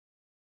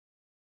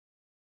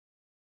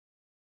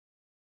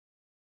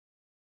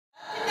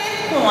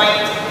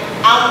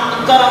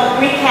going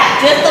to recap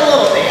just a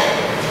little bit.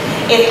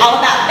 It's all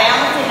about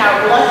balancing our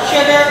blood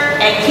sugar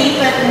and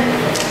keeping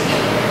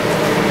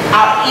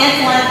our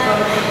insulin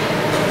from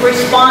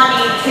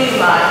responding too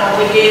much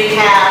when we do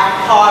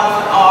have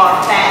carbs or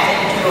fat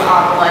into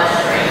our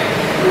bloodstream.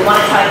 We want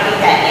to try to keep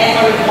that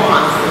insulin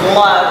response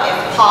low if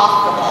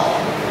possible.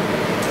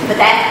 But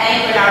that's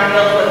anchoring our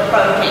meals with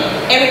protein.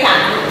 Every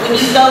time, when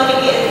you go to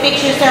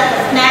fix yourself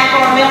a snack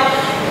or a meal,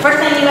 first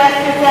thing you ask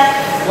yourself,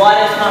 what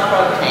is my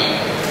protein?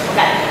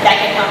 Okay, that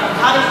can come from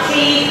cottage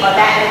cheese, or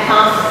that can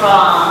come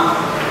from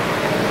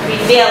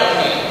deli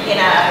meat, you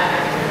know.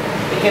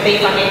 It could be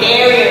from your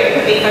dairy, or it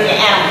could be from your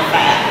animal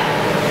fat.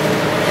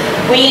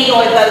 We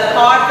enjoy both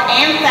carbs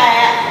and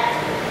fat,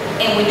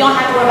 and we don't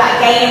have to worry about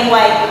gaining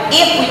weight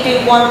if we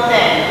do one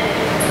thing.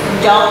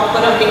 Don't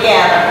put them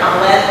together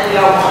unless we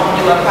are wanting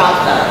to do a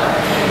crossover.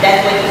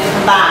 That's when you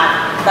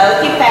combine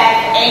both your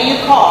fats and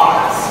your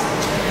carbs.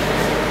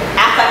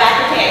 I forgot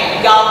to tell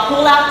you, y'all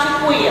pull out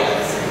your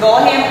quiz.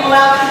 Go ahead and pull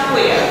out your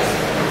quiz.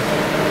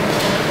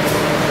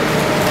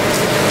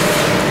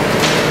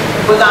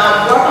 We're going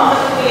to work on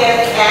the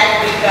quiz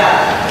as we go.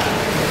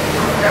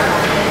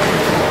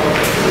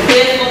 The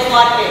quiz looks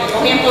like this.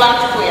 Go ahead and pull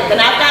out your quiz. And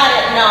I've got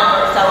it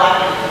numbered so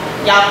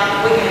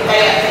we can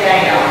stay up to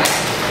date on it.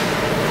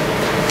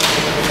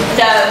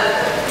 So,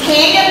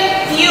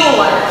 tandem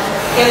fueling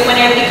is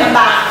whenever you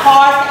combine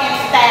carbs and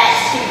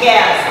fats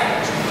together.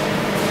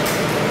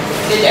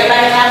 Does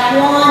everybody have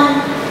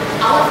one?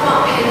 I left my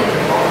pen in the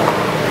car.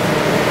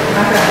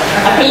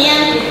 A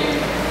pen?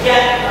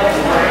 Yeah.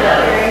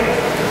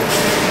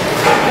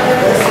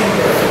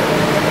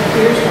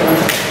 Here's one.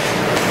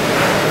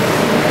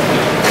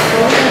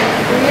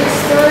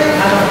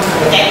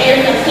 Okay,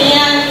 here's a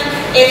pen.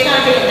 It's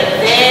going to be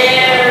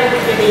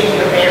in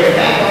the very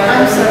back.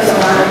 I'm so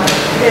sorry.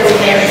 There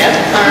we go.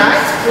 Alright.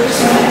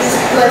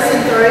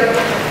 Lesson 3.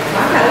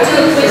 I got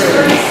two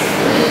quizzes.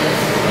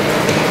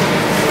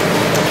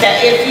 So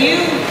if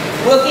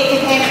we'll get to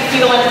tandem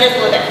fueling just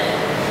a little bit.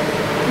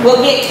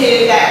 We'll get to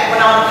that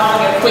when on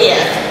your quiz.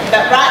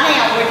 But right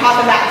now we're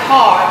talking about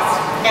carbs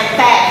and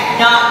fats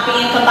not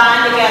being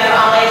combined together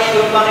unless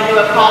you're going to do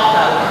a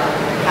crossover.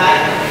 Okay?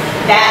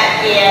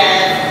 That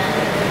is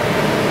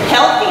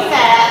healthy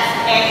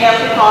fats and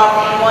healthy carbs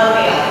in one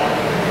meal.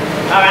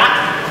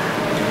 Alright?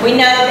 We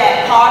know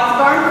that carbs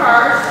burn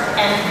first,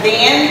 and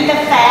then the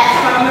fats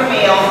from your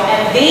meal,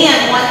 and then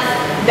once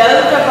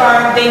those are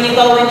burned, then you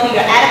go into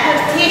your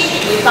adipose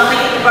tissue. You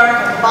finally get to burn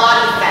some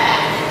body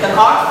fat. The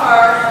carbs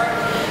first,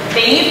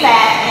 then your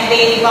fat, and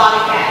then your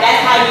body fat.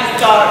 That's how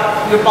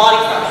your body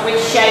starts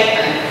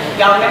reshaping.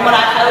 Y'all remember what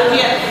I told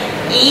you?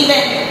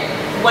 Even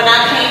when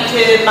I came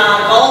to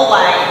my goal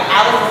weight,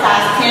 I was a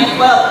size 10, 12,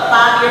 but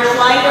 5 years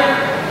later,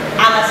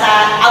 I was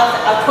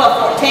a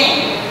 12,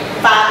 14.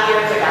 5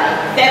 years ago,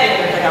 7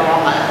 years ago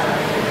almost.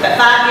 But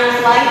 5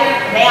 years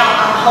later, now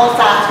I'm a whole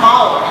size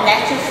smaller, and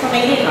that's just from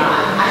eating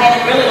right. I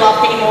haven't really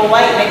lost any more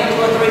weight, maybe 2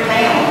 or 3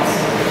 pounds,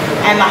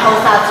 and my whole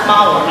size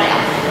smaller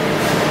now.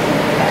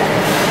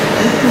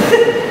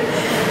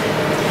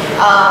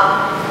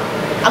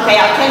 Okay,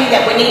 I'll tell you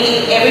that we need to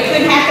eat every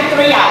 2.5 to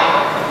 3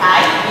 hours.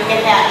 Okay, you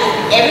can have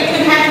every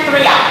 2.5 to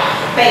 3 hours.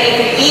 But if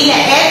you're eating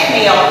an S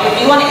meal, if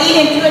you want to eat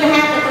in 2.5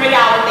 to 3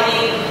 hours, then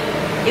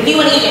if you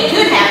want to eat in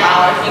 2.5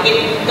 hours, you can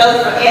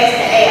go from S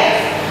to S.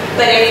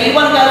 But if you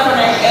want to go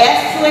from an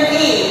S to an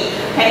E,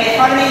 okay, it's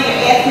part of your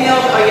S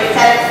meals or your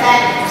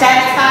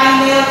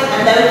satisfying meals,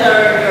 and those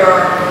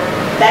are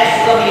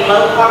that's going to be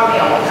low carb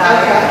meals.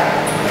 Okay.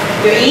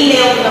 Your E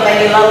meals are going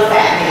to be low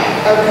fat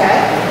meals. Okay.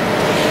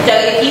 So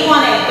if you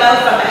want to go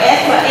from an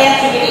S to an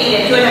S, you can eat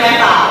in 2.5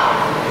 hours.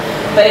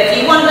 But if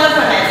you want to go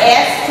from an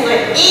S to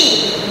an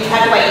E, you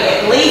have to wait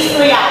at least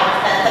 3 hours.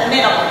 That's the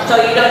minimum. So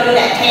you don't do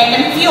that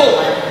tandem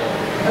fueling.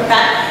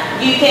 Okay?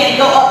 You can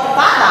go up to 5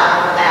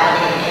 hours without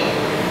eating.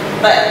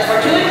 But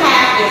for 2.5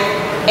 is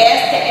S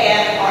to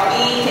S or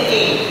E to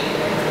E.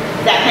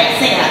 That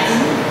makes sense.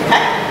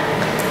 Okay?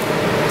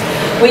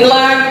 We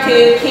learn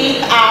to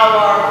keep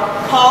our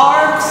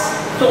carbs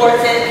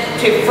sources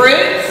to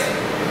fruits,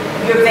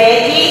 your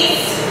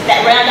veggies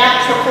that round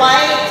out your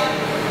plate,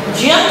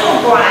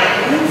 gentle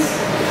grains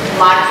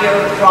like your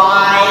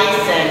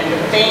rice and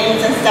your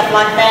beans and stuff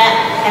like that,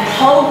 and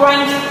whole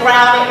grain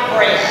sprouted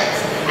breads.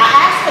 I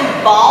actually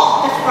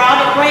bought the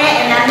sprouted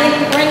bread and I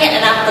didn't bring it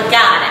and I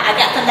forgot it. I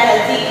got some of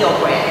that Ezekiel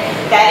bread.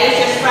 That is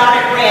your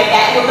sprouted bread.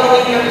 That will go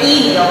in your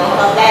e-meal.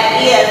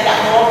 That is got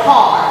more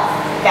carbs.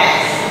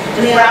 That's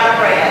the sprouted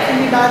bread.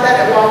 Can you buy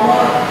that at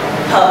Walmart?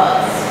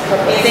 Publix.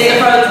 It's in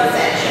the frozen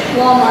section.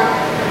 Walmart.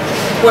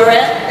 Where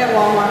at? At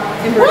Walmart.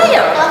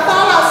 Where? I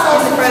thought I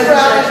saw some sprouted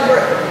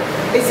bread.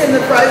 It's in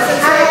the frozen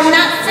I have section.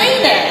 not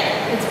seen it.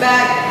 It's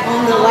back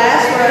on the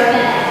last row.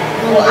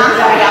 Well, I'm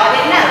sorry, y'all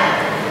didn't know.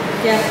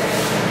 Yeah.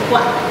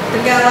 What?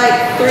 They've got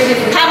like 3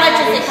 different. How much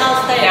does it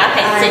cost there? I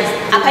pay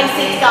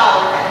 $6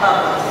 at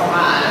Publix for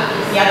mine.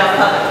 Y'all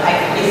know Publix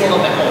pays a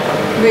little bit more.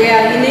 But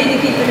yeah, you need to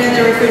keep it in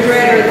the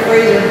refrigerator or the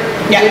freezer.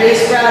 Yeah. It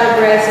is sprouted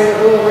bread, so it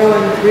will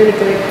ruin really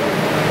quick.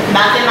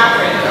 Mine's in my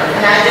freezer,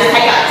 and I just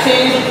take out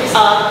 2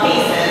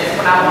 pieces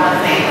when I want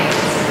a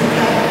sandwich.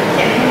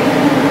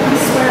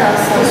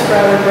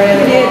 sprouted bread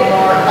in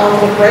Walmart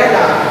on the bread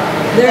aisle.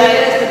 There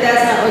is, but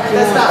that's not what you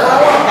want. That's not what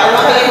I want. That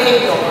will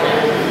be Ezekiel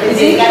bread.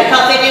 You gotta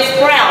come in this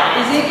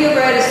sprouted. Ezekiel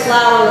bread is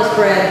flourless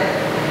bread.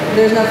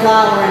 There's no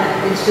flour in it.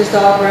 It's just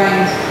all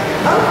grains.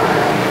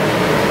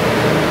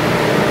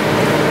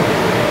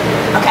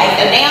 Okay,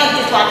 so now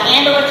just like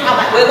Amber was talking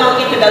about, we're gonna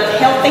get to those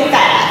healthy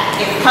fats.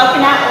 It's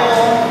coconut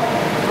oil,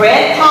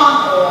 red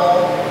palm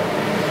oil,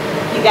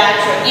 you got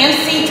your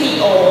MCT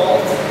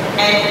oils,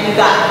 and you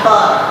got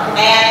butter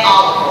and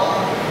olive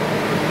oil.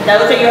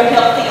 Those are your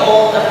healthy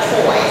oils of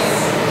choice.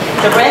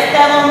 The rest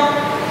of them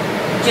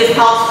just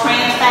cause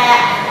trans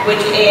fat,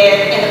 which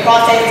is in the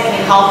process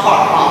can cause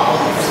heart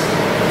problems.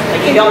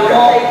 But you don't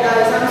want. Repeat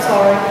those? I'm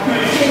sorry.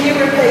 Can you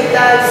repeat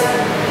those?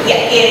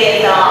 Yeah,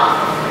 it is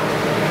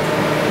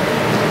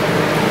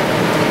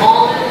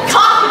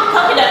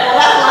coconut oil.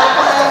 That's like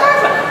what's the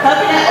first one?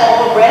 Coconut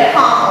oil, red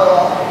palm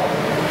oil,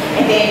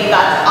 and then you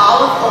got your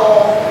olive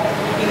oil,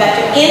 you got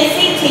your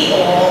MCT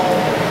oil,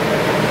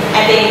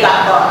 and then you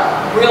got butter,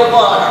 real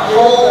butter,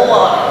 whole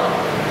butter.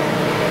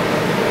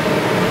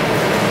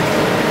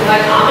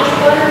 Like Amish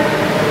butter?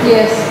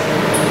 Yes.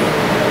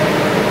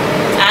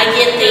 I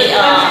get the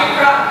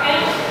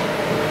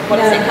what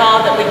is it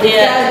called that we It's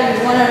did? gotta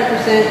be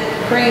 100%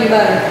 cream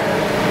butter.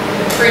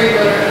 Cream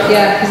butter. Okay.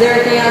 Yeah, because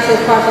everything else has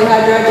partially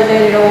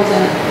hydrogenated oils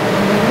in it,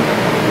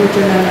 which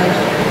are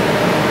no-nos.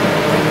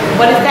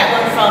 What is that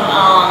one from?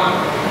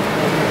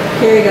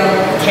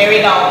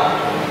 Kerrygold.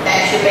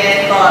 That's your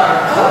best butter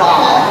of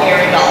all,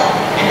 Kerrygold.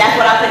 And that's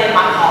what I put in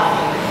my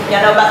coffee.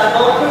 Y'all know about the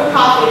bulletproof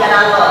coffee that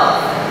I love?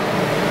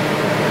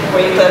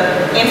 Where you put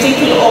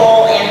MCT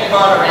oil and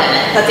butter in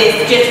it. Because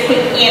it's just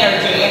quick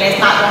energy and it's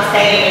not going to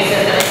stay in your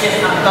system. It's just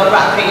going to go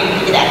right through you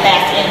and give you that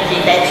fast energy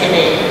that you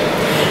need.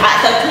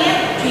 Alright, so Tim,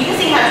 you can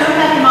see how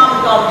sometimes your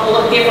mom is going to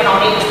look different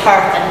on each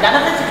person. None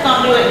of us is going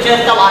to do it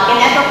just alike, and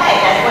that's okay.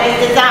 That's what it's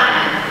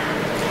designed.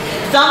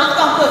 Some is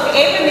going to cook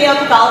every meal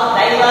because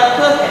they love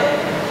cooking.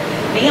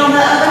 Me, on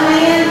the other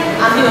hand,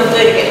 I'm doing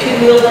good to get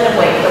 2 meals in a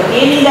week. So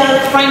give me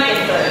those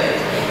Franken foods.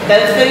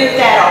 Those foods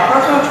that are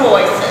personal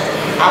choices.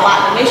 I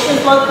like the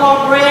Michelin's low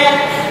carb bread.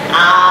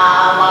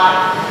 I like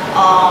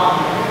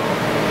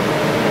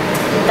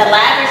the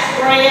lavish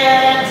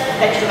bread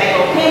that you make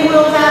little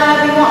pinwheels out of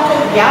if you want to.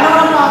 Y'all know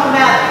what I'm talking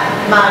about.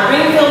 My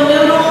Greenfield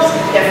noodles,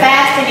 they're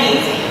fast and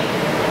easy.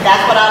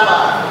 That's what I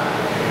love.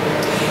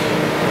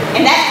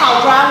 And that's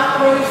called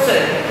drive-through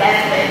soup.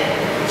 That's it.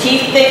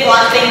 Cheap, thick,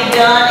 like things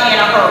done in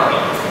a hurry.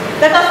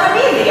 Because we're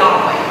busy,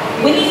 aren't we?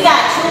 When you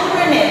got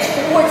children and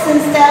sports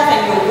and stuff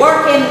and you're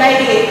working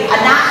maybe a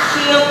night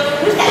shift,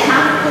 who's got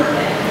time to cook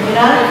that? You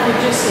know? If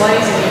you're just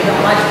lazy and you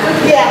don't like to cook.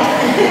 Yeah.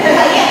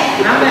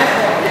 Yeah. I'm that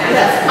point now.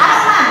 Yes. I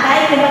don't mind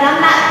baking, but I'm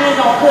not big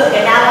on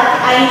cooking.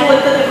 I enjoy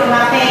cooking for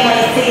my family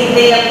and seeing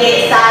them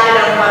get excited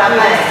on what I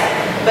make.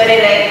 But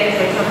it ain't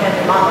usually sometimes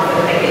the mama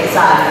will make it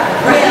excited.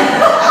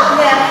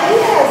 Now, he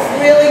has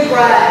really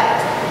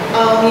bragged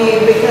on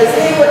you because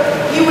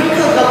you would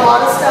cook a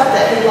lot of stuff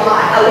that he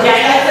liked. Oh, Jay,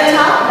 That's let's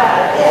talk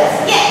about it. Yes.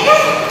 Yeah,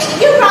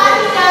 you're right,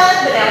 he does,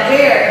 but now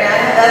Jared,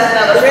 that's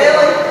another story.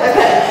 Really?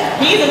 Okay.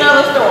 He's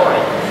another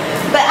story.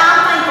 But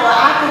I'm thankful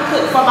I could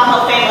cook for my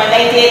whole family.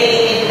 They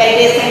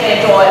did seem to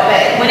enjoy it.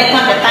 But when it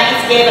comes to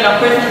Thanksgiving or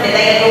Christmas, did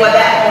they enjoy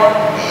that more?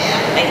 Yeah,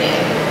 they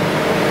did.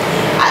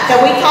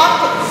 So we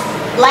talked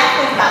last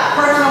week about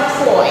personal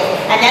choice,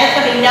 and that's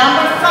going to be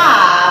number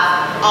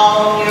 5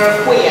 on your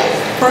quiz.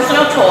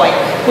 Personal choice,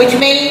 which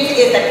means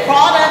is a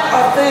product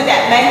or food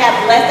that may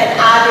have less than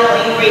ideal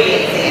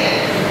ingredients in it.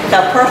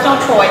 So personal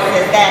choice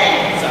is that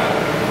answer.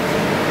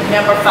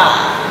 Number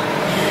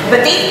 5.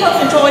 But these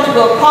personal choices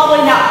will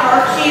probably not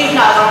hurt you,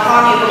 not going to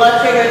harm your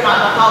blood sugar, it's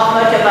not going to cause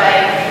much of a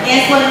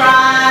insulin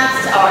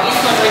rise or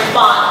insulin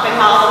response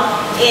because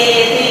it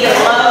is either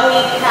low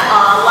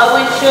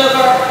in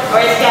sugar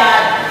or it's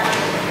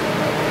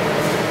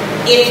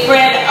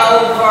spread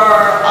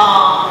over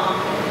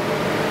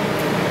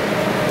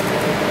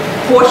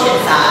portion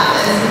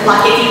sizes.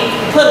 Like if you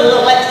put a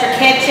little extra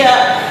ketchup,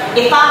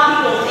 if 5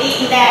 people is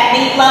eating that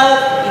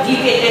meatloaf, if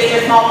you get just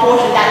your small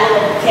portion, that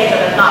little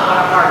ketchup is not going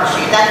to hurt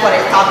you. That's what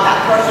it's talking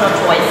about, personal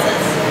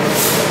choices.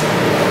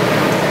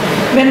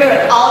 Remember,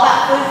 it's all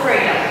about food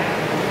freedom.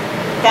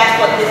 That's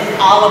what this is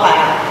all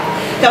about.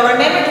 So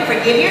remember to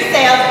forgive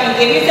yourself and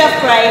give yourself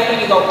grace when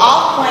you go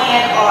off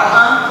plan or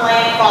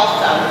unplanned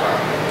crossover.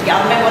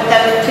 Y'all remember what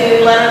those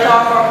 2 letters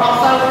are for a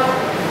crossover?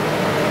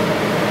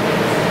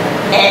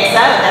 XO,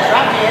 that's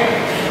right, Jared.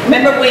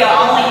 Remember, we are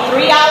only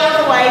 3 hours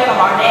away from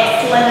our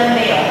next slimming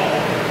meal.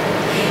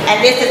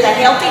 And this is a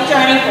healthy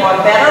journey for a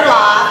better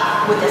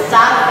life with the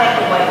side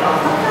effect of weight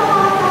loss.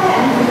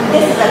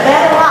 This is a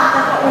better life,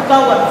 that's what we're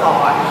going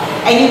for.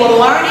 And you will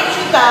learn as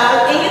you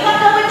go, and you're going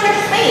to go at your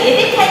speed. If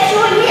it takes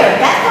you a year,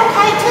 that's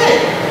okay too.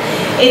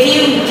 If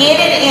you get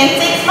it in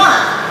 6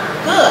 months,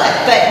 good,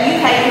 but you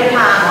take your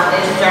time on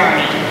this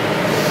journey.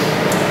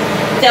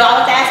 So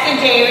I was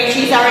asking Jerry,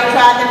 she's already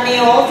tried the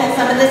meals and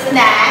some of the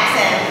snacks,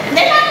 and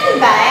they're not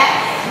too bad.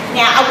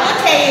 Now, I will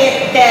tell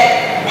you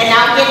that, and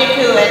I'll get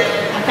into it,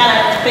 I'm kind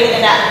of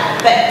speeding up,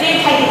 but do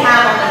take your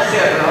time on the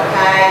sugar,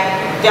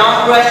 okay?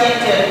 Don't rush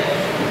into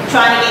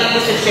trying to get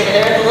used to sugar.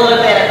 There is a little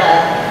bit of a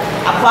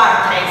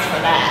acquired taste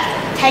for that.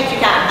 Take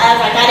your time. I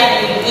was like, I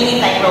didn't eat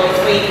anything really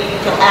sweet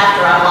till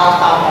after I lost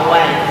all my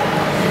weight.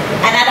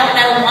 And I don't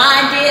know why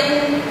I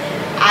didn't.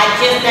 I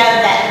just know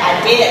that I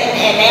didn't,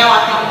 and now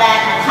I think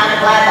back, I'm kind of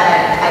glad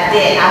that I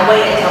didn't. I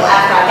waited until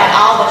after I got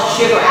all the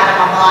sugar out of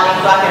my body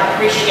so I could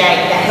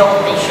appreciate the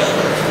healthy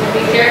sugar.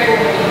 Be careful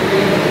when you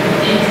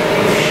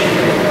introduce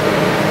sugar.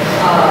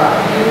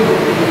 You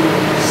will be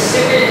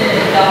sicker than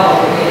a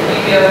dog if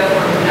you go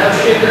from no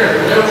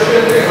sugar, little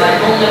sugar, like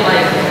I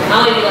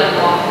only do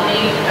like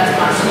waffling, that's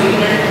my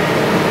sweetener.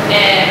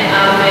 And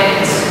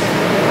I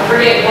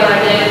forget what I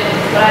did,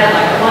 but I had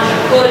like a bunch of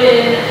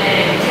pudding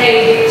and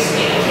cakes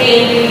and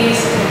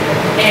candies,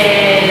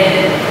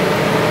 and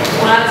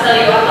when I tell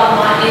you I thought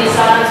my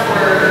insides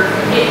were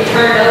getting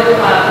turned over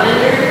by a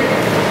blender,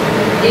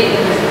 it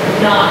was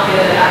not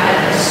good. I had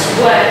the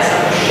sweats,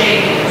 I was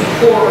shaking, it was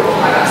horrible.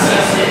 I got so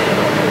sick.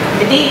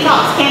 The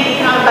detox can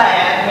become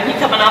bad when you're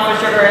coming off of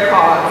sugar and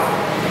carbs.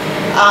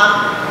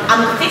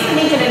 I'm fixing to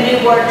mention a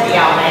new word to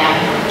y'all now,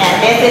 and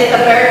this is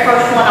the very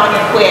first one on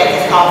your quiz.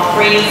 It's called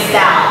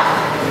freestyle.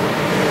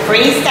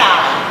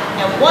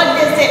 Freestyling. And what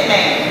does it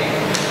mean?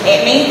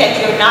 It means that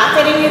you're not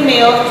setting your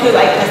meals to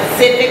a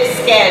specific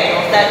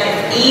schedule, such as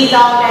E's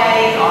all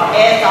day or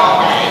S all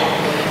day.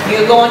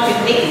 You're going to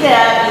mix it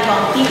up. You're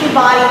going to keep your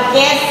body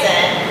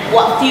guessing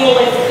what fuel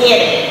it's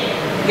getting.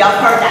 Y'all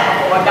heard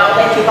that before. Don't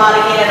let your body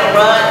get in a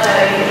rut so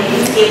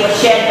it will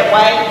shed the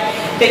weight.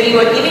 So you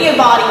are giving your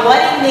body what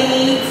it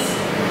needs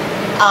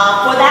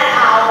for that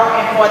hour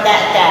and for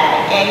that day.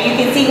 And you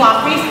can see why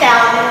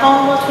freestyling is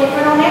going to look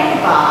different on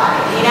everybody.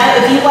 You know,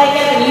 if you wake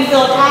up and you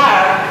feel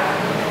tired,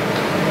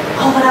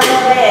 oh, but I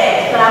love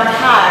eggs, but I'm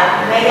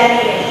tired. Maybe I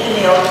need an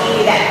email to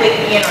give you that quick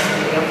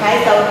energy,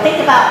 okay? So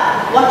think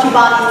about what your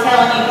body's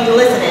telling you, be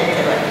listening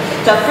to it.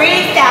 So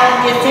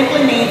freestyling just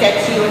simply means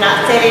that you are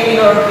not setting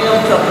your meal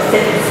to a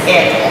specific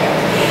schedule.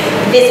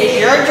 This is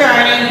your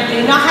journey.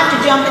 You do not have to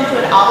jump into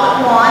it all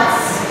at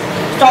once.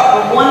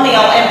 Start with one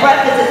meal, and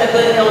breakfast is a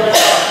good meal to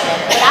start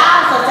with. But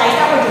I also say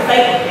start with your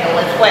favorite meal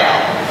as well.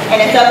 And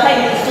it's okay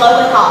to be slow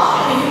and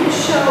cautious. Can you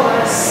show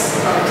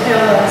us or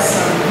tell us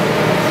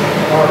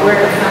or where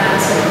to find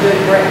some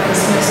good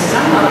breakfast mixes?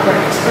 I'm not a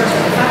breakfast person.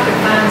 If I could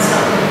find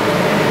something.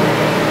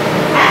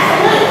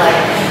 Absolutely.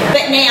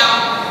 But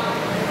now,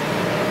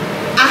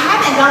 I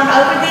haven't gone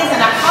over this, and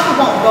I probably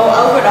won't go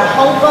over it a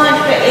whole bunch,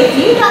 but if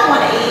you don't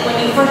want to eat when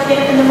you first get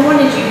up in the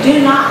mornings, you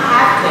do not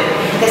have to.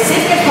 The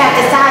sisters have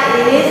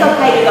decided it is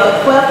okay to go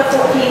 12 to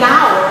 14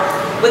 hours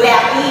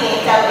without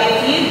eating. So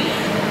if you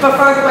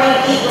prefer to wait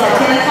and eat till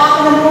 10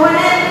 o'clock in the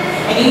morning,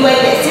 and you wait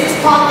at 6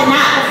 o'clock the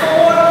night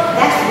before,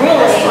 that's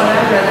really... That's what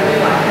I'd rather do,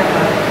 like have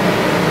a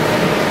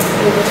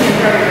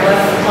 10:30 or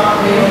 11 o'clock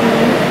meal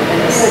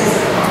and a 6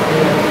 o'clock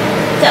meal.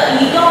 So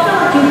you don't feel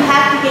like you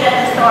have to get up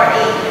and start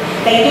eating.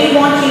 They do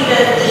want you to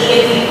eat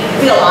if you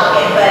feel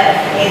like it, but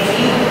if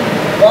you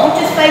want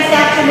to space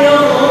out your meals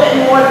a little bit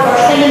more the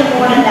first thing in the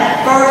morning,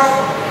 that first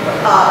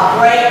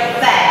break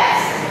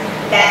fast,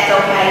 that's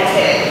okay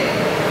too.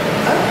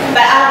 Okay.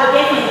 But I will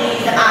definitely give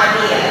you some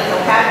ideas,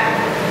 okay?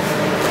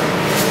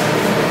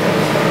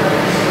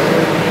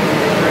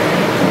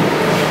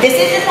 This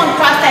is just one to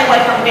try to stay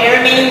away from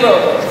very many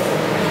rules.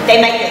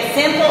 They make it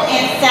simple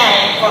and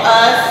sane for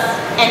us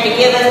and to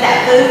give us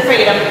that food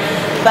freedom.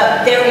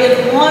 But there is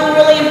one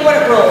really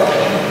important rule,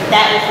 and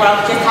that is what I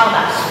was just talking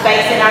about,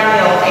 spacing our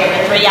meals every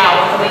 3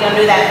 hours. So we're going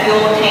to do that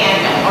fuel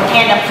tandem, or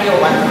tandem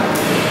fueling.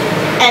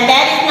 And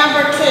that is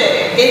number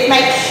 2.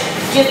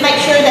 Just make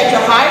sure that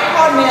your high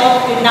carb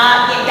meals do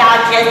not get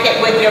digested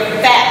with your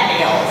fat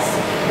meals.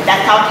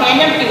 That's called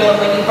tandem fueling,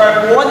 when you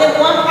burn more than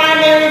one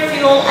primary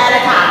fuel at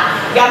a time.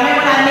 Y'all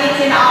remember when I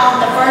mentioned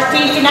on the first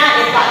Tuesday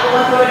night, it's like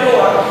going through a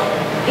door.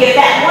 If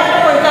that one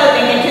door is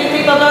open and 2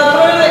 people go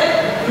through it,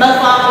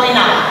 most likely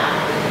not.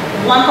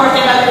 One person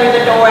goes through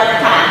the door at a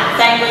time.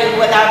 Same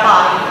with our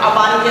body. Our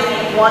body just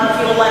needs one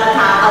fuel at a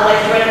time,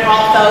 unless you're in a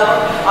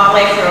crossover, or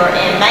unless you're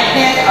in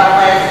maintenance, or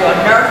unless you're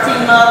a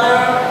nursing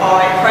mother, or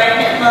a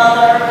pregnant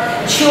mother,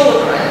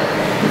 children,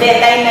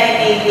 then they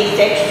may need these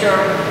extra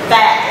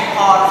fat and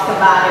carbs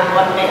combined in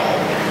one meal.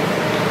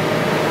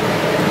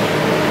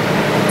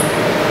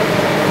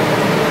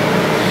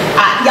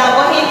 Y'all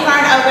go ahead and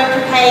turn over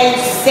to page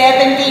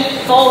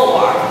 74.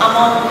 I'm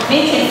going to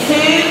mention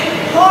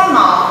 2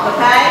 hormones,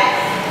 okay?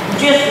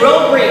 Just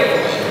real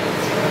briefly.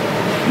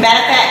 Matter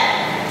of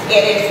fact,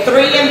 it is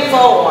 3 and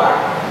 4.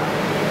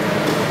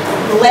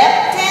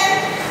 Leptin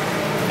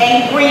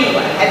and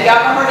ghrelin. Have you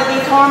ever heard of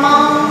these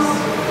hormones?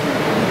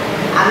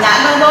 I'm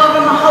not going to go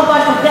over them a whole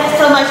bunch because that's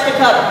so much to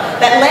cover.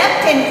 But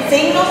leptin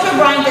signals your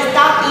brain to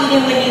stop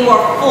eating when you are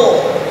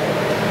full.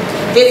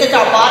 This is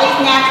our body's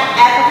natural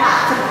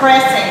appetite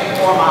suppressing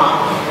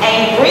hormone.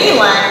 And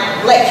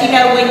ghrelin lets you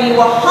know when you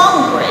are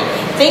hungry.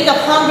 Think of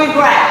hungry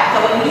growl.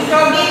 So when you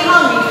start getting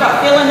hungry, you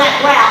start feeling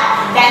that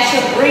growl, that's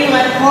your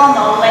ghrelin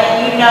hormone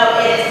letting you know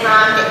it is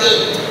time to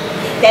eat.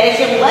 That is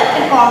your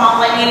leptin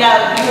hormone letting you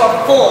know you are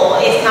full,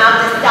 it's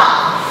time to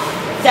stop.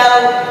 So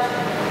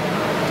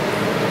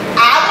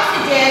I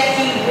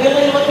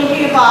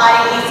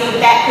body and see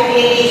if that could be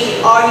an issue.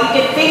 Are you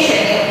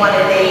deficient in one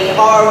of these?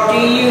 Or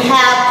do you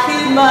have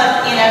too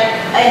much in an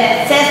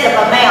excessive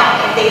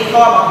amount of these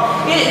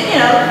hormones? You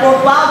know,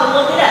 worthwhile to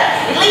look it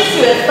up. At least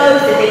you're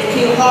exposed to these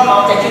two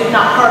hormones that you've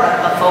not heard of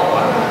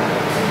before.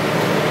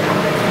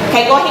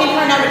 Okay, go ahead and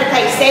turn over to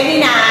page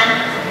 79,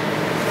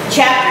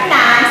 chapter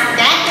 9,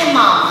 Snack and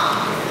Mama.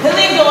 Who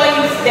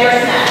enjoys their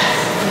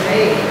snacks?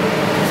 Me.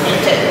 Me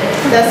too.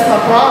 That's my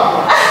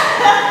problem.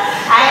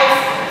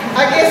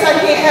 I guess I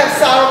can't have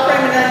sour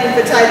cream and onion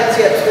potato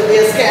chips with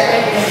this cat.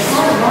 Unless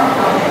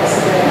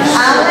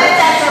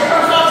that's your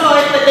personal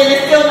choice, but then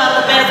it's still not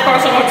the best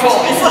personal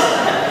choice.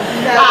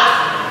 No.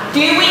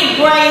 Do we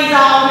eat grains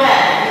all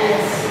day?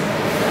 Yes.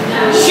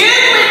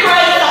 Should we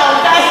graze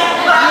all day?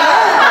 No.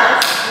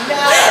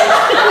 No.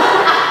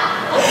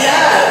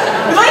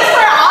 At least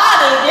for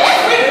autumn,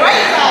 yes, we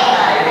graze all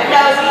day. But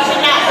no, we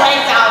should not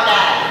graze all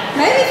day.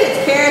 Maybe if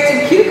it's carrots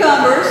and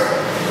cucumbers.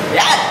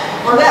 Yeah.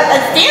 Well,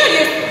 but still,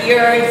 you're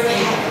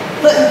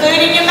putting food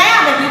in your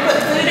mouth. If you put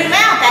food in your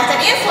mouth, that's an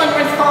insulin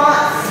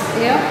response.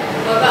 Yeah.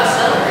 What about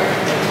celery?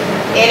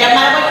 It doesn't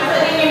matter what you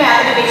put in your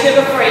mouth, it'll be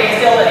sugar-free,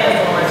 it's still an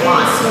insulin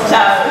response. So,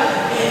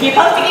 you're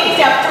supposed to give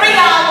yourself 3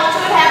 hours,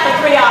 2.5 to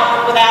 3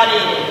 hours without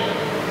eating,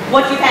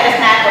 once you've had a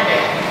snack or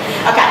meal.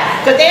 Okay,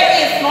 so there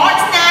is smart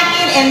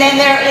snacking, and then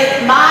there is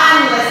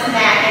mindless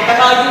snacking,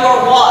 because you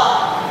are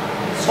what?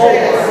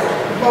 Bored.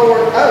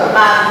 Oh.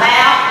 My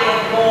mouth is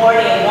bored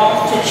and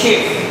wants to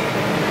chew.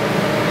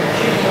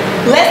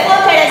 Let's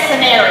look at a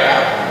scenario.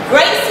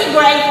 Gracie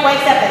Grace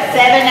wakes up at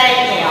 7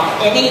 a.m.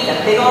 and eats a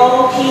big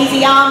old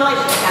cheesy omelet.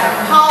 She's got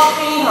her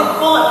coffee, her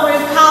bulletproof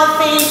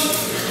coffee.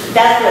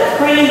 That's with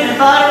cream and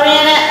butter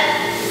in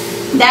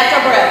it. That's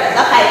her breakfast.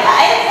 Okay,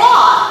 by 8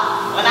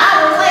 o'clock, an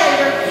hour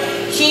later,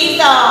 she's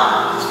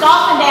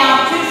scoffing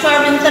down 2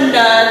 servings of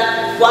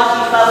nuts while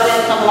she's folding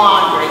some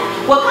laundry.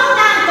 Well, come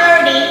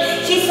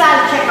 9:30, she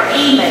decided to check her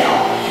email.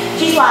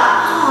 She's like,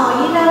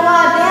 oh, you know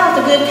what?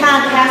 Now's a good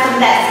time to have some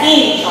of that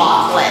skinny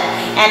chocolate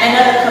and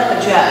another cup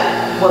of Joe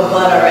with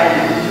butter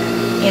and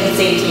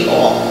MCT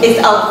oil. It's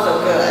oh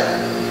so good.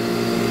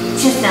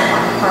 Just not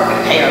like a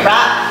perfect pair,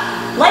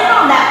 right? Later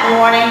on that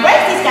morning,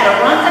 Gracie's got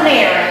to run some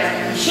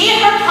errands. She and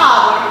her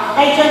toddler,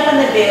 they jump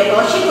in the vehicle.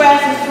 She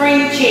grabs some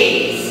string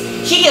cheese.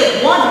 She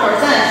gives one to her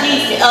son,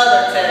 she eats the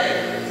other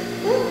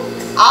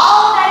 2.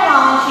 All day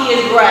long, she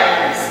is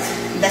grazed.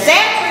 The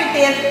sad truth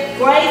is,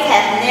 Grace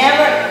has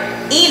never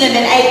even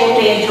been able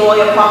to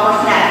enjoy a proper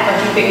snack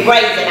because she's been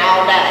grazing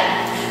all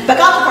day.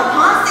 Because of her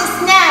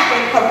constant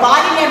snacking, her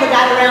body never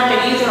got around to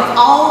using her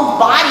own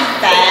body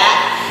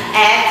fat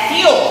as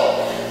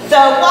fuel. So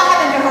what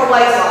happened to her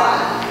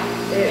waistline?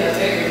 Yeah,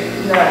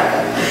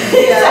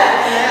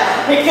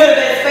 Yeah. It could have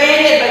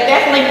expanded, but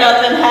definitely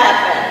nothing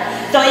happened.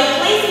 So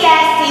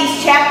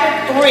Ecclesiastes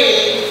chapter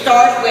 3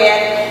 starts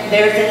with,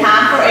 there's a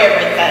time for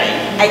everything.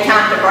 A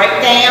time to break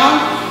down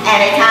and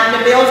a time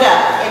to build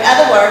up. In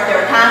other words,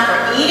 there are times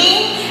for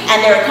eating and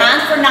there are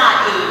times for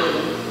not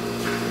eating.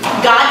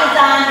 God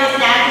designed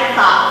this natural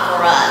cycle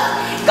for us.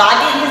 God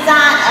didn't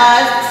design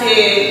us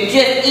to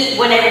just eat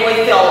whenever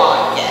we feel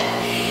like it.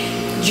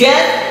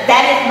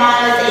 That is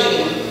mindless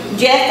eating.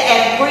 Just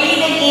as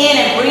breathing in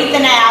and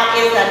breathing out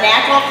is a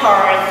natural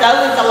occurrence, so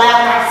is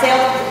allowing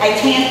ourselves a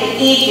chance to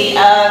eat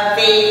of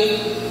the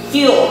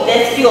fuel,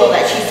 this fuel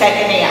that she's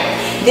taking in.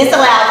 This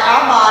allows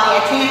our body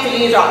a chance to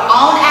use our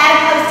own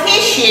adipose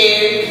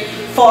tissue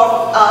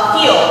for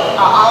fuel,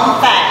 our own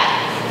fat.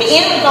 The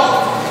end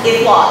result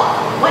is what?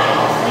 Weight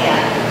loss,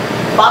 yeah.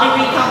 Body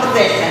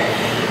recomposition.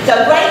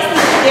 So Grace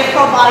needs to give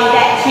her body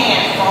that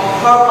chance for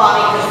her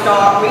body to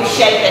start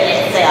reshaping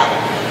itself.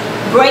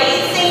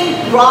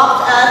 Grazing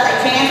drops us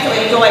a chance to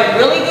enjoy a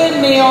really good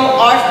meal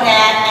or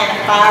snack and a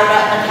fired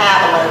up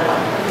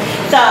metabolism.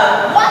 So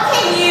what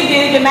can you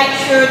do to make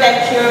sure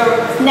that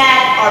your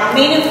snacks are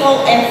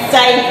meaningful and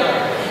savory?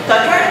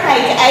 So turn to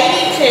page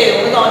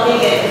 82. We're going to dig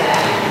into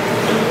that.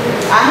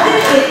 I hope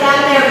it's down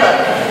there,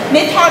 look.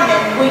 Ms.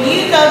 Hardman, will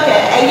you go to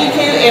 82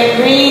 and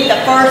read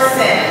the first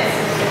sentence?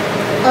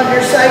 Under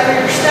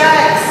savory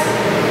snacks.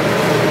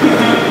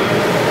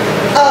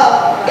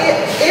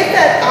 If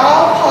at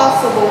all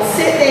possible,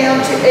 sit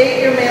down to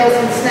eat your meals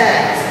and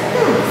snacks.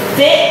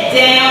 Sit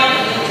down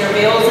and eat your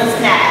meals and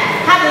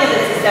snacks. How many of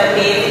us is so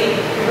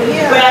busy?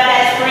 Yeah. Grab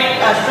that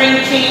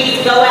string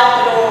cheese, go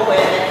out the door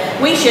with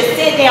it. We should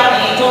sit down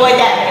and enjoy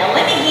that meal.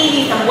 Let me give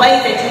you some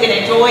ways that you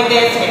can enjoy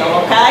this meal,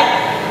 okay?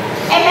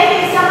 And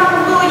maybe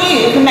someone will do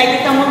you, and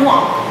maybe someone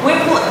won't. We're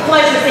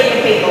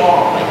pleasure-seeking people,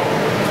 aren't we?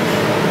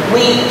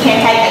 We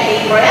can take a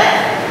deep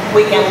breath.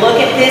 We can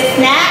look at this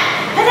snack.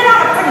 Put it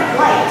on a pretty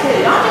plate,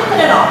 too. Don't just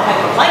put it on a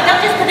paper plate. Don't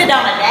just put it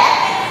on a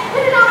napkin.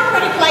 Put it on a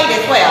pretty plate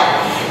as well.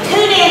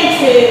 Tune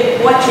into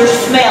what you're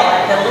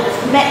smelling,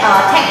 the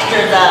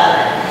textures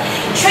of it.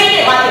 Treat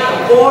it like it's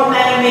a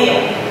gourmet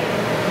meal.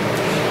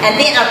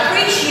 And then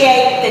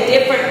appreciate the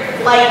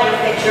different flavors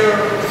that you're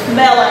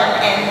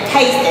smelling and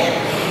tasting.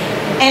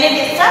 And if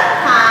it's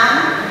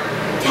summertime,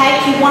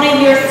 take you one of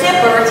your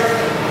sippers.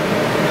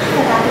 I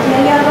forgot to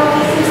tell y'all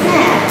about some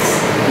snacks.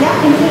 Y'all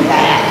can do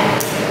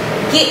that.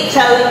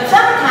 So in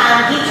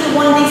summertime, get you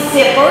one of these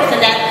sippers, and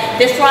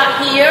this right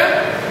here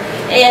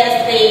is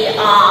the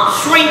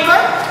shrinker.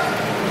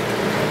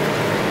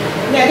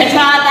 You can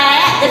try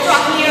that. This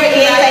right here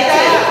is a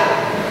tube.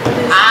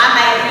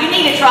 You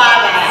need to try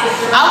that.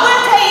 I will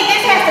tell you,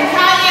 this has some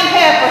cayenne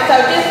pepper, so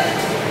just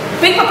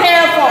be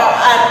prepared for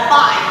a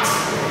bite.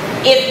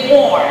 It's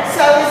warm.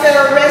 So is there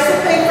a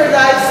recipe for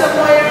those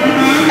somewhere?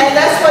 And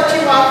that's what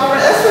you offer,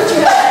 that's what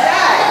you have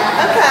today.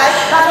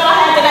 Okay. That's what I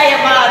have today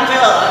in my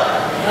jug.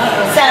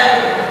 So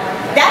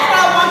that's what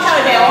I want you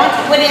to do. I want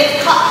you, when it's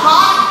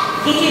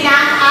hot, get you a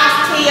nice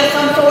iced tea of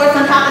some sort,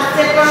 some type of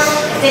sipper,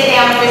 and sit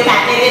down with this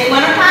time. If it's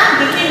wintertime,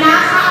 get you a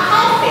nice hot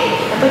coffee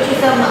and put you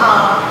some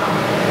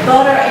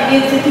butter and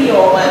MCT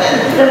oil in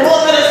it. A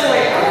little bit of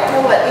sweet. I don't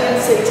know what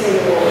MCT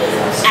oil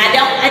is.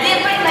 I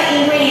didn't bring my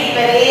ingredients,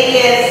 but it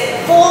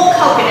is full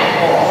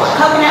coconut oil.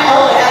 Coconut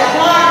oil is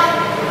white.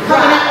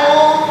 Coconut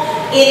oil.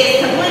 It is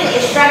completely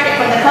extracted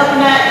from the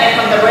coconut and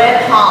from the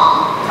red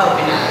palm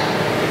coconut.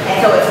 And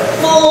so it's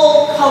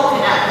full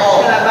coconut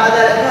oil. Can I buy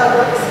that at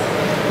Publix?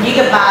 You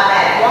can buy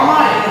that at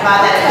Walmart, you can buy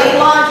that at Big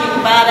Lots, you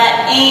can buy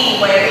that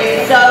anywhere.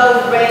 It's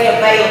so ready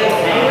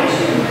available now.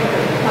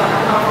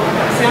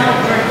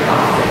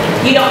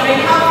 You don't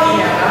drink coffee?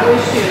 Yeah, I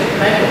wish you would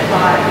make a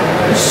pie.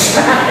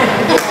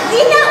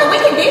 You know, we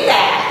can do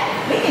that.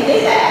 We can do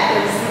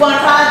that. Want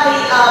to try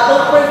the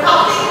bulletproof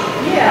coffee?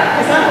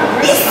 Yeah, because I don't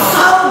drink It's coffee.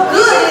 so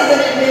good,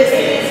 isn't it, Missy?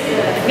 It is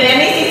good. Now,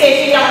 Missy says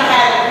she don't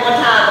have it one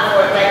time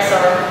before it makes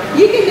her.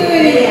 You can do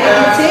it in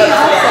tea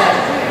also.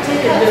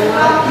 You can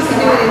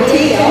do it in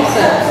tea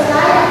also.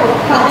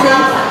 Hot tea.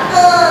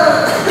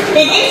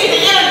 It gives you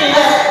the energy.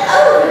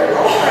 Oh,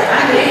 Lord.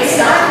 I need We'll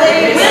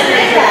something. do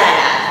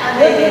that.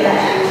 We'll do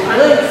that.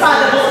 We'll try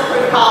the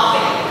bulletproof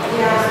coffee.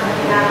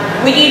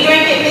 Will you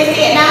drink it,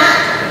 Missy, at night?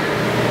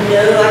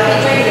 No, I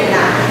can't drink it at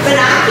night. But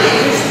I can't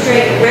just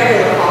drink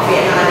regular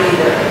coffee at night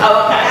either.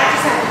 Oh, okay. I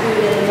just have to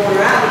do it in the morning.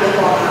 I'll be up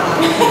all night.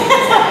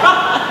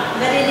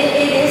 But it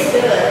is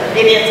good.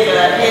 It is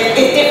good.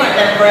 It's different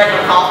than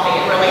regular coffee.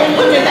 It really is.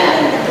 We'll do that.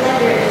 In the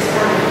blender, it just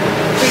kind of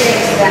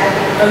creates that.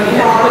 Oh, you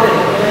have to put it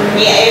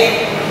in.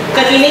 Yeah,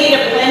 because you need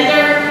a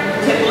blender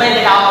to blend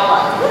it all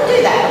up. We'll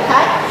do that,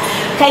 okay?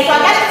 Okay, so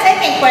I got a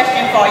second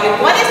question for you.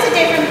 What is the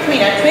difference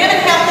between a trim and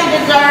healthy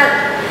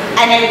dessert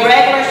and a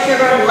regular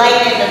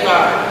sugar-laden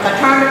dessert? So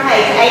turn to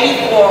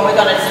page 84, we're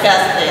going to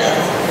discuss this.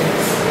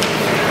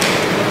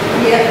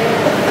 Yeah.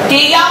 Do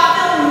y'all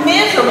feel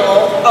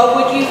miserable,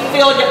 or would you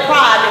feel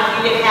deprived if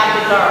you didn't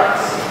have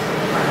desserts?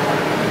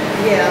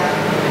 Yeah,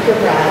 you're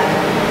right.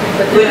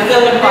 Would you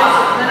feel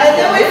deprived? And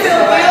then we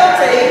feel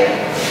guilty,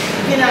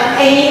 you know.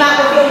 And you might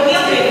feel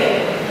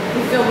guilty.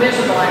 You feel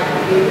miserable like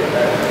you do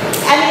it.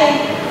 I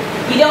mean,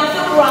 you don't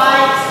feel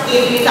right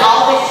if you use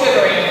all this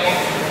sugar in it.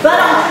 But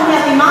on Two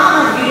Healthy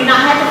Mamas, you do not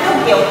have to feel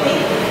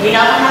guilty. You're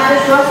not going to have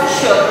this rush of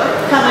sugar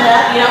coming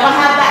up. You're not going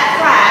to have that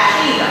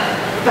crash either.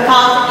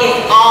 Because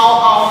it's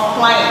all on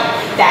plan.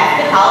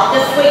 That's because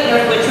the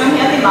sweeteners with Two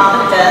Healthy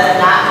Mamas does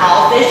not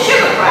cause this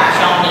sugar crash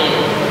on you.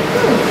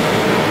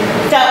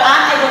 So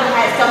I'm able to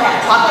still have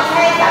chocolate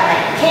cakes, I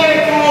make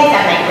carrot cakes,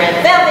 I make red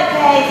velvet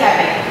cakes, I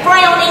make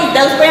brownies.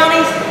 Those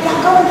brownies, y'all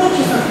go and get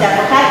you some stuff,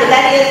 okay? But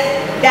that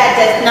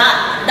does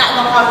not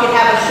gonna cause you to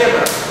have a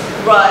sugar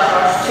rush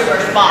or a sugar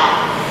spike.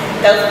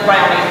 Those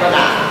brownies will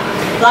not.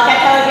 Like I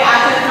told you,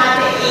 I chose not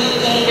to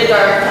eat any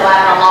dessert until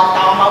after I lost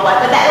all my weight,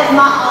 but that was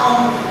my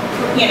own,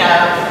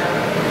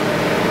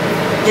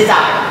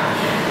 desire.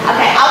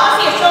 Okay, I want to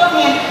see a show of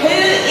hands. Who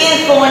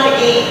is going to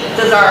eat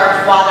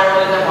desserts while they're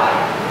losing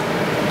weight?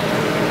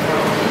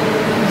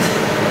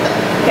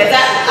 Because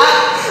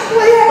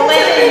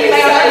Belinda, you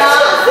may or may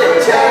not.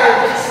 in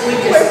church.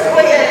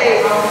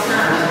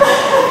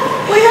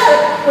 We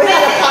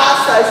had a pie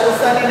social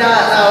Sunday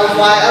night, and I was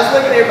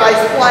looking at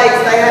everybody's plates,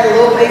 and they had a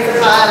little piece of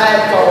pie and I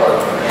had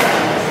four.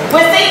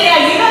 Well, see, now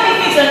you know me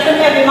fixing a Two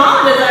Healthy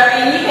Mama dessert,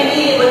 and you can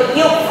eat it with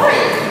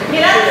guilt-free. You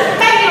know,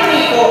 maybe you don't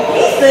eat 4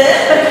 pieces,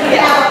 but you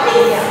can have a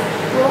piece.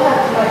 We'll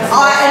have to make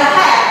Or and a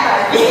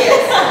half,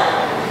 yes.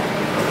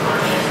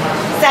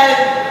 So,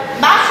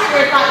 my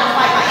sugar is not going to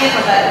fight my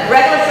insulin, but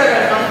regular sugar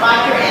is going to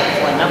fight your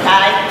insulin,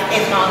 okay?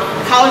 It's going to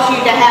cause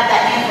you to have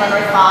that insulin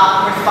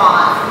response.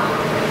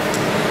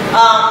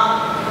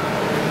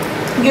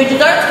 Your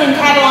desserts can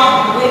tag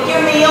along with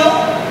your meal,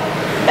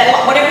 but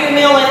whatever your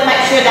meal is,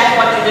 make sure that's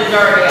what your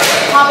dessert is.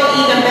 It's probably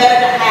even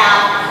better to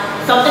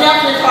have something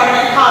else in the garden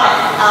that's called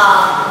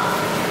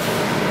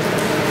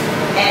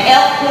an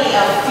LP,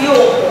 a fuel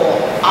pool.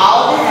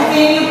 All this is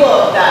in your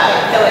book, though.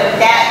 So if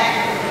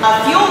a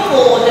fuel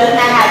pool does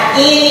not have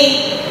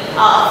any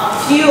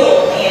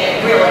fuel in it,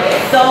 really.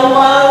 It's so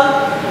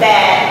low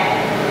that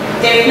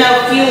there's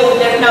no fuel,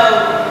 there's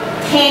no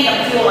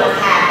tandem fuel in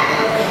happening.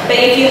 But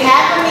if you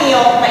have a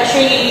meal, make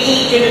sure you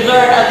eat your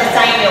dessert of the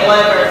same meal,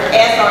 whether it's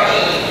S or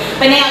E.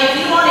 But now, if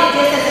you want it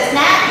just as a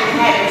snack, you can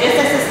have it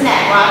just as a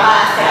snack right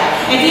by itself.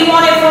 If you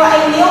want it for a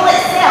meal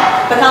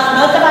itself, because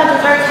most of our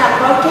desserts have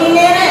protein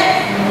in it,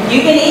 you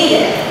can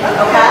eat it,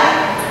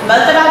 okay?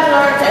 Most of our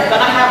desserts are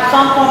going to have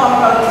some form of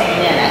protein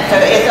in it, so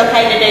it's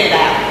okay to do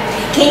that.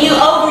 Can you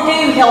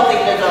overdo healthy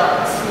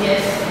desserts?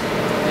 Yes.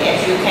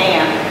 Yes, you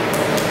can.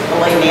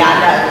 Believe me, I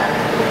know.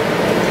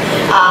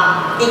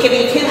 It can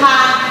be too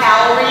high in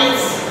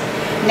calories,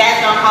 and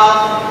that's going to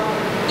cause,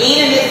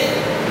 even if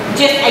it's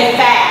just a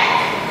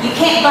fat, you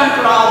can't burn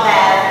through all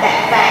that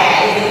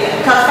fat,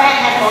 because fat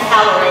has more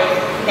calories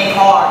than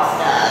carbs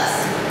does.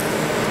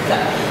 So,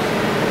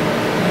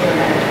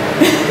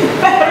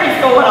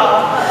 battery's going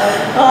off.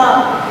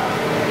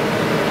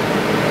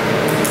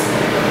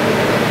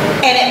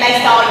 And it may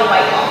stall your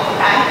weight off,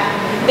 okay?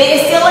 But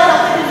it's still a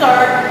healthy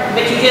dessert,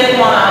 but you just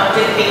want to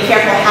just be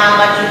careful how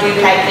much you do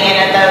take in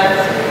of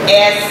those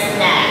S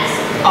snacks,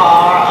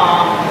 or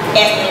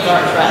S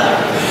desserts rather.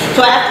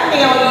 So after a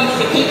meal, you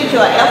should keep it to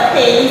a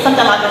LP,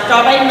 something like a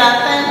strawberry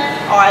muffin,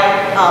 or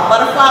a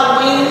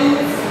butterfly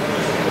wings,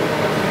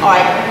 or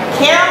a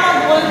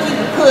caramel blue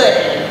cheese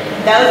pudding.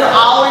 Those are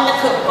all in the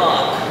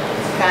cookbook,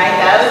 okay?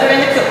 Those are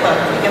in the cookbook.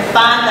 You can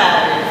find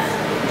those.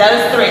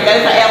 Those three,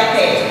 those are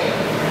LP.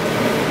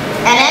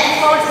 And as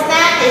far as a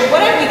snack is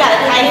whatever you got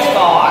a taste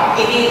for.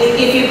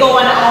 If you're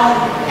going on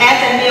as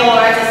a meal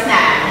or as a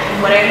snack,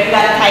 whatever you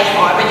got a taste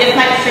for. But just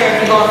make sure if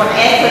you're going from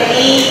S to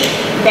E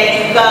that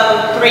you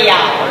go 3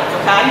 hours,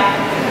 okay?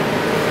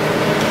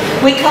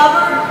 We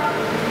covered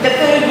the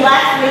food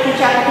last week in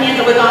chapter 10,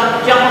 so we're going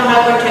to jump on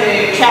over to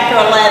chapter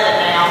 11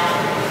 now.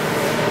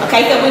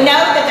 Okay, so we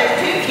know that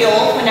there's 2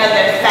 fuels. We know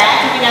there's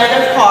fat and we know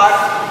there's carbs.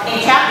 In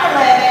chapter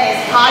 11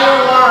 is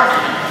higher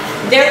learning.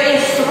 There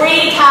is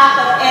 3 types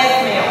of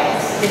S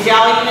meals. Did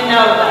y'all even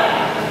know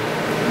that?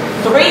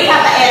 3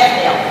 types of S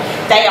meals.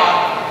 They are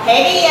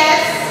heavy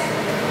S,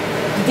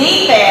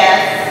 deep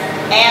S,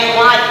 and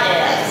light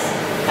S.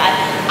 Okay?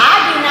 I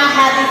do not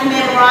have these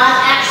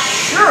memorized. I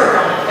sure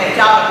don't expect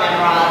y'all to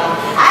memorize them.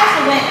 I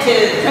actually went to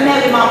Trim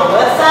Heavy Mama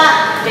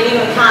website to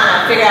even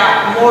kind of figure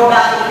out more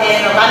about these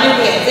S meals. I knew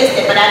they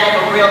existed, but I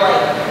never really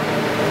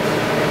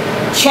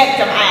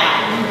checked them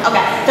out.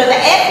 Okay, so the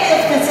S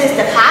meals consist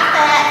of high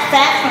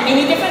fats from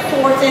many different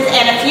sources,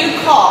 and a few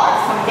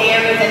carbs from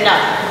dairies and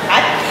nuts.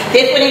 Right?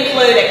 This would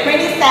include a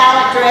creamy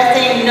salad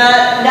dressing,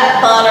 nut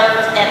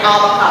butters, and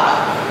avocado.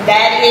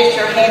 That is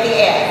your heavy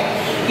S.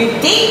 Your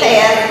deep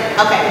S,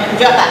 okay, let me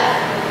jump back.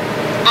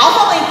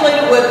 Also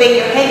included would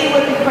be your heavy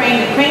whipping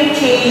cream, your cream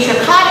cheese, your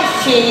cottage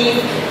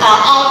cheese,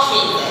 all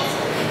cheeses.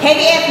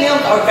 Heavy S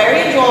meals are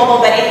very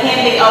enjoyable, but it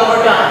can be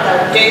overdone, so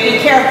do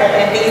be careful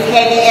in these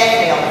heavy S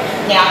meals.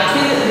 Now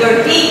to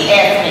your deep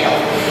S meal.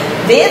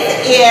 This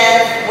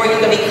is where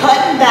you're going to be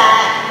cutting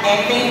back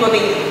and things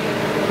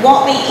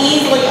won't be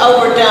easily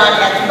overdone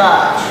as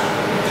much.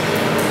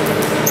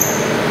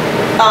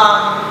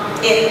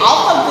 It's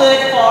also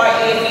good for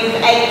if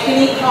you've ate too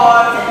many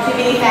carbs and too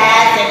many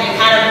fats and you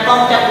kind of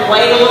bumped up your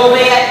weight a little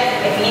bit.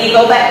 If you need to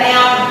go back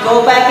down,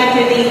 go back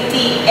into these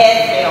deep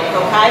S meals,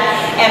 okay?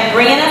 And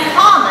Brianna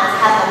Thomas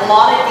has a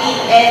lot of deep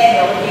S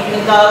meals. You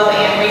can go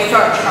and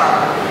research her.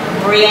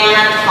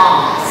 Brianna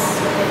Thomas.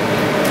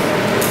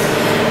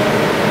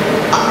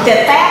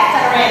 The fats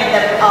that are in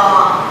the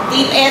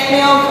deep S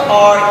meals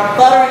are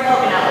butter and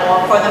coconut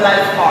oil for the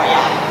most part,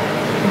 y'all.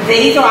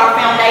 These are our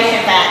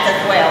foundation fats as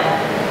well.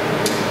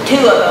 2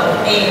 of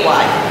them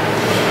anyway.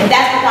 And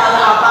that's because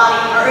our body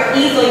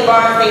easily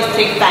burns these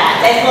 2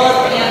 fats, as well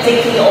as the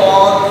MCT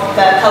oil,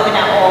 the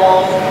coconut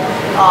oil,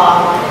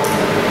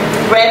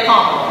 red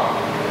palm oil.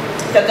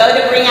 So go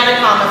to Brianna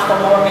Thomas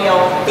for more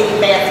meals, deep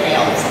S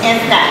meals, and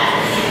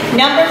snacks.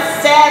 Number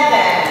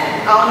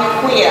 7 on your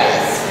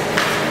quiz.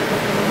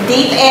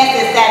 Deep S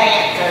is that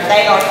answer.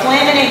 They are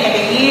slim and can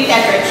be used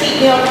after a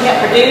cheat meal to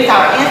help reduce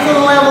our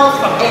insulin levels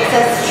from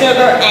excess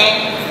sugar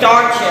and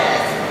starches.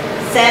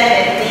 7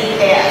 is deep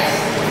S.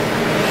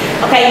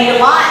 Okay, your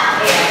light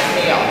S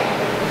meal.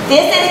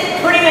 This is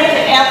pretty much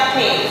an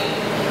LP.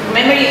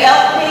 Remember your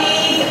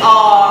LPs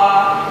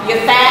are,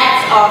 your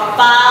fats are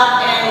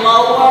 5 and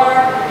lower,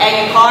 and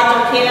your carbs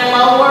are 10 and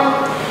lower.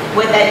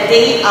 With a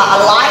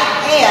light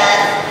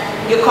S,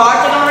 your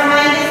carbs are going to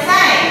remain the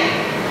same,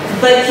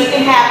 but you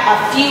can have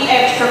a few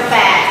extra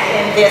fats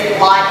in this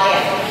light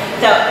S.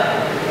 So,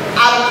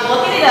 I was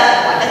looking it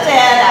up, like I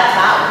said, I'm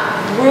not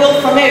real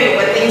familiar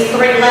with these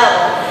 3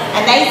 levels,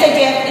 and they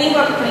suggest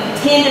anywhere between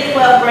 10 to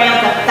 12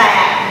 grams of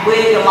fat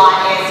with your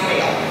light S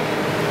meal.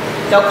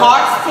 So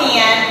carbs 10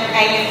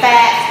 and your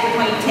fats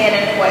between 10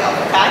 and 12,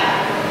 okay?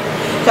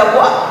 So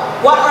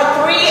what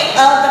are 3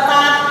 of the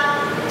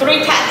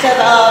 3 types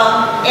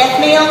of S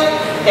meals?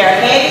 They're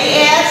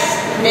heavy S,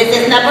 and this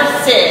is number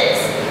 6.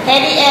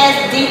 Heavy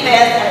S, deep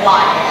S, and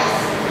light S.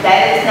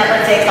 That is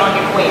number 6 on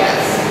your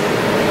quiz.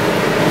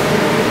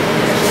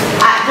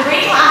 The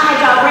reason why I had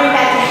y'all bring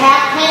back the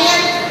half pan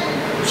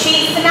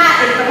sheets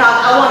tonight is because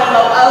I want to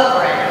go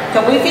over it. So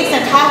we're fixing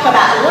to talk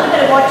about a little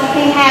bit of what you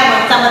can have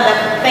and some of the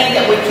things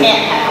that we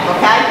can't have,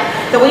 okay?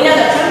 So we know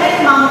that some days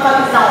Mama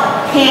focuses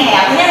on can't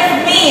have. We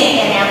never being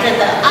can't have, so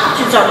the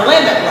options are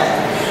limitless.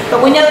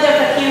 But we know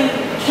there's a few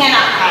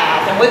cannot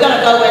have, and we're going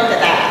to go into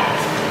that.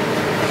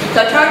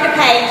 So turn to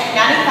page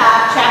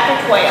 95,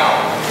 chapter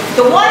 12.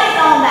 So what is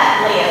on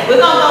that list? We're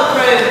going to go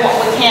through what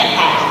we can't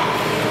have.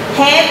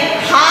 Have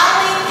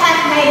highly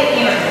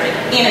caffeinated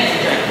energy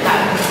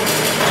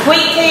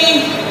Sweet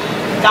tea,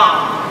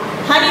 gone.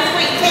 Honey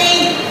sweet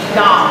tea,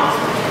 gone.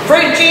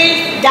 Fruit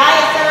juice,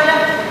 diet soda,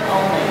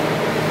 only.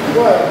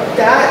 What,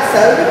 diet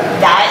soda?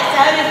 Diet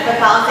soda because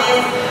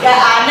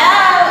I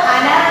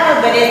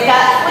know, but it's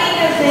got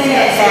sweeteners in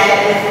it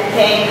that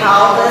can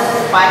cause us to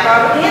spike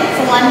our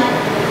insulin,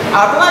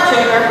 our blood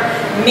sugar.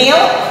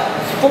 Milk,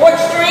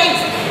 sports drinks,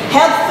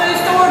 health food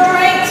store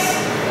drinks,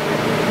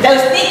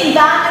 those sticky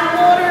vitamin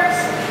waters,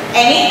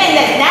 and anything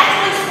that's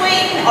naturally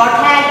sweetened or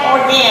tagged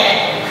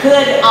organic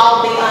could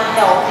all be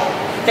unhealthy.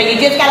 So you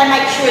just got to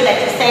make sure that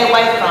you stay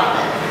away from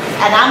it.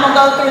 And I'm going to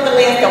go through the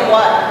list of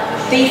what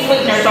these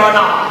sweeteners are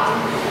not.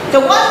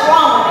 So what's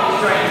wrong with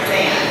these drinks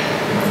then?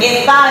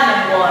 It's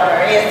vitamin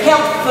water, it's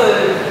health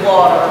food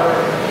water.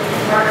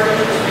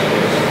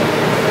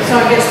 So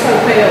I guess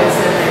propel's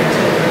in there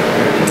too.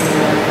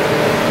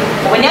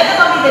 We know they're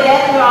going to be the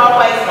death of our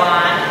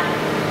waistline.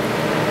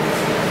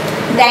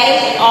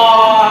 They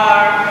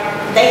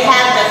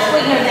have the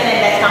sweeteners in it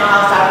that's going to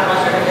cause our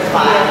blood sugar to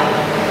spike.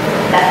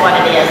 That's what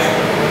it is.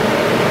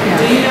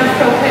 Do you know if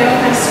propel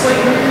has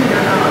sweetener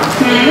or not?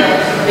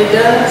 It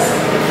does?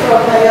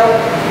 Propel.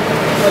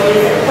 What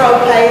is it?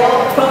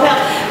 Propel. Propel.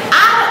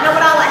 I don't know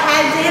what all it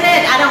has in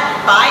it. I don't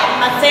buy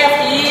it myself.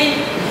 Do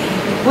you?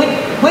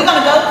 We're going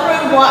to go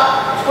through what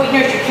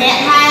sweeteners you can't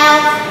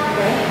have.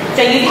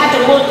 So you have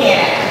to look at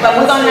it. But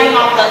we're going to name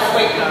off those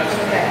sweeteners.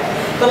 Okay.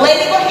 But let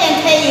me go ahead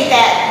and tell you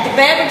that the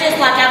beverages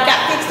like I've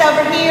got fixed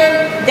over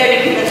here, they're to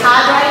keep us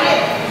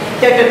hydrated.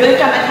 They're to boost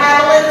our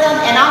metabolism.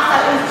 And also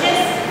it's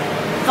just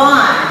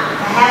fun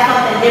to have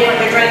something different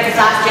to drink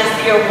besides just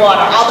pure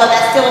water. Although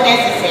that's still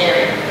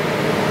necessary.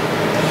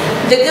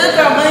 The Good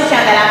Girl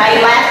Moonshine that I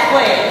made last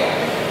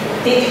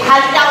week, how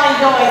did y'all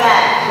enjoy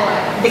that?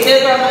 What? The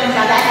Good Girl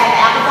Moonshine, that had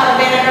the apple cider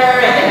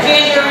vinegar and the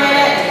ginger in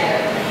it.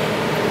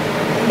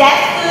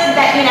 That's good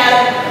that, you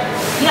know,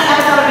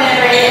 apple cider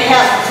vinegar, it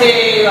helps to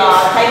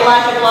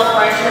stabilize your blood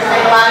pressure,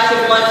 stabilize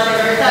your blood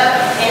sugar, so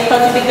it's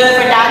supposed to be good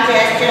for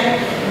digestion.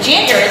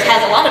 Ginger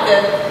has a lot of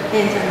good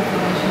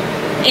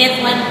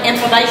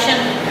inflammation.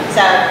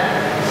 So,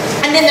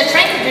 and then the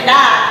Trinket to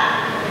Die,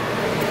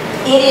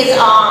 it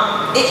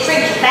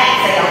treats your fat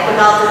cells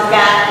because it's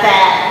got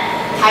that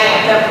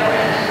cayenne pepper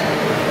in it.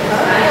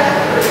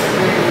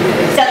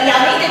 So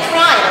y'all need to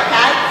try it,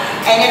 okay?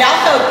 And it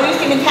also boosts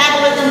your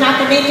metabolism, not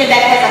to mention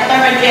that it has a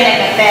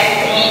thermogenic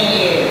effect in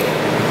you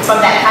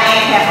from that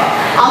cayenne pepper.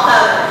 Also,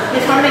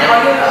 Ms. Herman,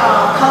 are you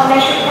a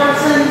culinary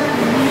person?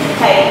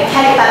 Okay,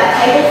 take about a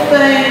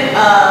tablespoon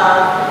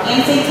of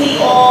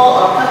MCT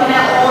oil or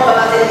coconut oil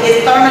because it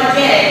is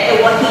thermogenic. It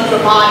will heat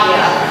your body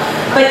up.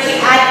 But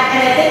and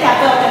I think I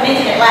failed to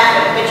mention it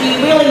last week, but you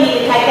really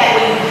need to take that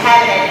when you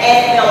have an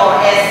S meal or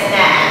S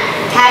snack.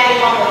 Tag it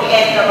along with your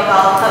S meal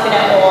because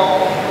coconut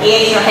oil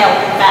is your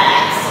healthy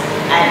fats.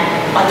 And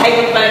a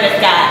tablespoon has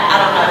got, I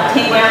don't know,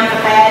 10 grams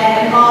of fat in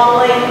it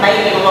probably,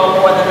 maybe a little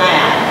more than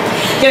that.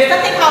 There's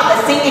something called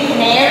the Singing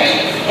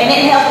Canary, and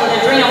it helps with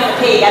adrenal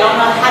fatigue. I don't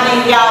know how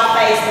many of y'all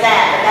face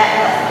that, but that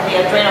helps with the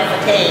adrenal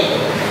fatigue.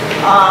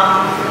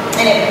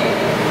 And it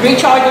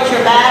recharges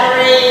your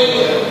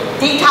battery,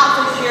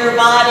 detoxes your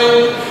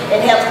body,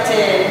 it helps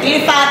to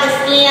beautify the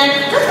skin.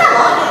 Just got a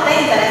lot of good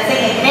things that I'm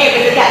Singing Canary,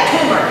 but it's got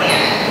turmeric in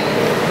it.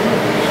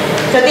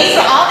 So these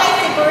are all day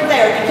sippers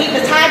there to keep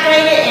us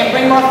hydrated and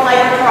bring more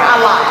flavor to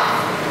our life.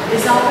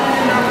 Is all that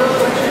in our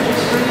book, what you're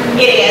just reading?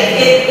 It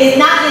is. It's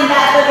not in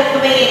that book, it's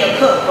going to be in your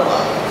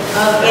cookbook.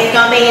 It's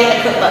going to be in the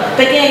cookbook.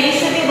 But yeah, you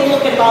should be able to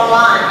look it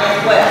online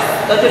as well.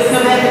 Go to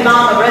the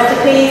Mama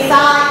Recipe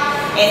site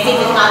and see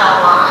if it's not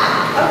online.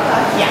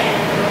 Okay. Yeah.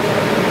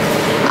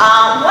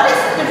 What is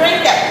the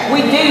drink that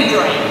we do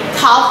drink?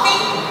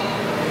 Coffee.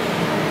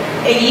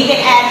 And you can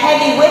add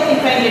heavy whipping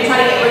cream to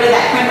try to get rid of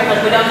that creamer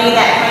because we don't need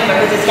that creamer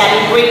because it's got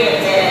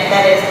ingredients in it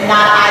that is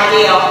not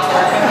ideal to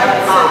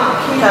our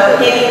body. So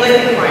heavy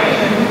whipping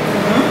cream.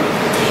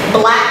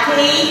 Black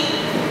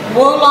tea,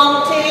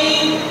 oolong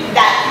tea,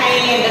 that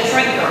came in the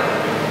shrinker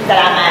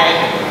that I made.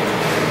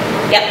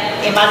 Yep,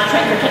 in my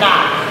shrinker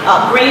tonight.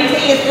 Green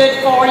tea is good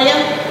for you.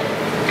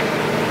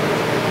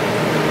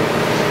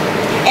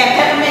 And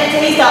peppermint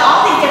tea, so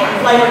all these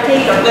different flavored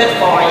teas are good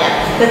for you.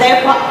 So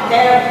they're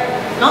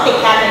not be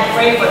caffeine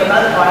free for the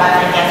most part, I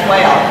think, as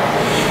well.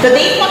 So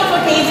these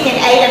wonderful teas can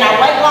aid in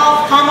our weight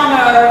loss, calm our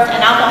nerves,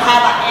 and also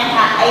have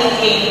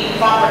anti-aging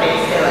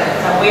properties to it.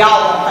 So we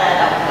all want that,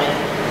 don't we?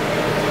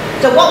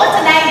 So what was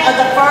the name of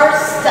the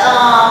first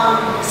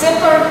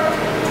sipper?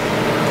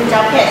 Did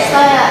y'all catch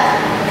that?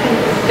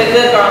 The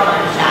Good Girl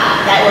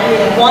Moonshine. That was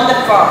one of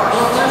the first.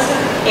 What was it?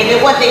 If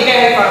it was the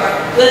very first,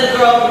 Good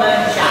Girl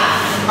Moonshine.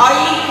 Or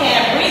you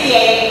can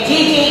abbreviate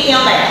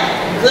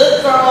GGMF,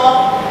 Good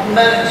Girl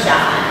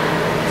Moonshine.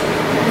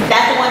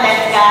 That's the one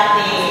that's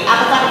got the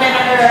apple cider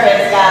vinegar,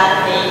 it's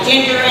got the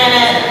ginger in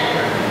it.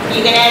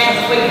 You can add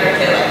some sweetener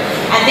to it.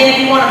 And then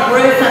if you want to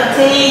brew some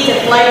tea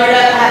to flavor it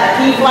up, have a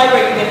tea flavor,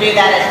 you can do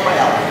that as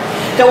well.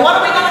 So what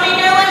are we going to be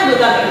doing?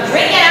 We're going to be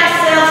drinking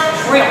ourselves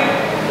shrimp.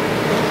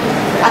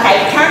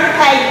 Okay, turn to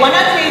page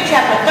 102,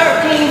 chapter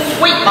 13,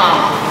 Sweet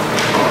Mama.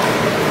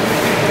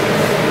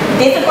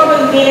 This is where we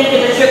can get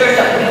into the sugars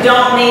that we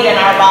don't need in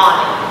our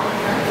body.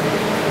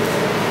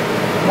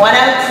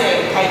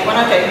 102, page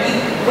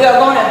 102. We are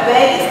going to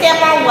baby step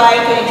our way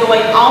to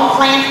enjoy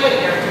on-plan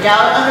sweeteners. Did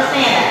y'all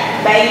understand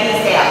that? Baby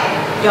step.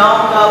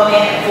 Don't go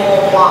in it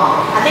full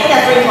blown. I think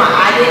that's the reason why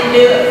I didn't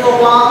do it full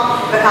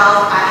blown,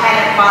 because I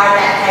hadn't acquired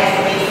that taste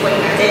for these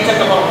sweeteners. It took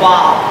a little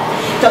while.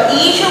 So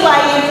ease your way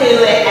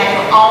into it at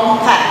your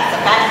own pace,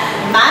 okay?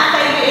 My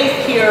favorite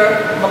is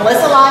Pure,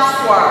 Melissa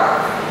Life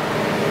Swerve.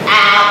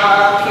 I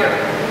love Pure.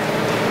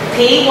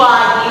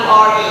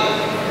 P-Y-U-R-E.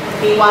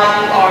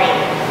 P-Y-U-R-E.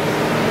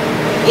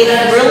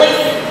 It's really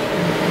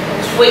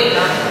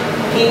sweetener.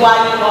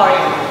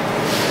 P-Y-U-R-E.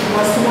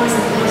 What's the one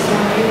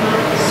you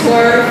like?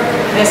 Swerve.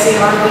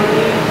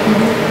 S-E-R-V-E.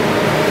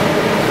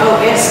 Oh,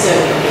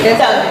 S-W.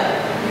 So,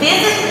 this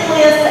is the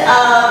list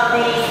of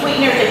the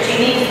sweeteners that you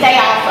need to stay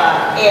off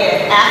of. It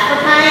is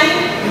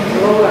aspartame,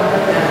 Oh, I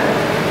heard that.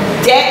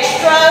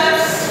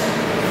 dextrose,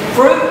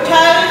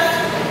 fructose,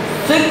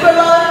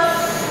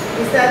 sucralose.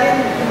 Is that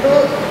in the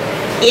book?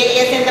 It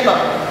is in the book.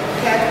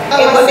 Okay.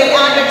 It will be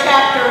under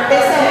chapter.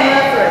 It's on the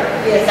record.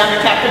 It's under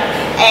chapter.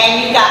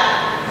 And you got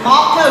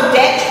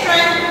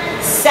maltodextrin,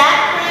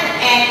 saccharin,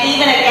 and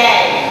even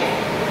agave.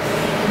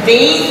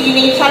 These you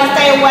need to try to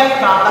stay away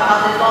from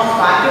because it's going to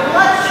spike your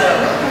blood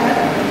sugar.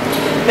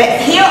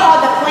 But here are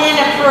the plant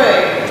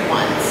approved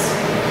ones: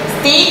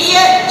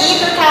 stevia,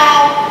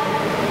 erythritol,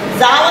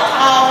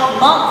 xylitol,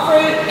 monk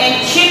fruit,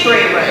 and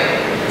chicory root.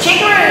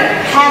 Chicory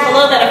root has a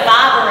little bit of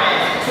fiber in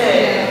it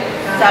too.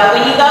 So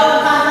when you go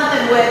and find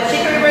something with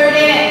chicory root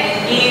in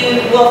it,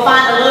 you will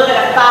find a little bit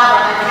of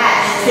fiber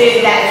attached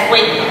to that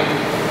sweetener.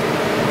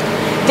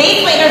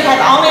 These sweeteners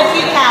have only a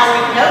few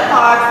calories, no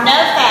carbs, no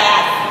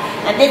fat.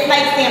 And this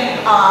makes them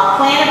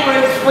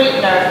plant-approved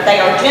sweeteners. They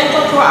are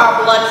gentle to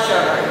our blood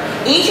sugar.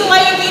 Eat your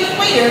way into these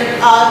sweeteners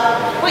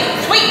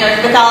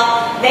because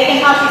they can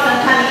cause you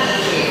some tummy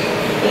issues.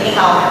 It can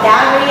cause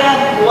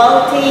diarrhea,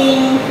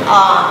 bloating,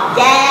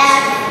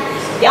 gas.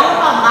 The only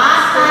problem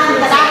I find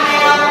that I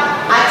have,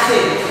 I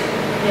choose.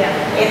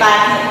 Yeah. If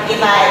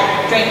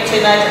I drink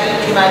too much or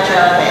eat too much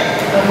of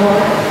it.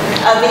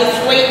 Of these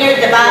sweeteners,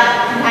 if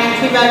I contain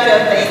too much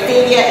of the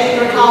stevia,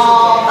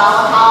 erythritol,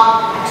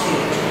 xylitol, I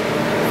choose.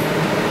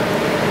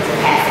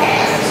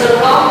 So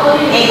raw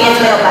honey It is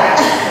gets real bad.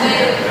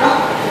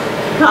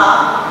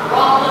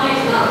 raw honey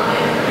is not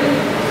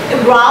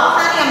plant-approved. Raw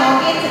honey,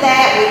 I'm gonna get to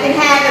that. We can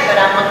have it, but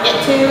I'm gonna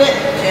get to it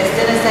just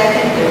in a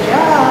second. Good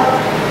job.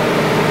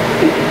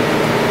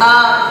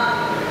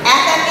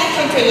 As I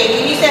mentioned to you,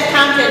 give yourself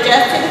time to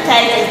adjust to the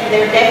taste.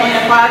 They're definitely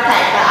an acquired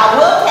taste. But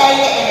I will tell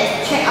you, and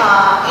it's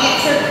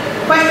answer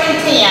question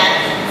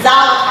 10,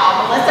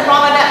 xylitol. Melissa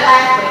brought it up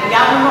last week.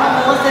 Y'all remember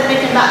what Melissa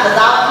mentioned about the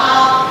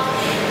xylitol?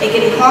 It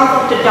can be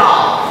harmful to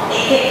dogs.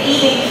 It can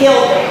even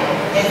kill them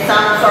in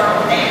some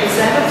circumstances.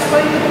 Is that a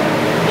sweetener?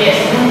 Yes.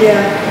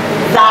 Yeah.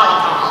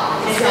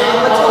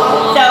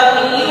 Xylitol. So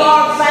when you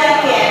are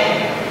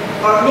baking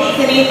or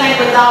mixing anything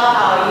with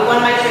xylitol, you want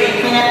to make sure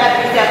you clean up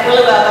yourself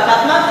really well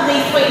because most of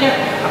these sweeteners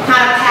are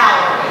kind of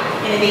powdery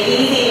and it'd be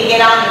easy to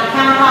get on your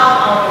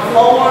countertop, on your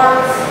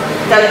floors.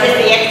 So just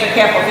be extra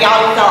careful. If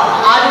y'all use xylitol,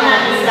 I do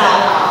not use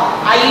xylitol.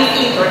 I use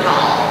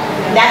erythritol.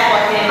 That's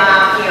what's in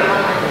my pure.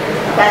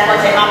 That's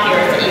what's in my pure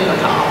is the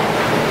erythritol.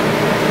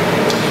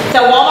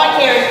 So Walmart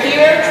carries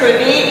Pure,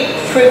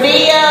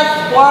 Truvia,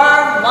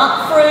 Swerve,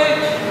 Monk Fruit.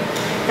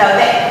 So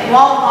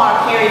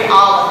Walmart carries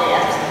all of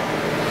this.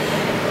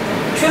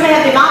 Truman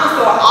Healthy Mama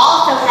Store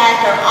also has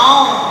their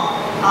own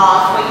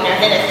sweetener.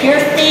 Then it's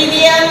Pure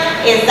Stevia,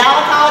 is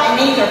xylitol,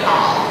 and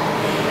erythritol.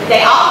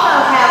 They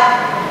also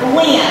have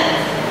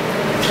blends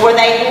where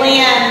they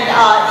blend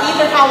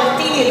erythritol and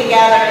stevia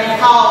together and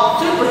it's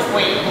called Super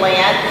Sweet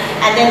Blend.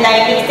 And then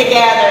they mix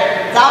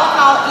together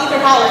xylitol,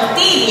 erythritol, and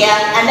stevia,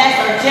 and that's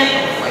their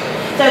gentle sweet.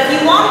 So if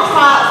you want to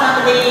try out some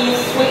of these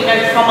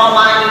sweeteners from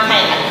online, you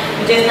can.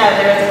 You just know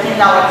there is a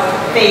 $10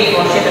 fee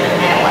for shipping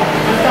and handling.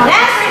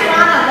 That's the reason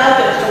why I don't go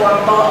to the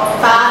store and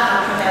buy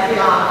some from Healthy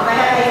Mama, because I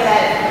got to pay for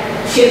that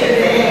shipping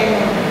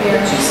fee.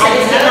 I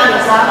just get on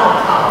the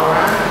xylitol,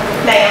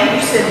 right? Ma'am?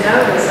 You said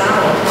no to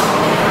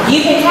xylitol.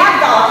 You can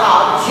have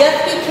xylitol,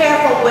 just be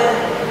careful with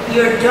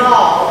your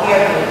dog,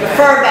 your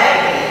fur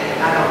baby.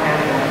 I don't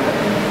have one.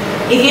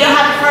 If you don't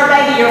have a fur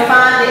baby, you're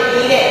fine to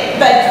eat it.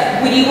 But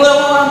you will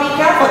want to be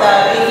careful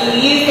though. If you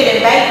use it and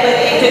bake with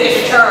it and took it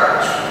to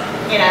church,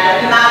 you know,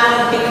 you might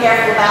want to be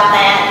careful about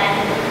that.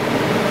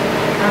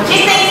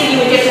 Just things that you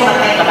would just want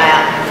to think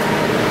about.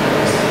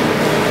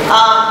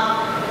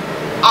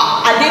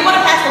 I do want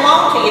to pass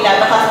along to you though,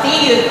 because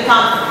stevia has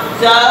become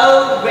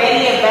so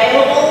ready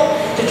available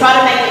to try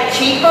to make it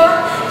cheaper.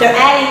 They're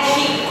adding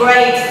cheap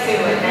grades to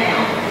it now.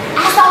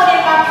 I saw it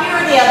in my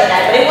Pure the other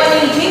day, but it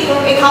wasn't any cheaper.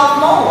 It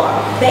cost more.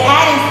 They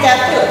adding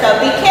stuff to it,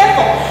 so be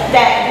careful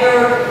that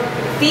your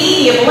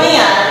stevia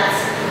blends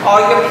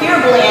or your Pure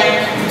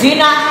blend do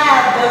not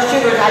have those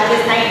sugars I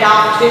just named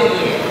off to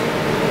you.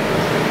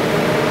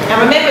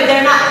 And remember,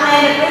 they're not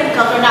plant-approved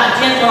because they're not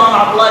gentle on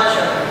our blood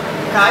sugar.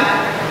 Okay?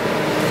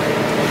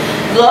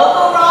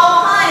 Local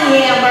raw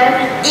honey, Amber,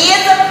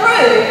 is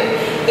approved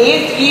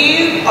If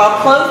you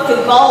are close to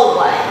goal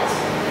weight,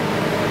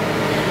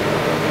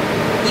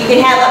 you can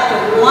have up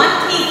to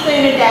 1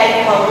 teaspoon a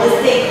day for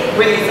holistic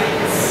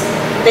reasons.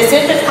 The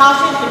sisters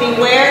caution to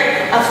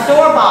beware of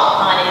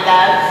store-bought honey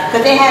though,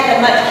 because it has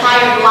a much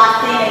higher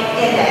glycemic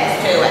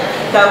index to it.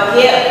 So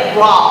get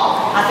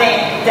raw. I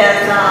think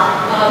there's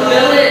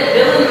Bill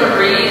and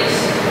Marie's,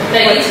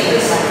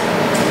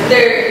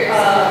 they're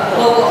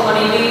local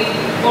honeybee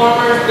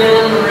farmers, Bill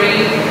and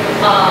Marie.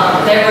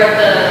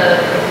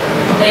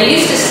 They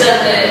used to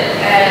sell it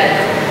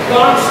at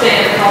farm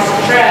stand across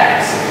the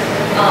tracks,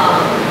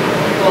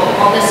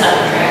 on this side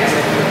of the tracks.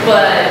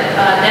 But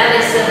now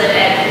they sell it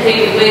at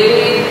Piggly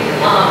Wiggly.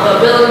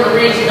 But Bill and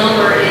Marie's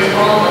number is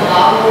on the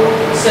bottle,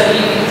 so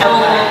you can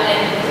call them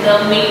and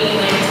they'll meet you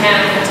in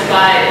town to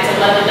buy it. It's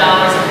 $11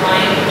 a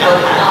pint.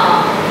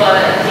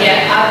 But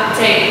yeah, I would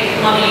take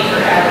honey for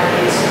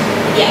allergies.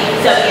 Yeah,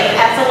 so yeah,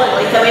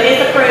 absolutely. So it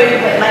is approved,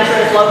 but make sure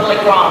it's locally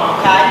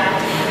grown, okay?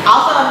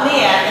 Also a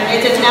myth, and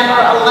this is number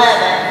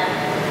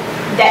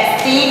 11, that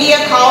stevia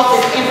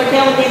causes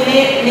infertility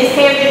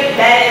miscarriages.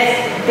 That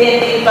has been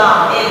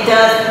debunked. It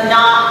does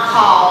not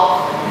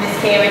cause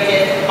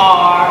miscarriages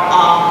or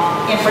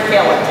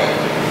infertility.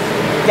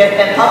 There's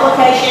been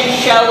publications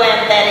showing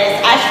that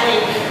it's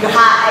actually your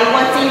high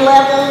A1C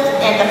levels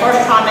in the first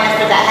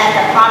trimester that has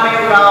a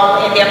primary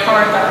role in the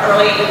occurrence of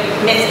early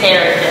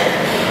miscarriages.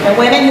 And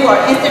women who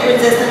are insulin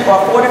resistant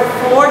are 4 to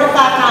 5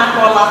 times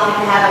more likely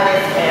to have a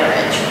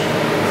miscarriage.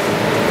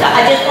 So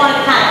I just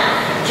wanted to kind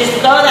of just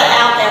throw that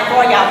out there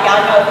for y'all.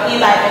 Y'all know if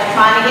anybody that's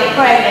trying to get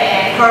pregnant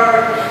and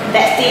heard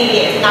that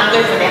stevia is not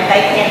good for them,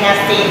 they can have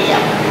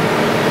stevia.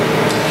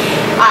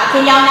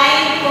 Can y'all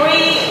name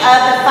 3 of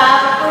the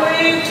 5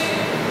 approved?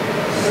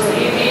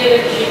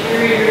 Stevia,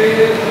 chicory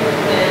root,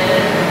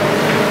 and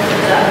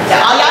So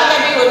all y'all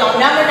gotta do is on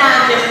number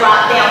 9, just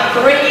write down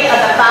 3 of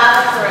the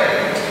 5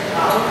 approved.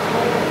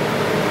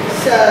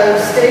 So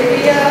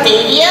stevia,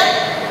 xylitol,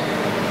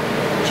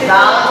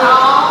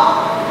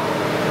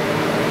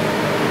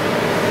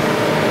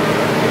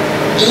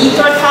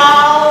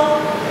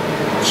 erythritol,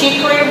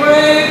 chicory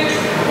root,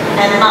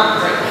 and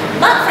monk-fruit.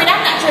 Monk-fruit,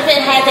 I'm not sure if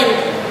it has any,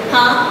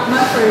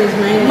 Mumford is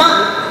mainly.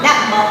 Monk, not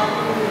monk.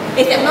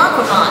 Is it monk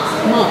or monk?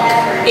 Monk.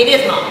 It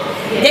is monk.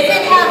 Does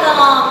it have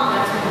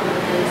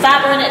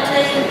fiber in it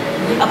too?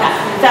 Okay,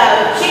 so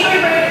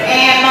chicory root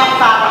and monk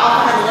fiber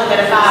also has a little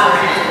bit of fiber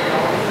in it.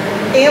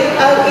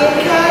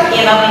 M-O-N-K?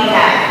 M-O-N-K.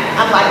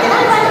 I'm like, did I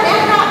write it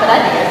down right? But I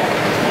did.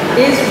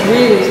 It's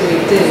really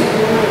sweet too.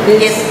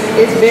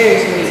 It's very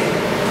sweet.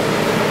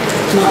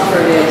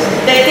 Mumford is.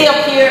 The Steel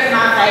Pure is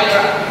my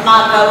favorite,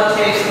 my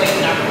go-to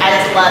sweetener. I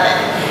just love it.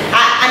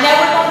 I know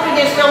we're going through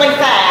this really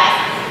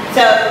fast,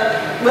 so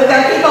we're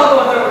going to keep on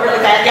going through it really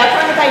fast. Y'all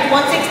turn to page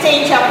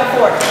 116, chapter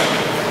 14.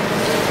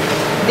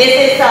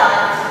 This is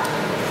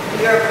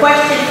your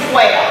question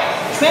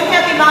 12. Trim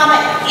Healthy Mama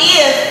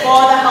is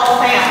for the whole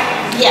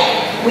family. Yeah,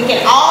 we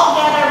can all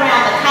gather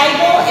around the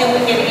table and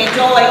we can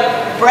enjoy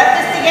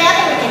breakfast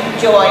together, we can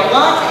enjoy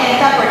lunch and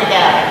supper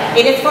together.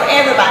 It is for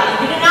everybody.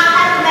 You do not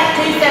have to make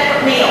 2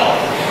 separate meals.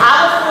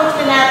 I was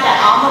fortunate enough that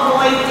all my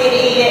boys did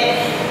eat it.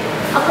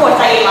 Of course,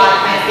 I eat a lot of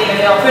Thanksgiving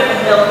meal,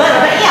 Christmas meal, but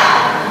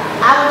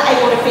yeah, I was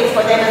able to fix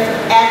for them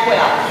as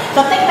well.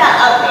 So think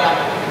about oatmeal.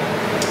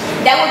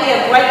 That would be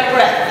a great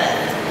breakfast.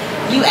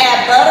 You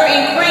add butter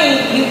and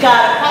cream, you've got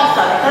a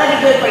crossover. That'd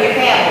be good for your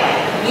family.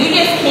 You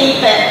just keep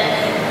it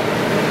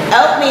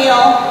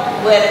oatmeal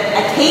with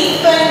a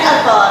teaspoon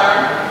of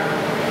butter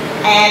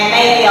and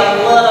maybe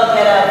a little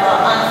bit of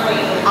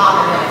unsweetened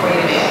almond milk for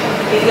your meal.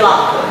 If you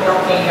like to put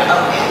milk in your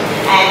oatmeal.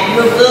 And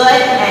you're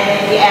good, and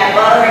if you add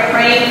butter and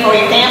cream for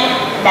your family,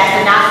 that's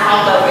a nice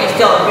crossover. It's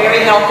still a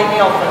very healthy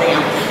meal for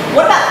them.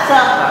 What about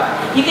supper?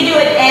 You can do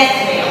an S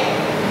meal,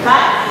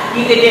 okay?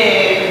 You could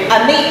do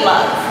a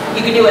meatloaf.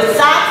 You can do a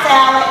side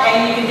salad,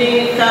 and you can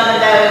do some of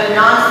those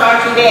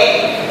non-starchy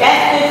veggies.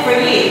 That's good for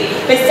you.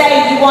 But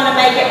say you want to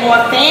make it more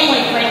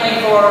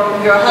family-friendly for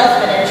your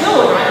husband and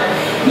children,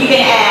 you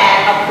can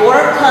add a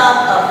 1/4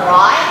 cup of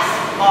rice,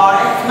 or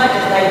as much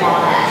as they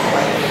want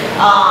actually.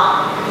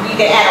 You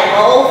can add a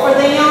roll for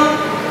them,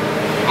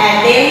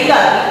 and there you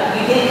go.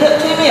 You didn't cook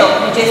 2 meals.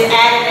 You just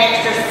add an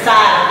extra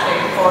side or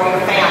 2 for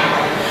your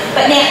family.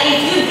 But now,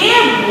 if you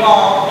did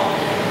want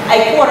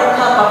a 1/4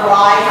 cup of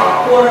rice or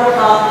a 1/4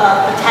 cup of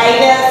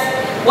potatoes,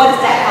 what is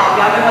that called?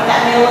 Y'all know what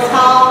that meal is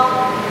called?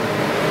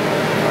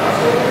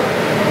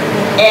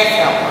 S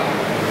helper.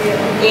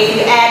 If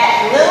you add that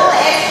little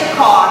extra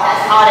carb,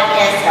 that's called an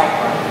S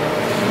helper.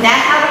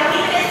 That's how we're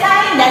keeping it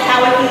sane. That's how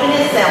we're keeping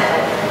it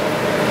simple.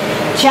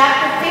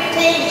 Chapter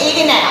 15,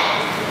 eating out.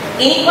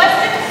 Any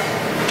questions?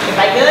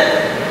 Everybody good?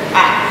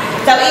 Alright.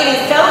 So it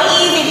is so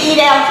easy to eat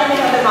out Trim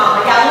Healthy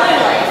Mama. Y'all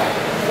literally,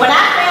 when I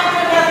found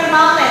Trim Healthy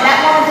Mama and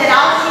that woman said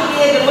all she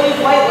did to lose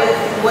weight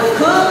was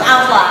cook, I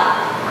was like,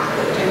 I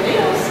cooked 2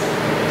 meals.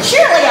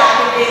 Surely I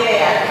can do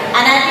that.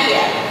 And I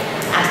did.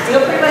 I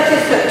still pretty much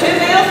just cooked 2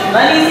 meals,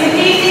 Mondays and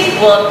Tuesdays.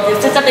 Well,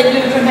 since I've been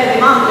doing Trim Healthy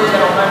Mama, I did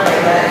it on Monday,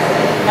 but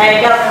I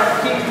ain't got enough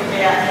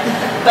Tuesday yet.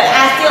 But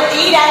I still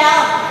eat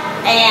out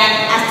and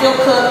I still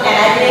cook, and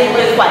I did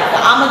lose weight. So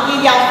I'm gonna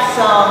give y'all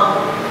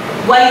some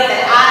ways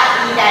that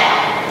I eat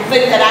out, the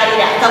foods that I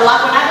eat out. So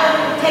like when I go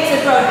to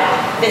Texas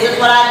Roadhouse, this is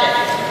what I do.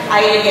 I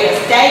either get a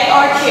steak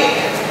or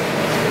chicken,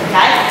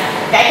 okay?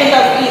 That can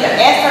go for either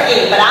S or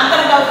E, but I'm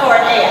gonna go for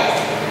an S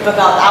because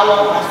I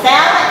want my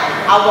salad,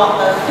 I want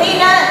those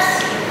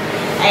peanuts,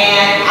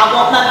 and I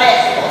want my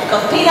vegetables,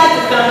 because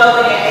peanuts is gonna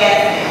go in an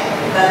S now,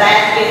 because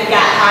it's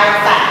got higher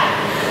fat.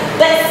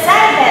 But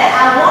say that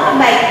I want to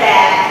make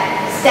that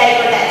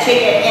steak or that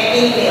chicken an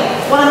E meal.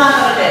 What am I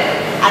going to do?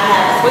 I can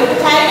have a sweet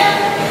potato.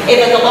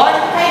 If it's a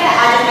large potato,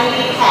 I just need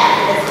to eat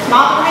half. If it's a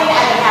small potato,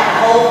 I can have the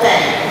whole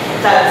thing.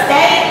 So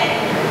steak,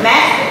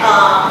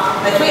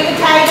 a sweet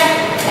potato,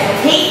 and a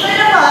teaspoon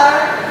of butter.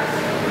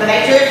 But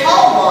make sure it's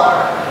whole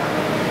butter.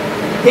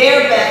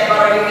 Their best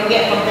butter you can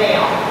get from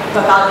them.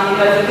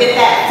 Because if you get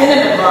that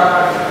cinnamon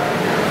butter,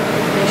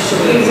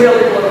 you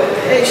really blew it.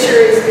 It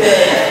sure is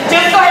good.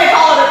 Just go ahead and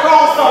call it a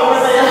crossover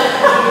then.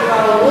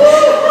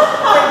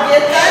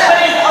 Forget that.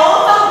 But it's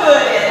also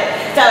good in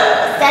it. So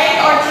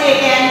steak or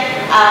chicken,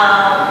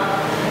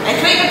 a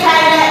sweet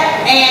potato,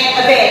 and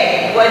a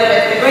veggie, whether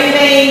it's the green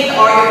beans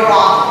or your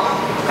broccoli.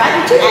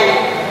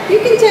 Okay? You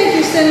can take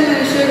your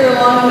cinnamon and sugar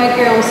along and make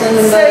your own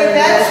cinnamon butter. See,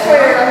 that's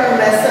where I'm gonna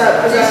mess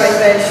up because I make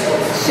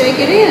vegetables. Shake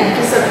it in.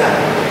 It's okay.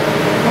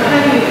 Well, how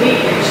do you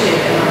eat your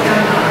chicken? Like,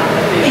 I'm not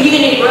a big. You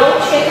can eat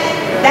grilled chicken.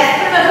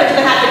 That's pretty much what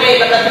you're gonna have to do,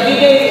 because if you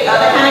do the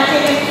other kind of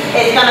chicken,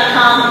 it's gonna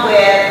come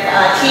with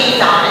cheese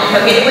on it. So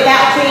get it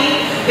without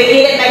cheese, but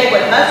get it maybe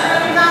with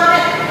mushrooms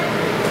on it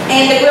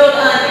and the grilled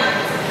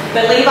onions.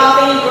 But leave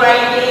off any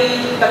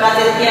gravy because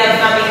it's, it's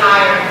gonna be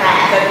higher in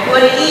fat. So if you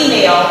put an E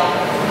meal,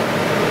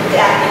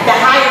 the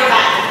higher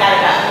fat has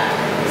gotta go.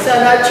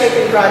 So no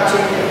chicken, fried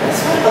chicken. That's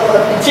what I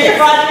love. Chicken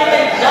fried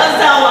chicken does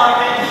sound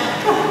like it.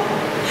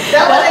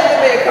 That wouldn't even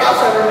be a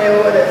crossover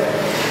meal, would it?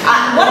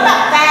 What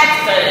about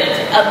fast food?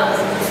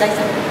 Say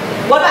something.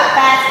 What about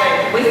fast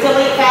food? We still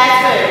eat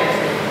fast food.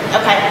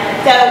 Okay,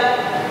 so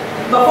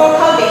before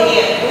COVID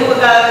hit, we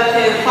would go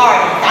to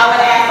parties. I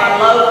would ask for a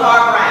low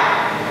carb round.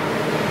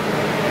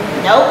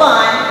 No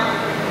bun.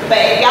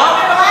 But if y'all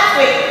remember last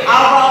week, I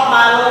brought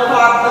my low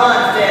carb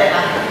buns, didn't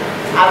I?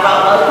 I brought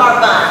low carb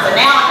buns. So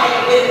now I take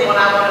it with me when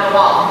I want to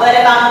walk. But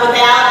if I'm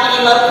without any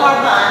low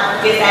carb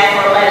buns, just ask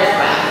for a lettuce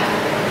wrap.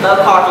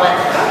 Low carb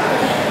lettuce wrap.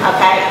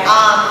 Okay.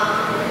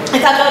 If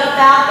I go to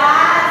Five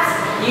Guys,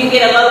 you can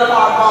get a low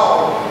carb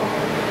bowl,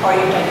 or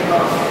you can take a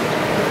bowl.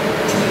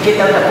 You get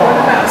those at What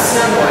home. about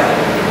Subway?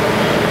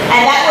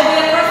 And that would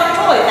be a personal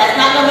choice. That's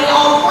not going to be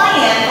on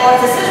plan, or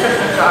it's a sister's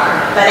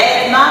concern. But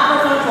it's my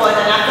personal choice,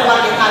 and I feel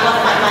like it's not going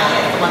to fight my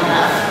hands one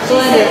enough.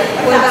 Belinda,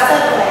 what about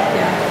Subway?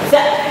 So,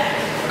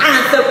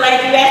 I'm so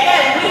glad you asked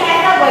that. We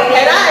had Subway.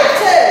 And I ate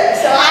too,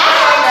 so I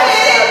had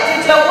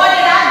too. So what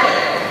did I do?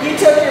 You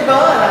took your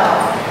bun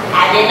off.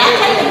 I did not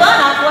take the bun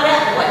off.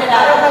 What did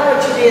I I do? don't know what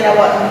you did. I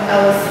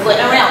was.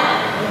 Putting around it.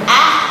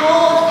 I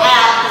pulled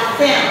out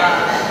the center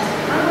of it.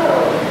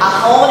 I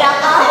pulled out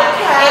the center.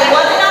 Okay. It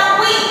wasn't on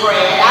wheat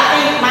bread. I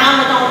think mine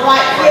was on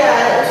white bread.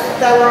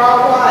 Yeah, they were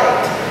all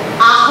white.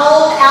 I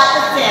pulled out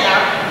the center.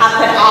 I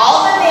put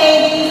all the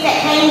veggies that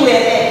came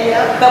with it.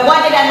 Yep. But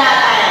what did I not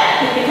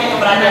add? Who can tell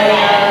me what I didn't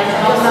add?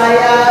 The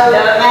mayo.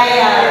 The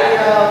mayo.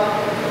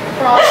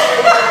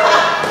 Frosting.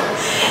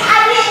 I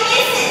didn't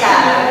miss it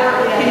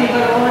though. Can you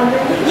put oil in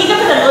vinegar? You can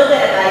put a little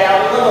bit of mayo,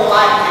 a little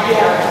light in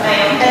there,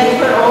 ma'am. And you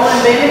put oil in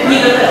vinegar? You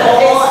can put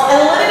oil, a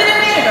little bit of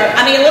vinegar.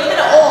 I mean, a little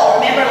bit of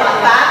oil. Remember, like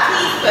 5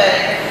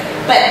 teaspoons.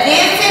 But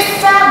this is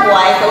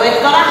Subway, so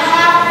it's gonna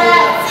have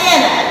fats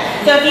in it.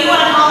 So if you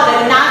want to call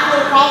it a nice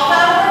little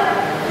crossover,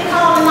 they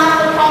call it a nice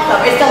little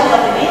crossover. It's still a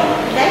healthy meal.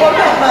 What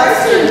about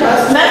mustard?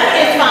 Mustard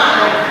is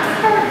fine.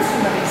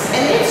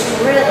 And it's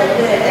really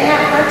good. They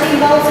have protein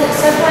bowls at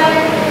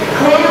Subway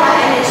now,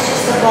 and it's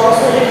just a bowl,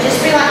 so it'll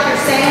just be like your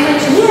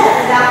sandwich.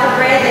 Yes. Without the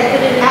bread, they put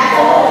it in a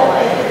bowl,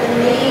 they put the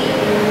meat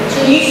and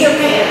cheese. You sure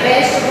can. And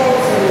vegetables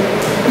and.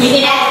 You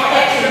can add some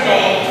extra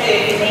veg too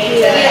if you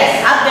need to.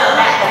 Yes. I've done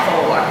that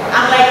before.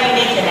 I'm glad you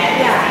mentioned that.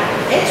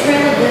 Yeah, it's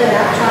really good.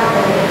 I've tried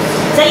those.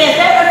 So yes,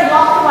 there are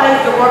lots of ways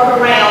to work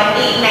around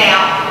eating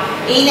out.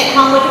 Eating at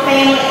home with your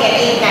family and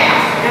eating out.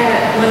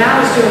 When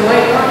I was doing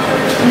Weight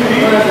Watchers,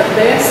 one of the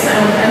best,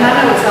 and I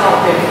know it's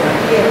all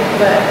different,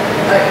 but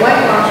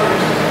Weight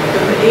Watchers,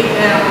 the eat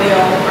out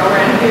meal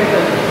around here,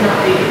 but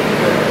not the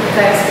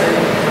fast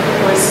food,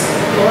 was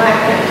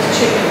blackened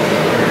chicken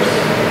tenders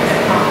at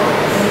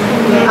Popeyes.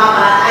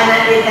 And I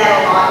did that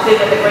a lot too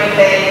with the green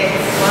beans.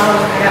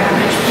 Well, I got a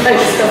mashed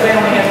potatoes, so they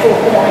only had 4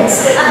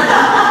 points.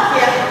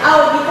 Yeah.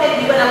 Oh,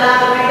 you wouldn't allow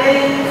the green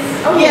beans?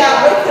 Oh,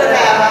 Yeah, we could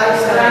have. I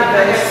used to have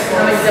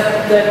I mean,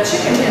 the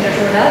chicken tenders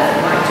were nothing,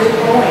 like 2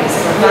 points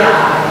or 5.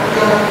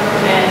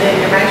 And then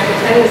your mashed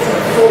potatoes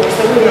were 4,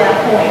 so we were on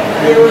point.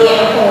 You were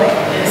on point.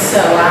 And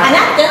so And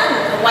I've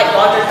done Weight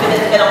Watchers, but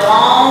it's been a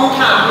long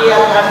time. Yeah,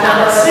 I've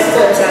done it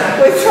several times.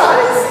 We've tried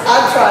it.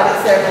 I've tried it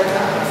several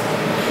times.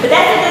 But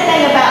that's the good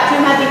thing about Two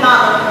Healthy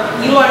Mama.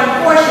 You learn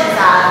portion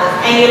sizes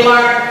and you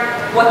learn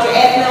what your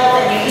emails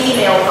and your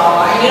emails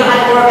are, and you don't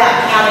have to worry about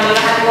counting, you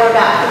don't have to worry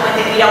about doing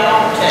things you don't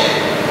want to.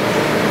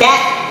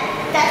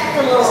 That's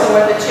the little. So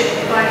are the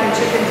blackened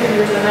chicken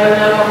tenders a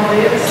no-no on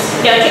this?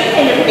 No, chicken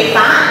tenders would be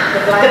fine.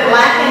 The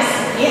blackened,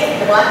 yes,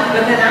 the blackened.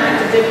 But then I have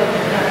to dip them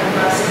in that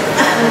mustard.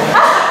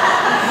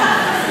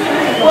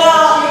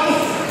 Well,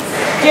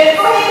 just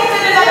go ahead and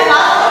send it out.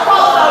 Not on the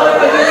crossover,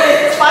 but you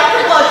get spike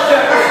your blood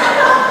sugar.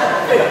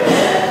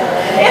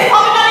 It's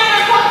probably not even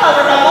a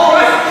crossover no more.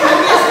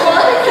 Yes,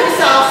 barbecue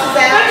sauce is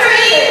out. But you're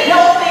eating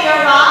healthy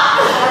or not.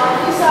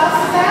 Barbecue sauce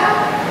is out.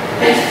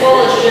 It's full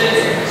of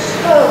sugars.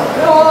 Oh,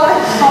 gosh.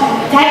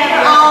 Take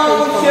your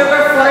own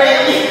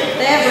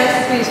sugar-free. They have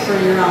recipes for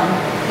your own.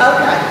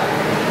 Okay.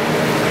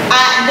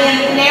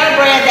 Then Panera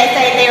Bread, they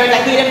say there's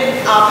a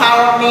hidden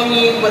power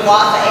menu with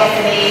lots of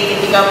S&Es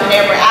if you go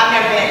Panera Bread. I've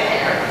never been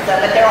there, so,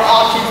 but there are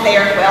options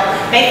there as well.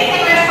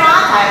 Mexican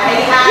restaurants, I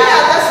pay high.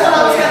 Yeah, that's what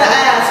I was gonna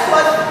ask.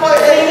 What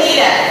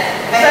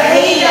Fajitas.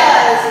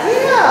 fajitas?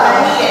 Yeah.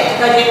 Fajitas,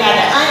 because you have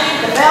the onions,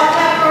 the bell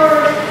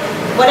peppers,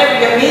 whatever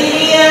your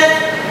meat is.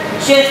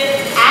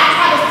 I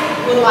try to stick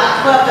with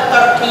like 12 to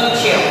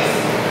 13 chips.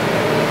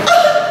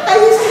 I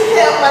used to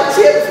count my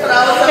chips when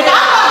I was But I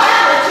don't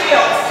have the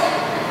chips.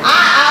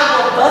 I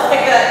will bust a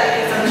gut to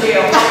get some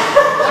chips.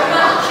 What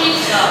about cheese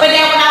sauce? But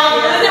then when I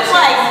was losing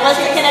weight,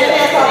 Melissa can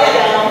attest to it.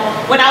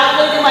 When I was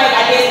losing weight,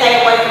 I did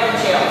stay away from the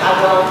chips. I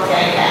will tell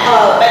you that.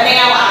 Oh. But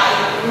now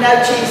no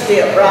cheese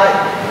dip, right?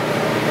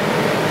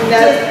 No.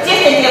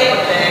 just a dip or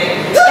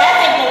two. That's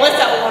if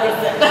Melissa orders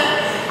it.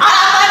 I'm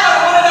not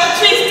gonna order that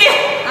cheese dip.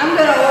 I'm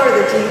gonna order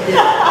the cheese dip.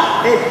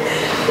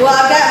 Well,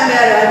 I've gotten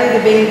better. I do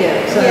the bean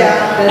dip, so Yeah.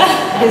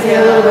 that gives me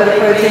a little bit of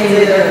protein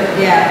with it.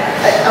 Yeah.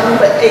 I'm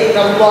eating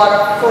a lot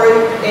of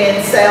fruit and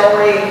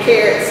celery and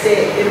carrot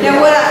stick. Now,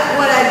 what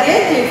I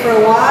did do for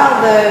a while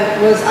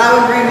though was I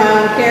would bring my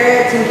own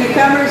carrots and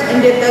cucumbers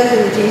and dip those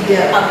in the cheese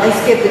dip and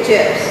skip the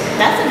chips.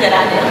 That's a good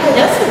idea. Hey,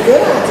 that's a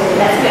good idea.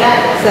 That's a good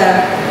idea. So,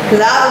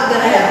 because I was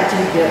gonna have a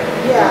cheese dip.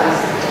 Yeah.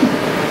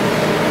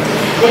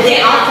 But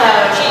then also,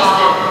 Cheese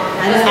dip.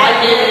 I know. I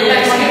do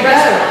Mexican Go.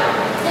 restaurant.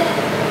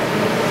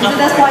 So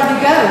that's why you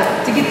go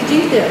to get the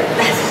cheese dip.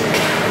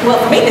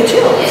 well, for me, the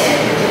chilies.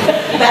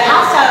 But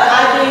also,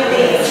 I do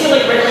the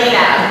chili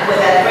rellena with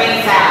a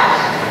green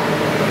salad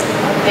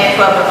and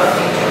 12 or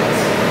 13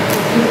 chilies.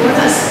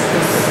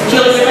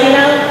 Chili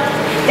rellena,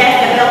 that's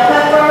the bell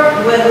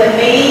pepper with the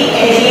meat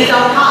and cheese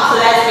on top. So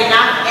that's your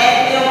nice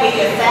egg with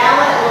your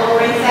salad, a little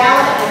green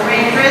salad with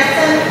green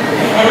dressing,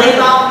 and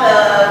leave off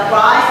the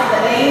rice and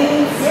the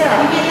beans. Yeah.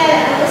 You get that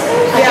at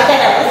Lister's? I get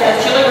that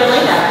at chili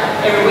rellena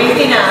every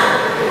Wednesday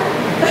night.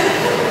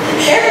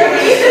 Every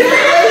reason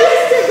I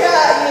used to go,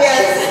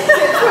 yes.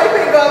 Since we've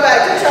been going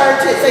back to church,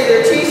 it's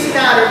either Tuesday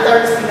night or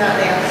Thursday night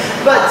now.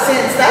 But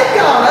since they've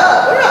gone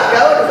up, we're not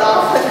going as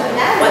often.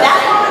 Well,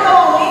 that's why we go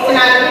on Wednesday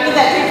night. We get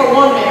that 2 for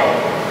 1 meal.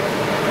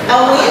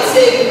 On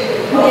Wednesday?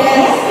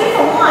 Yes, 2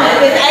 for 1.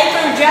 It's A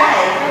through J.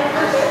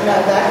 No,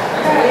 that.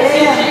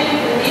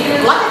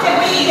 Like I said,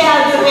 we eat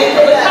out a good bit,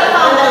 but we try to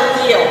find those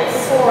deals.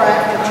 Before or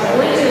after church.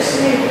 We just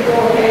need to go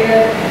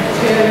ahead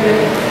to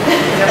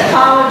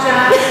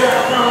apologize up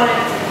front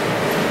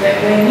that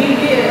when you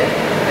get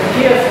a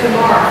gift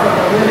tomorrow from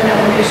the Women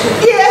on Mission.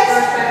 Yes.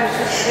 First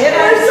Baptist,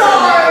 We're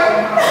sorry.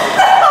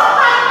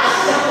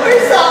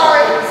 We're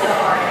sorry.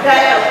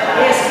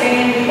 Yes,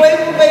 Candy. We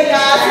will be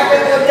nice and we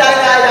will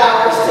donate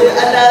ours to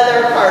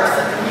another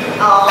person.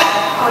 Oh,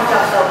 I'm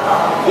just so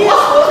pumped.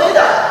 Yes, we'll do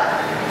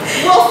that.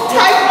 We'll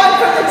take one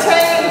from the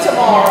team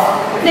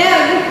tomorrow.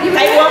 Now, you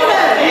Hey, remember what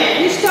that, was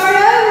it? you start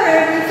over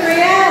every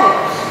 3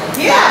 hours.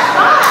 Yeah,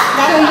 right.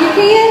 So you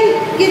can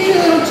get your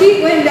little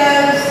cheat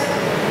windows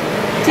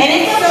to And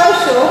be it's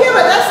social. Yeah,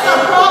 but that's no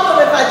problem.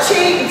 If I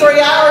cheat in 3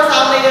 hours,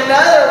 I'll need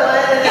another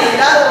one and then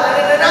another one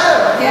and another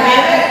one.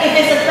 Remember, if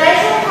it's a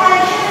special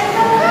occasion, it's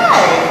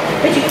okay.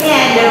 But you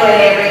can't do it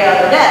every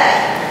other day.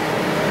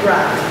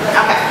 Right.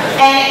 Okay.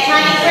 And at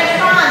Chinese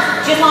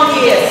restaurants, just long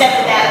as you get stuff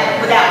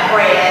without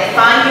bread.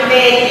 Find your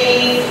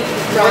veggies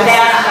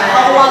without a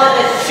whole lot of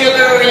the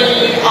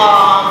sugary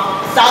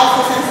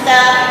sauces and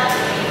stuff.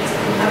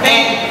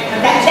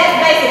 And that's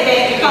basic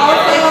veggie.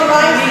 Cauliflower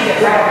rice.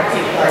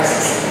 Barbecue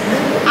places.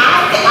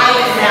 I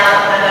use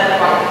now when I go to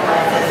barbecue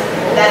places.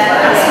 That's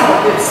what I I do. saw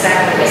a good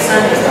Saturday,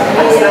 Sunday stuff.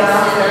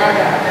 I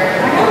got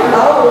there.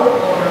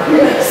 Oh.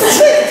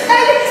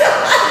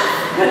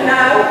 But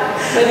no,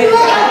 but it's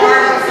not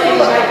barbecue,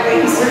 like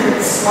things are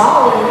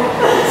small.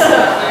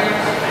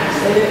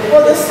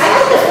 Well, the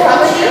steak is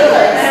probably good.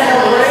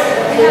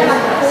 They have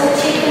like a whole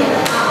chicken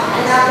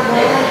and out the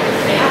bone.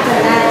 After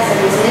that,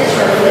 it's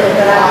really good,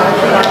 but I don't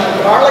know.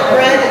 Garlic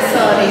bread and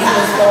Sonny's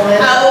was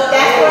going. Oh,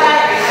 that's what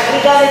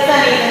we go to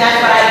Sundays and that's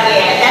what I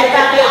get. That's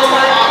about the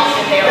only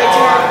option there The are.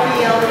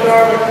 turkey on the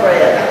garlic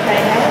bread. I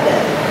can't have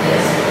it.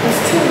 It's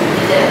too.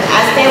 I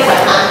stay away.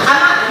 I'm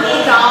not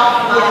hands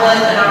off my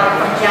husband or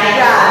from James,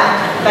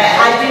 but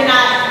I do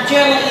not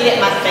generally eat it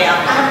myself.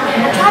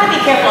 I try to be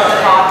careful of the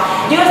cost.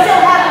 Do I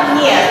still have them?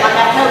 Yes. Like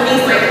I told me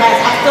for class,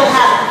 I still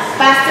have them,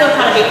 but I still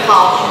try to be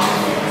cautious.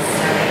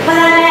 But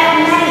I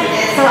haven't made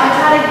it, so I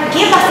try to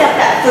give myself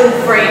that food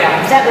freedom.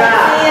 Is that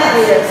right?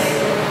 Yes.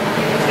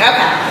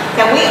 Okay,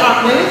 so we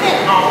are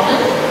moving on.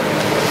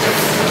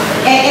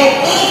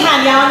 And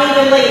anytime y'all need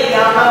to leave,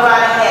 y'all go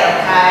right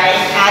ahead, okay?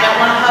 I don't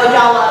want to hold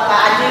y'all up, but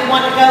I do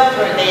want to go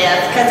through this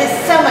because it's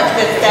so much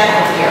good stuff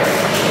in here.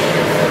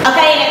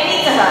 Okay, and at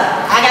Pizza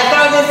Hut, I gotta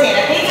throw this in.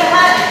 At Pizza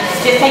Hut,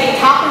 just take your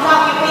toppings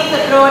off your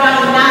pizza, throw it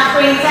on a nice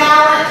green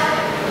salad.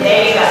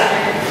 There you go.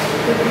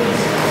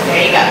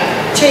 There you go.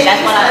 Cheese,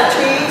 That's what I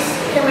cheese.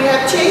 Can we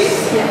have cheese?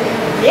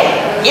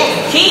 Yeah, yeah.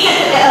 Cheese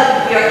is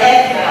your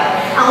egg meal.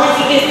 Unless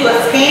you just do a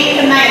scanned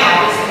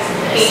tomato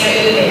in your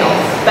email.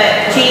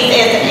 But cheese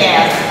is an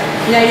yes.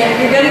 Now,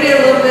 you're going to get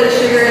a little bit of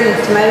sugar in the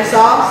tomato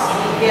sauce,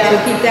 so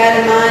keep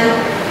that in mind.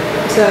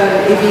 So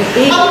if you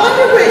eat... I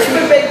wonder which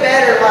would be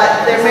better,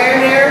 like their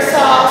marinara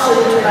sauce or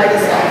the tomato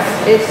sauce.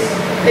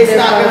 It's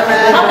not going to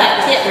matter. How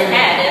about tip for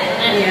that, isn't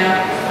it?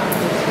 Yeah.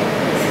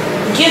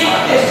 Just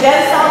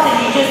those sauces,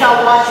 you just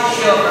don't watch your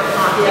sugar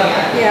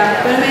content.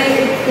 Yeah, but I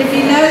mean, if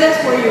you know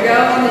that's where you're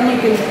going, then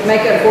you can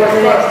make up for it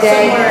the next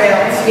day. Somewhere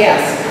else. Yes.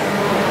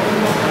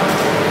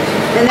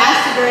 And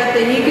that's the great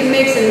thing. You can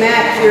mix and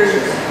match your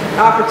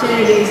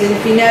opportunities, and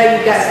if you know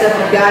you've got stuff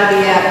you've got to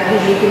be at,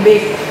 you can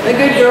be a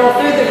good girl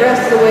through the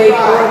rest of the week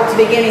or at the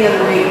beginning of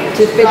the week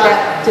to fit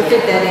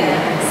that in,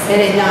 and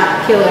it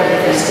not kill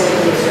everything. So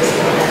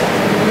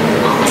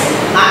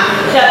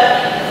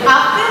I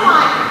feel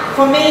like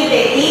for me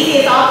the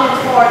easiest option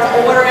as far as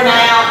ordering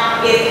out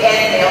is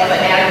S-Meal, but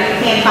now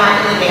you can find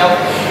email.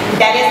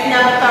 That is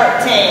number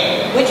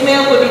 13. Which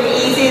meal would be the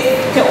easiest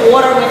to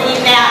order when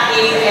eating out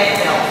is your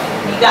S-Meal.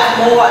 You got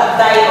more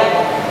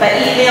available, but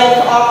emails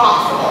are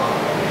possible.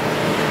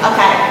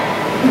 Okay.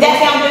 That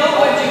sound good?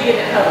 What did you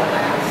get at Whole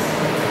House?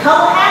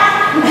 Whole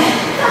House?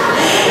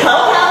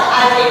 Whole House,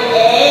 I do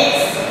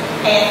eggs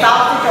and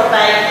sausage or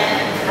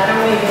bacon. I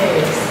don't eat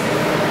eggs.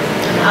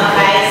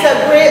 Okay. So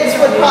grits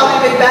would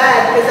probably be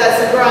bad because that's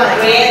a grain.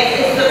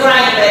 Grits is the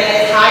grain, but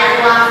it's higher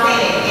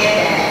glycemic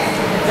index.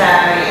 So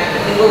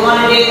you would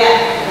want to do that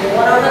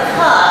quarter of a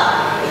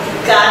cup.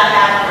 You've got to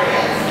have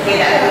grits. Do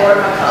that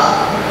quarter of a cup.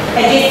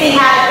 And just see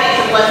how it affects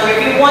your blood sugar.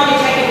 If you want to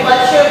check your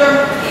blood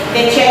sugar,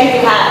 then check and see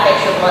how it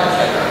affects your blood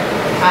sugar.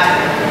 Okay?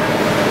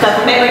 Because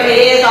remember, it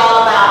is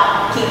all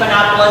about keeping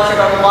our blood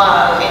sugar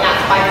low and not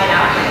spiking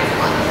our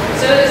insulin.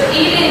 So is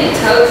eating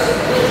toast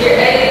with your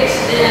eggs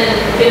and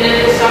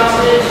vanilla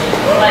sausage,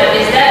 like,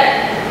 is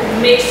that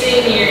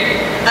mixing your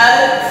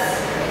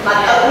Oats, like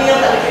oatmeal,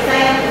 is that what you're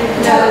saying?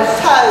 Toast.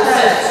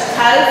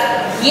 Toast?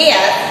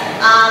 Yes,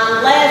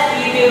 unless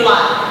you do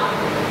like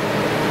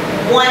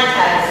one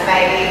toast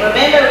maybe.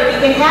 Remember,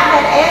 you can have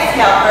that S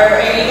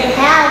helper and you can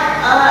have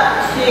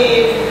up to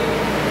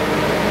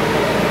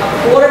a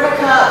quarter of a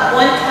cup,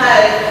 one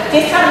toast.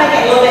 Just try to make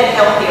it a little bit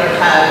healthier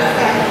toast.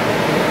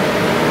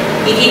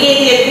 If you get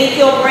the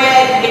Ezekiel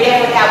bread, you can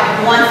definitely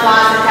have one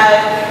slice of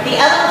toast. The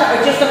other ones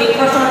are just going to be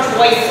personal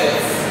choices.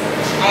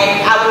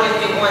 And I would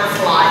just do one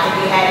slice if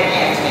you had an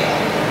S meal.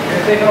 A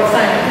big old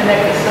thing of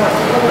connected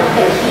sausage.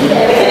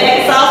 The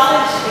connected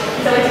sausage?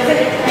 So what you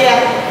said?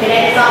 Yeah.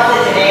 Connected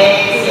sausage and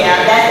eggs.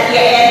 Yeah, that's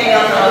your S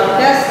meal. So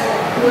That's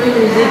where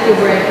your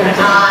Ezekiel bread comes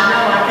from.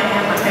 No, I can't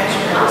have my hash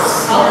browns.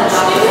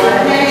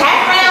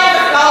 hash browns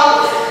are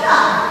gold.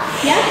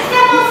 Yeah, it's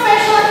got a little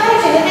special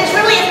occasion. If it's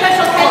really a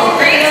special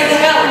occasion,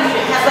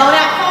 have gone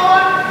out for.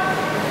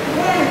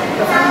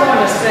 If I'm going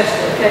to a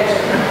special occasion,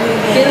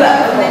 Get them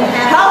up and then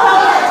have Hold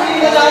on,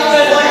 you know,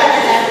 good one.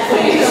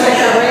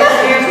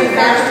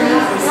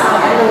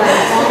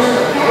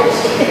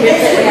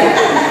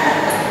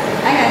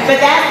 But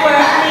that's where,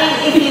 I mean,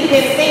 if you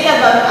can think of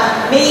a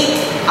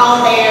meat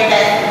on there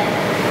that's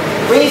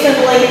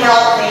reasonably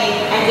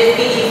healthy and just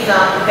get you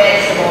some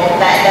vegetable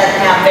that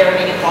doesn't have very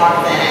many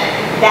carbs in it,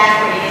 that's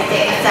where you can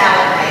stick a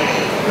salad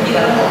maybe when you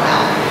go to Whole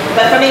House.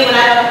 But for me, when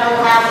I go to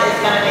Whole House,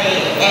 it's going to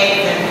be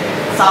eggs and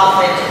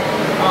sausage,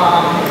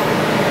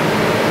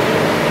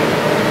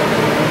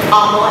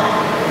 omelet.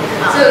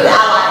 So-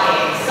 I like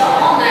eggs. So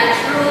all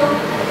natural,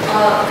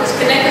 because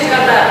Connecticut's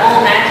got that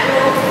all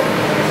natural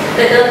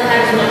that doesn't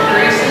have as much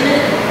grease in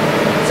it.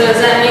 So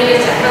does that mean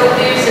it's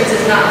healthier since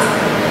it's not?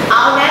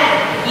 On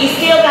that, you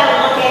still got to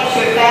look at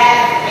your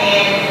fat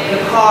and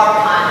your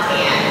carb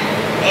content,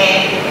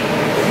 and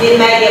it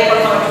may be a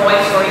personal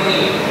choice for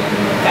you.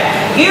 Okay.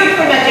 You're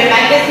pretty much in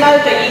maintenance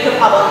mode, so you could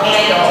probably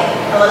handle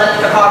a little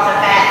extra carbs and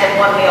fats in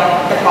one meal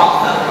to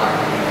cross over.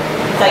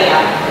 So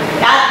yeah,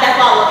 that's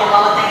why I look at a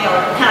lot of things are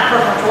kind of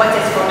personal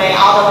choices for me.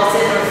 Although the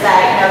sisters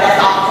say, no, that's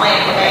off the plan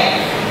for me.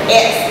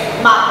 It's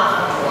my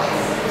personal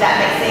choice. Does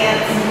that make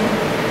sense?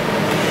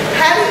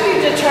 How do you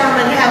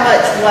determine how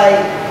much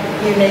weight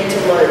you need to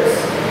lose?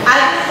 I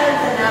just chose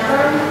a number.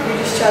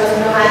 You just chose a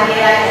number? I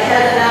just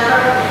chose a number,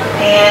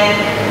 and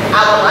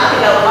I would like to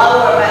go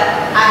lower, but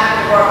I have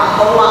to work a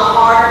whole lot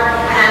harder,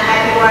 and I'm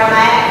happy where I'm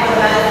at for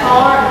the most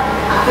part.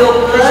 I feel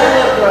You good.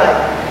 look great.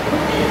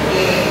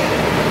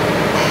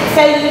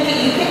 So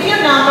you pick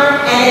your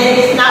number, and if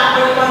it's not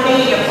really going to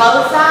be your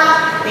clothes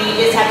size, then you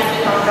just have to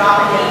keep on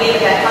dropping until you get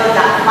to that clothes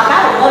size. Like I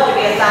would love to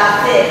be a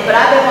size 6, but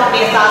I've been wanting to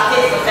be a size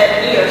 6 for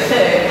 7 years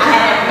too. I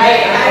haven't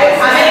made it.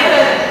 I made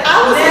it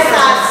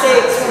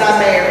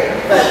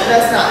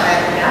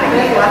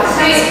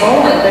See,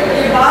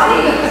 your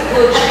body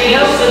will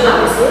change, so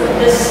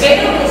the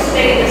scale will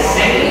stay the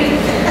same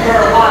for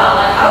a while.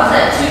 Like, I was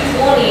at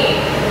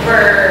 220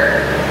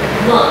 for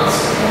months,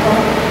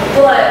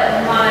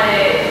 but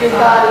Your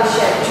body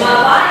shape. my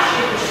body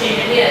shape was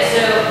changing, yeah.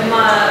 So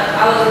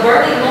I was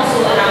burning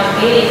muscle and I was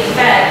gaining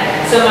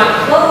fat. So my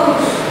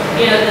clothes,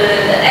 the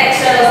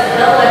XLs,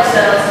 the double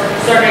XLs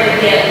started to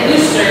get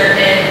looser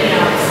and,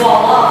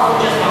 fall off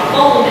with just my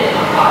phone in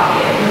my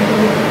pocket.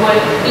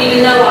 Even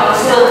though I was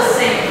still the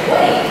same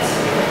weight.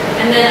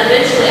 And then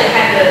eventually I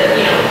had to,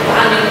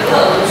 buy new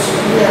clothes.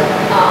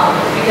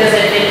 Because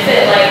it didn't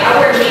fit. Like, I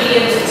wear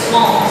mediums and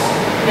smalls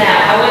now.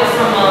 I went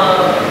from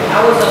I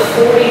was a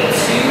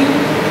 42,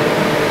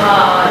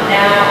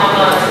 now I'm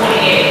a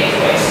 28 inch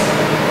waist.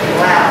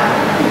 Wow.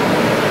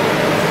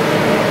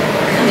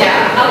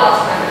 Yeah, I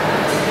lost my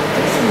pounds.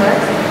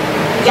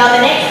 Y'all,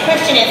 the next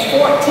question is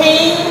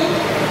 14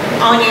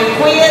 on your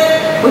quiz.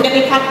 We're going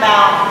to be talking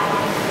about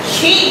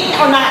cheating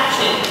or not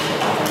cheating.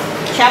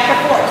 Chapter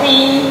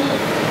 14.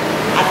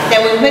 I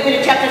said we were moving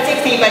to chapter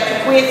 16, but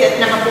your quiz is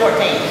number 14.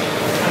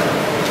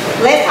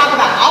 Let's talk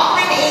about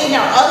off-plan eating,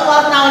 or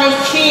otherwise known as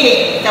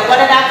cheating. So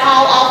what did I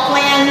call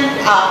off-plan?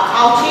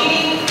 Call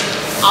cheating?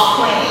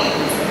 Off-plan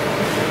eating.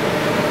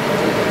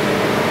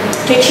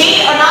 To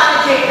cheat or not to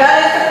cheat?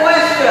 That is the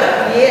question.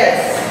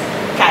 Yes.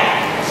 Okay.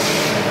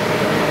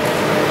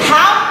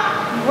 How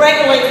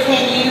regularly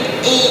can you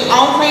eat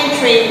on-plan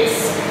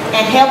treats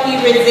and help you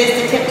resist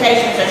the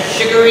temptations of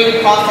sugary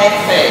processed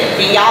food?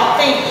 Do y'all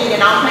think eating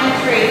an on-plan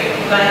treat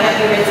is going to help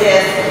you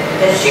resist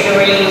the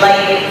sugary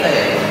laden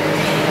food?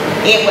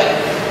 It would.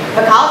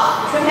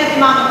 Because Trim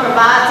Healthy Mama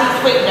provides these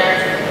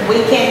sweeteners,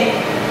 we can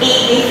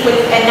eat these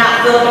sweets and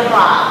not feel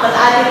deprived. Because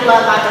I do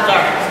love my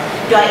desserts.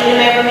 Do I eat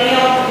them every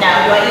meal? No.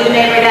 Do I eat them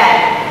every day?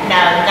 No,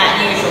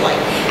 not usually.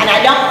 And I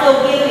don't feel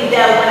guilty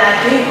though when I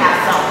do have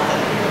something.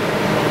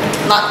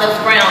 Like those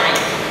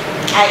brownies.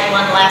 I ate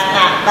one last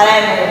night, but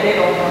I made a big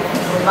old one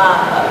with my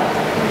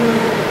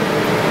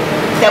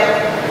So,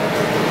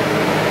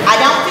 I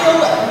don't feel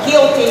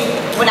guilty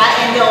when I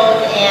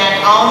indulge in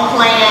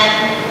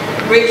on-plan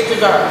rich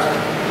desserts.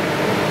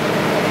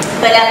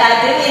 But if I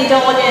do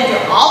indulge into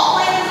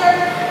off-plan dessert,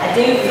 I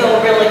do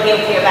feel really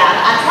guilty about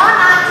it. I try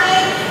not to,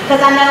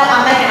 because I know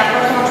I'm making a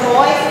personal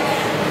choice,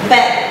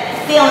 but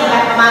still in the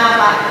back of my mind,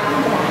 I'm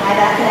like,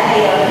 I could have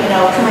ate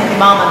a, Trim Healthy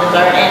Mama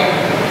dessert and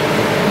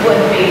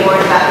wouldn't be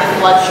worried about this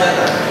blood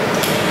sugar.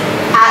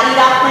 I eat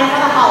off-plan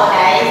for the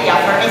holidays.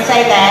 Y'all heard me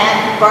say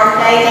that.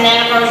 Birthdays and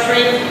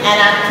anniversaries, and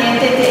I'm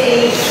tempted to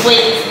eat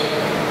sweets,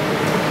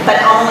 but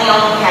only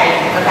on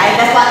occasion, okay?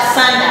 That's like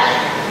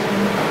Sunday.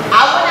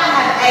 I would not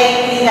have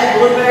ate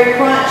that blueberry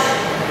crunch,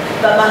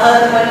 but my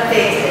husband wouldn't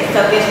fix it,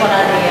 so guess what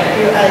I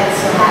did? You ate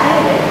some. I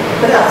ate it,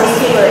 because he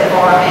fixed it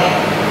for me.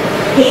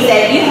 He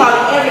said, you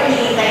hardly ever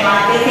eat anything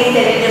like this. He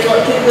said it just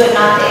looked too good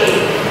not to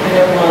eat. And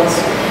it was.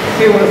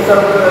 It was so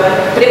good.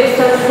 But it was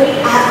so sweet.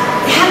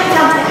 How many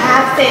times have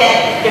I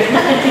said, there's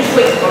nothing too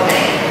sweet for me?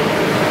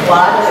 Well,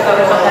 I just thought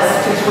it was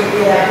too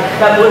sweet. Yeah.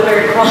 That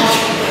blueberry crunch.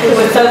 It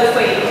was so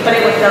sweet, but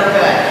it was so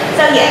good.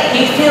 So yeah,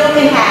 you still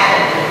can have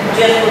it.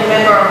 Just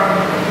remember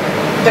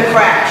the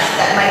crash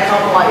that may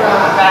come like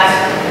that.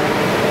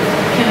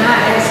 Can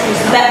I ask you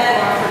something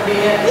before I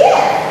forget?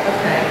 Yeah.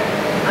 Okay.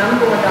 I'm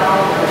going to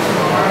Oliver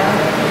tomorrow.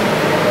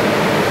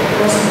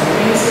 What's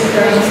Wednesday,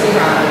 Thursday,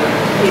 Friday?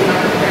 Eat my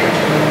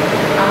grandchildren.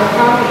 I will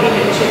probably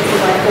eat at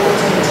Chick-fil-A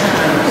 14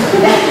 times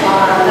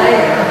while I'm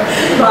there.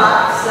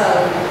 Right. So,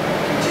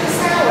 Just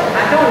salad.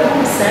 I don't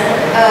want salad.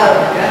 Oh.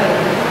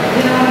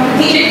 You know what I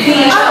mean?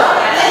 They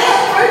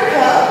have fruit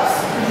cups.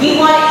 You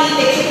want to eat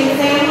the chicken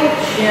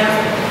sandwich? Yeah.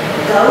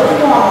 Go to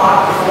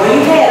Walmart before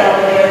you head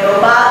over there.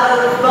 Go buy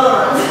those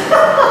buns.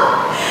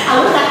 I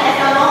wish I had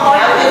some on.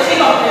 I wish you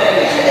don't do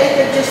it.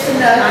 Just the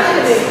I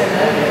could nuggets. eat the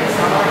nuggets.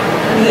 I like the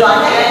nuggets. You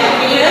like that?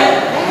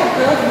 They have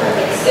good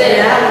nuggets.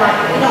 Yeah, I like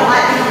You don't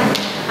like them?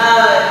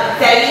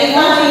 so you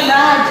want to eat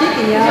Fried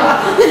chicken, y'all.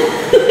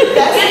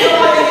 That's chicken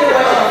or your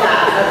oil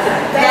side?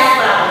 That's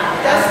what I'm.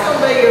 That's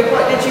gonna be your,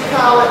 what did you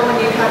call it when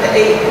you kind of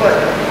eat what?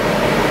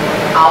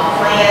 I'll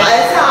plan.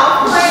 It's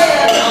all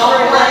planned. All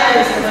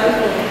planned.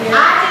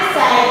 I just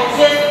say,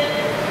 just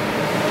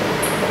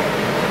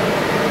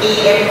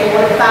eat every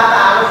 4 to 5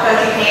 hours because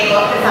you can't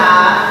go up to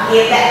 5.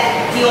 Give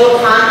that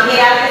fuel time to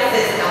get out of the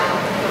system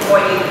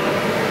before you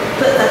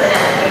put something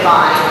else in your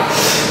body.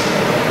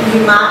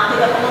 You might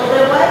pick up a little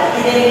bit of weight,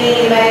 and then again,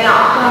 you may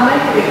not. I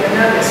make it the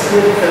nuggets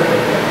with the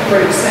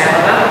fruit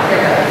salad. I don't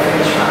care about the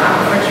French fry. I'm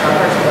a French fry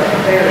person, but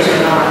theirs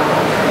are not.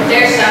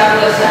 There's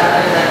Southwest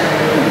salad, is that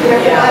true?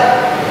 Yeah.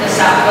 The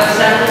Southwest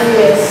salad?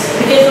 Yes.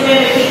 But just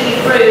remember to keep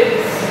your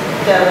fruits,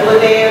 the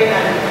blueberry,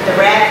 the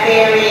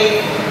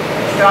raspberries,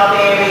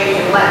 strawberries,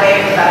 and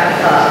blackberries about a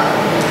cup.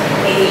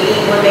 If you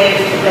eat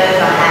blueberries, you go to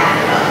a half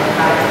a cup.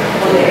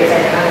 Blueberries,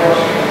 that's kind of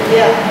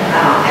Yeah.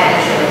 add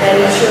sugar. That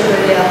is sugar,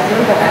 yeah.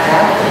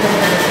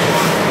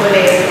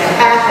 Blueberries,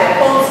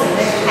 apples,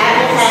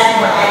 apples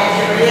have what added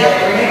sugar.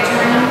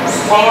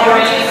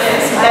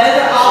 Oranges, those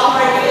are all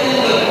part of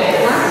eating.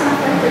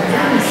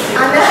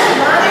 I know,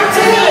 mine are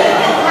too. You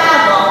can have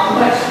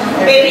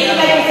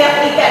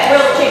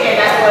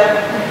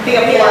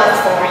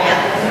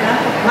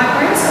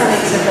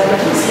said,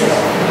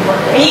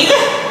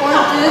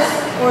 "Well, just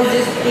Or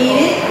just eat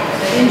it,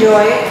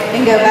 enjoy it,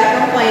 and go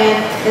back on plan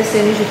as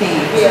soon as you can.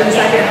 as soon as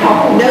I get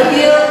home." No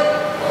guilt.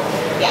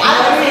 Yeah, I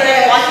don't think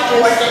they're watching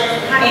Georgia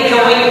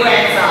enjoy your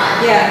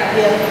grandson. Yeah.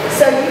 Yeah.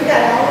 So you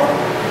got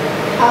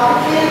all the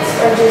kids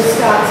or just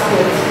Scott's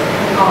kids?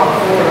 All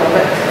four,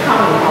 but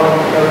probably all of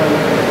them go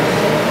to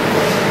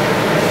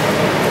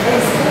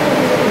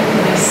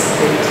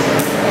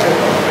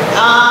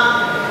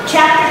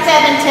Chapter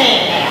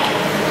 17 now.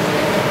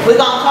 We're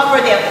going to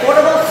cover the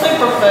affordable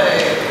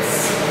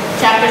superfoods.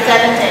 Chapter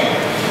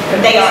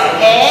 17. They are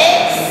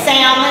eggs,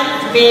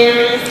 salmon,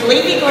 berries,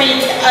 leafy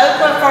greens,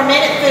 okra,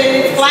 fermented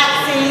foods, flax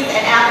seeds,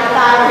 and apple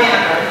cider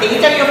vinegar.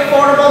 These are your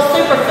affordable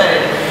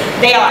superfoods.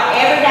 They are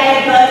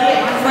everyday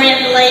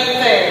budget-friendly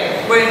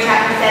foods. We're in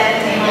chapter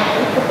 17 now.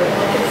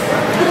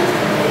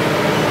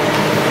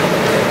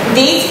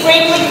 These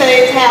friendly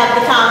foods have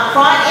become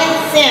front and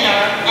center,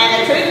 and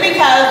the truth be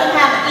told, them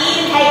have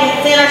even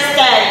taken center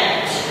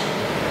stage.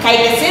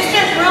 Okay, the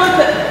sisters really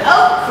put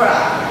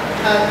okra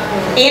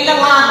in the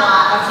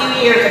limelight a few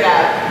years ago.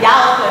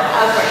 Y'all put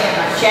okra in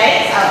my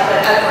shakes, I put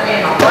okra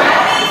in my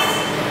brownies.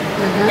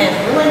 It's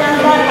really not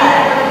like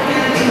that.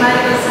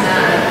 tomatoes?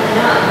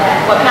 Not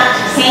that. What kind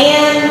of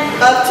can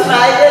Of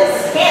tomatoes?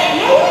 yeah,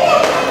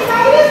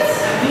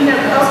 tomatoes. You know,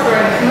 okra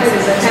and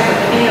tomatoes that have a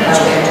can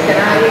of it. Can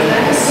I eat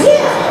that?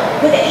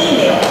 Yeah, with an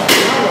email.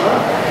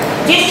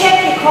 Just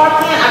check your carb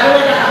count. I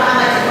really don't know how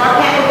much the carb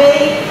count will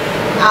be.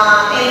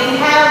 And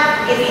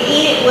if you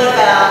eat it with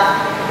a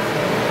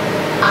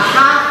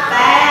high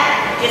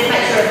fat, just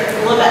make sure it's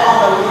a little bit on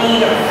the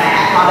leaner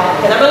fat,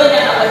 because I really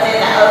don't know what's in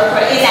the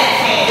okra in that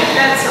can.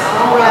 That's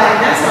all right.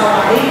 That's all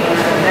I eat.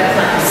 That's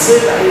not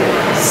soup. I eat it.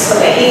 So,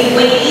 Okay,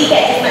 when you eat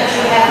that, just make sure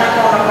you have some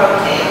form of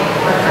protein.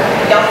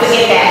 okay. Don't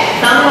forget that.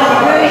 Some form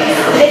of protein.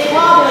 It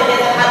probably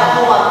doesn't have a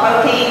whole lot of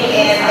protein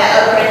in the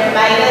okra and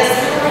tomatoes.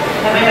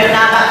 Remember, it's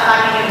not about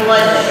spiking your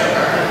blood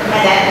sugar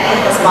and that in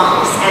the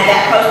lumps. And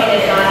that protein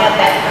is going to help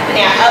that.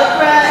 Now,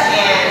 okra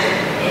and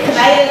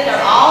tomatoes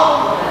are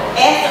all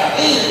S or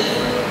E.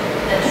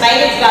 The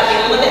tomatoes got to be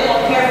a little bit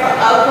more careful.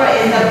 Okra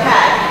is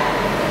okay.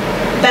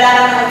 But I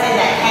don't know what's in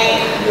that can.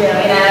 Yeah.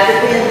 You know,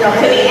 Depends on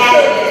could be how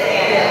you added cook to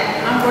it. it.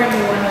 I'm bringing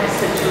you one next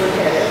to look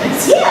at it.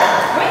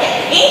 Yeah, bring it.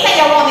 Anything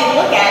y'all want me to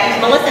look at,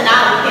 because Melissa and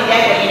I, we can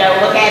definitely,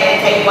 look at it and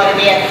tell you what it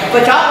is.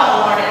 But y'all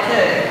gonna learn it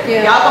too.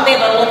 Yeah. Y'all gonna be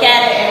able to look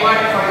at it and learn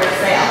it for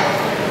yourself.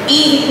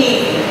 Easy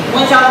peasy.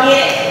 Once y'all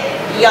get it,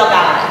 y'all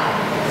got it.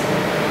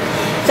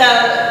 So,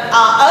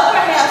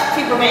 okra helps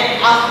to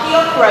prevent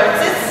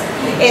osteoporosis.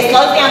 It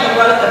slows down the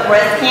growth of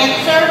breast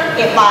cancer.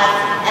 It fights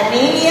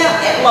anemia.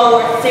 It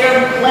lowers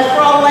serum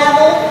cholesterol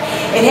level.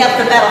 It helps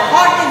to battle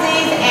heart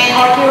disease and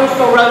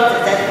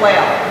arteriosclerosis as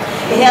well.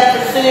 It helps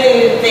to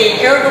soothe the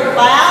irritable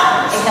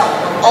bowel. It helps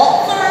with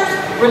ulcers,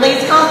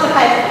 relieves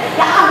constipation.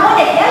 Now, I want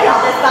to tell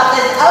y'all this about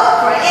this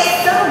okra. It's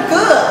so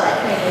good.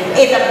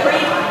 It's a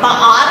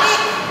prebiotic.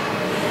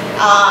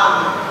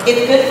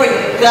 It's good for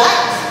your gut.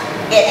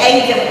 It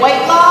aids in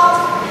weight loss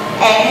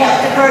and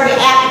helps to curb your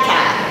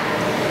appetite.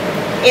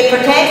 It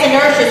protects and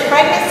nourishes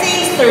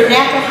pregnancies through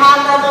natural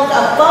high levels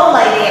of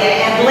folate in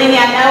it. And believe me,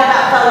 I know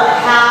about folate,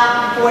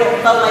 how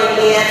important folate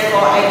is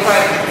for a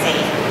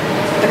pregnancy.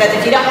 Because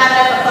if you don't have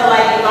enough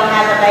folate, you're going to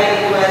have a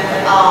baby with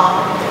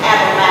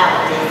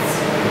abnormalities.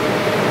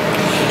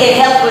 It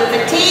helps with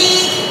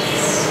fatigue.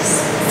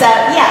 So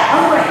yeah,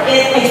 okra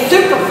is a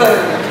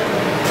superfood.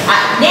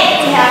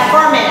 Next we have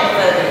fermented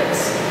foods,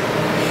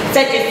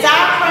 such as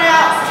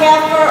sauerkraut,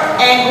 kefir,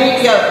 and Greek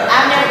yogurt.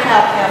 I've never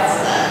tried kefir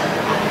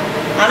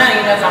though. I don't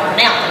even know if I'm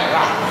pronouncing it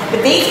right.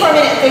 But these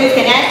fermented foods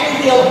can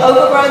actually heal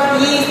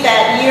overgrowth yeast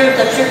that years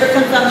of sugar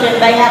consumption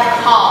may have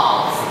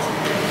caused.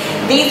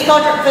 These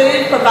cultured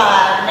foods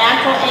provide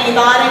natural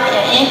antibiotic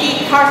and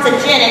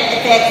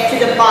anti-carcinogenic effects to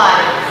the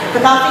body.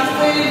 Because these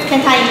foods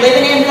contain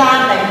living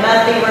enzymes, they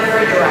must be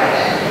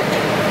refrigerated.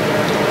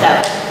 So,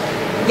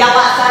 y'all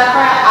like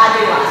sauerkraut? I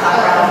do like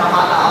sauerkraut on my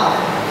hot dog.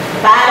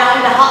 But I don't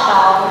eat a hot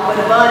dog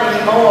with a bun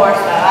anymore,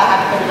 so I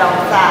have to put it on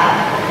the side.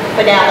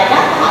 But now they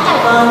got the hot dog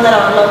buns that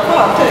are low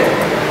carb too.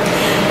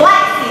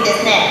 Flaxseed is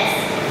next.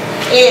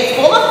 It is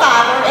full of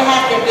fiber. It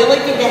has the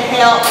ability to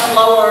help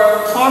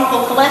lower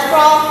harmful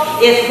cholesterol.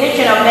 It's rich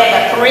in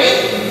omega-3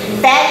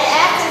 fatty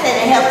acids, and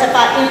it helps to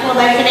fight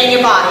inflammation in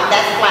your body.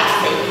 That's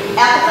flaxseed.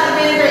 Apple cider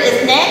vinegar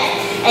is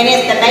next, and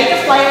it's the major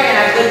player in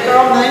our Good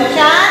Girl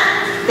Moonshine.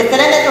 The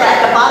sediments are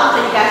at the bottom,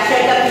 so you guys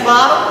shake up the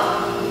bottle.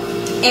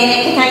 And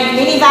it contains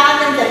many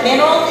vitamins and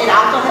minerals. It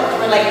also helps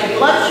regulate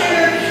your blood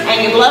sugar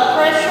and your blood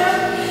pressure.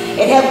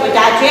 It helps with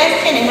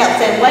digestion. It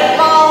helps in weight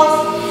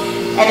loss.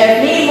 And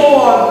there's many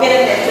more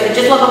benefits to it.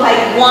 Just look on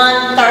page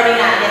 139.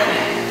 Yes,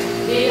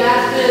 ma'am. Do you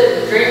have to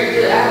drink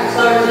the apple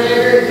cider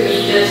vinegar? Can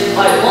you just,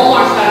 like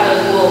Walmart's got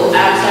those little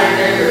apple cider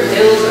vinegar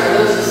pills, are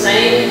those the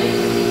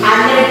same?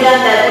 I've never done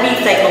that. What do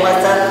you think,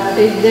 Melissa?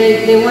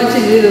 They want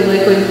you to do the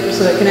liquid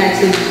so it can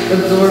actually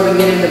absorb and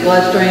get in the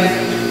bloodstream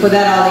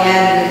without all the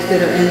additives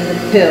that are in the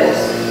pills.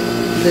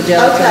 The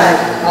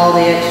gelatin, all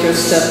the extra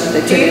stuff that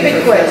they put in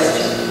Stupid for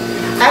question.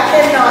 I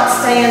cannot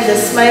stand saying the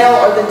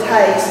smell or the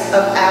taste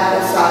of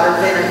apple cider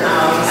vinegar.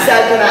 Okay. So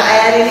can I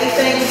add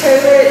anything to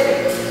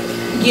it?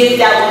 You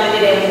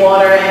dilute it in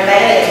water and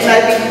maybe try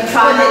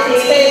put it in the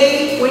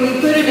tea. When you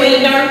put it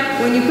Sweetener.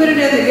 when you put it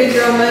in the Good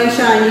Girl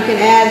Moonshine, you can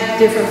add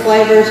different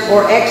flavors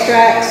or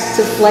extracts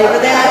to flavor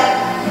that.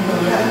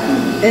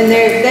 And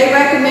they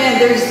recommend,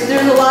 there's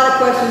a lot of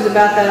questions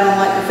about that on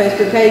like the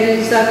Facebook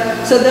pages and stuff.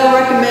 So they'll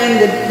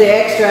recommend the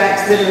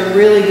extracts that are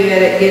really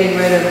good at getting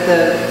rid of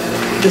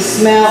the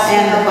smell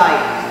and the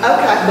bite.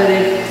 Okay. But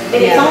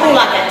It's only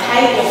like a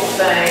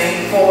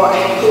tablespoon for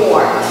a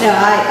quart. No,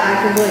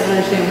 I completely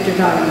understand what you're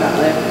talking about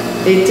though.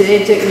 It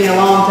took me a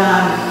long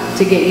time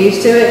to get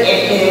used to it.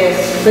 It is.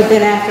 But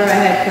then after I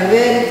had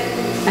COVID,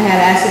 I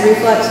had acid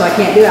reflux, so I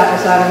can't do apple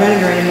cider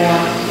vinegar anymore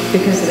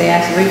because of the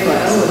acid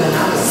reflux.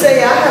 See,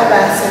 I have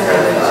acid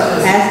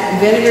reflux.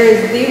 Vinegar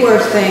is the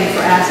worst thing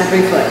for acid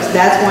reflux.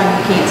 That's why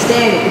you can't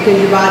stand it, because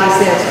your body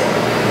says,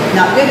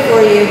 not good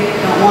for you,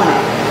 don't want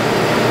it.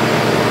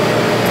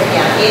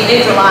 Yeah, it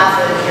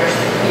neutralizes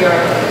your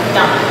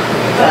stomach.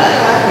 But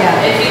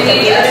Yeah. If you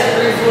need acid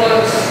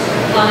reflux,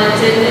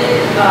 unintended,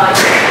 you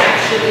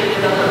actually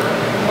develop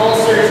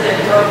ulcers and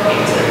throat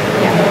cancer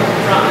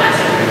from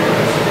acid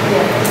reflux.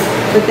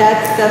 But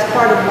that's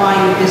part of why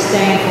your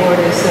disdain for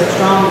it is so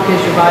strong, because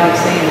your body's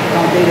saying,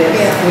 don't do this,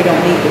 we don't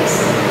need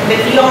this.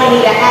 if you only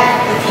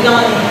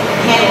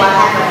handle a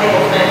half a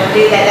tablespoon, we'll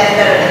do that, that's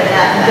better than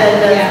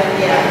nothing.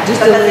 Yeah.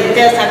 Just Because dilute it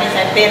does have its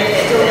own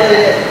benefit to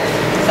it.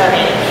 So,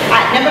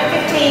 alright, number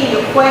 15,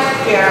 your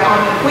question on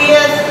your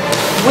quiz.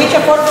 Which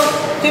affordable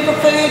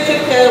superfood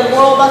took the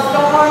world by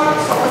storm?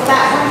 What was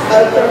that one?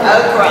 Okra.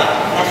 Okra,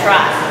 that's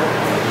right.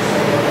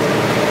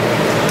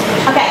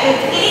 Okay,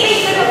 is any of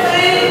these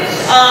superfoods,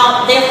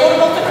 the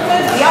affordable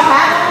superfoods, do y'all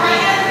have on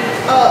hand?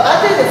 I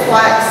do the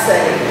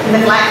flaxseed. The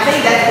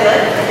flaxseed, that's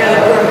good.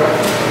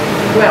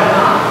 Well,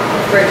 not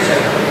grape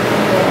sugar.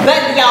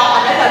 But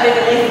y'all, I know y'all do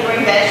the leafy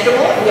green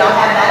vegetable. Y'all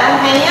have that on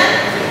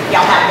hand.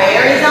 Y'all have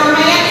berries on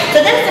hand.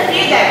 So there's a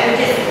few that we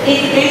just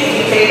introduced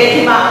you to that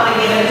you might want to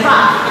give it a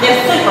try. And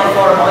they're super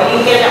affordable.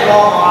 You can get them at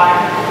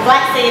Walmart.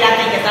 Flaxseed, I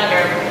think, is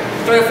under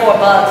 $3 or $4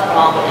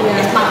 probably.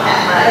 It's not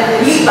that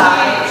much. You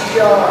buy it.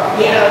 Jar.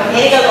 Yeah,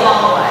 and it goes a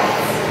long way.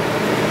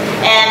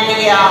 And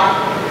the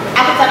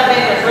apple cider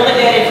vinegar is really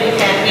good if you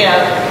can,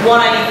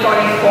 want to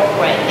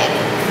incorporate it.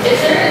 Is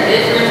there a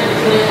difference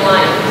between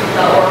like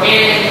the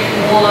organic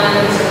ones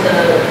and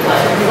the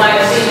like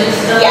flaxseed and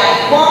stuff? Yeah,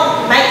 you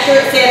want to make sure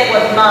it says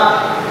with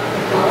mother.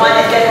 The one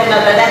that says with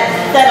mother, that's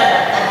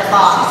sediment at the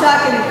bottom.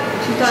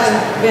 She's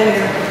talking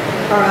vinegar,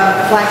 or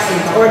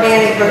flaxseed,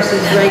 organic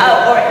versus regular.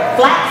 Oh, or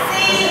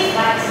flaxseed?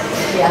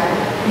 Yeah.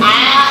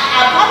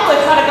 I probably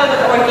would try to go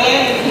with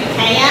organic if you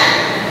can,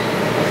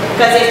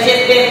 because it's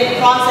just been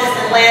processed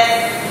in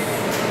less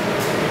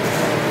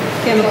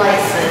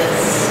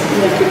places.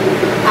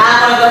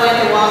 I don't want to go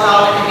into ones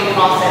all it can be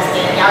processed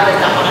in. Y'all just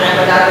don't want to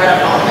know, got rid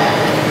of all that.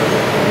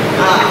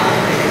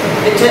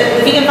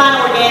 If you can find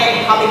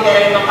organic, probably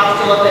better. It'll cost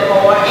you a little bit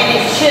more, and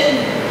it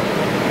shouldn't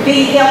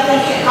be healthy.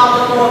 Shouldn't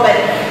cost you more, but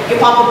you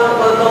probably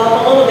will go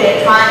up a little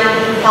bit trying to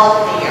be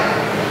healthier.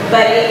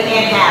 But it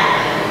can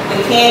happen.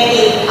 We can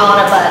eat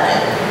on a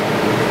budget.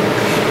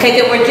 Okay,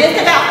 so we're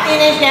just about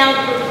finished now.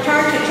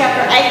 Turn to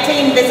chapter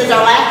 18. This is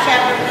our last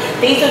chapter.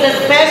 These are the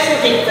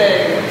specialty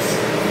foods.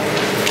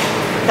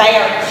 They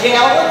are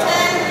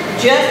gelatin,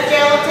 just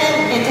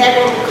gelatin,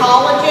 integral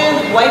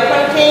collagen, whey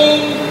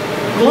protein,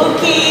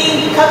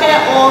 glucine,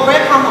 coconut oil,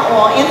 red palm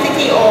oil,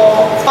 MCT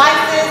oil,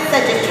 spices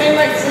such as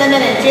turmeric, cinnamon,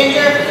 and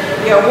ginger,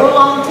 your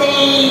oolong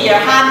tea, your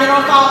high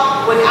mineral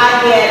salt, which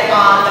I get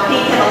the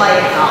pink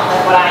Himalayan salt.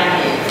 That's what I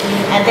use.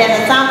 And then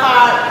the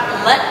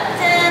sunflower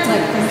lectin.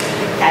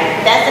 Okay,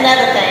 that's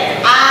another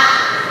thing.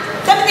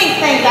 Some of these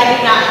things I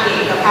do not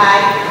use, okay?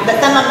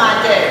 But some of them I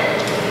do.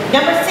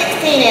 Number 16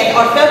 is,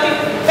 are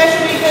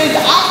specialty foods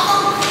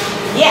awesome?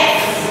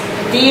 Yes.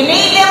 Do you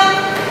need them?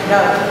 No.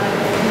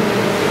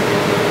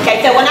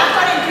 Okay, so when I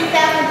started in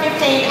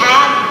 2015,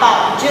 I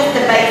bought just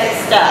the basic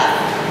stuff.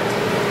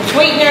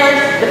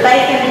 Sweeteners, the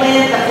bacon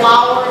blends, the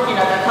flours,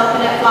 the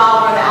coconut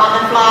flour, the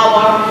almond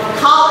flour,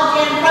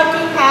 collagen,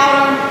 protein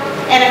powder,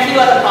 and a few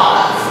other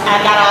products.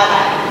 I got all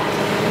that.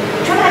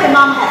 Trinidad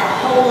Mom has a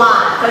whole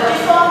line. So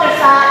just go on their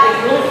site. It's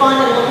really fun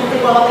to look and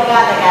see what they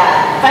got. They got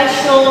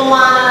facial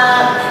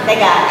lineup. They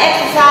got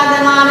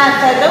exercising lineup.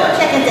 So go and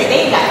check and see.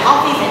 They got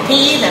coffees and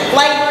teas and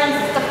flavorings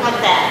and stuff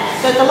like that.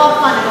 So it's a lot of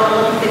fun to go and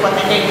look and see what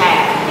they do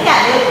have. They got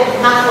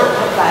nice little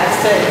cook bags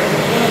too.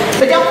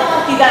 But don't feel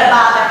like you got to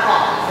buy their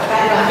products.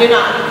 Okay? Do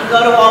not. You can go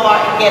to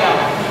Walmart and get them.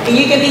 And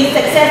you can be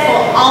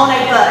successful on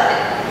a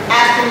budget.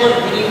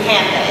 Absolutely, you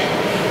can be.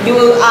 Do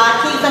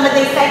I keep some of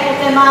these staples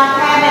in my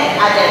cabinet?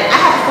 I do. I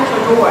have a special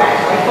drawer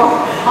actually for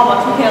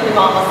almost healthy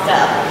mama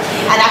stuff.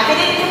 And I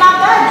fit it into my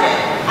budget.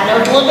 I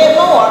know it's a little bit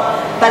more,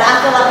 but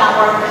I feel like I'm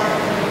worth it.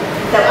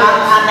 So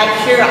I make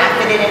sure I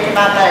fit it into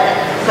my budget.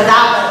 Because I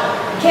want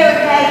carrot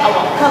cake, I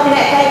want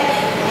coconut cake,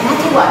 and I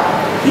tell you what,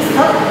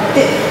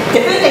 the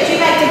food that you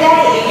make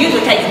today, it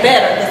usually tastes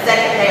better the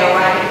second day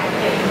around.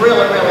 It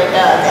really, really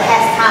does. It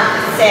has time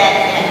to set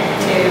and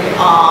to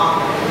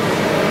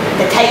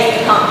the taste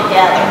to come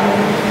together.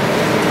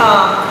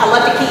 I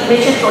love to keep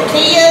Mission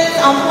tortillas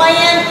on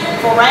plan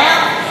for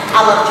wrap.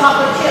 I love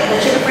chocolate chip,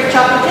 the sugar-free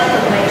chocolate chips. I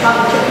make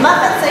chocolate chip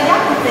muffins, so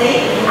y'all can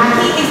see. I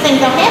keep these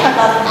things on hand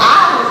because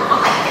I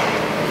like it.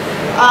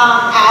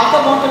 I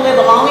also want to live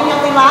a long and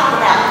healthy life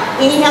without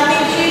any health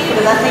issues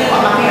because I see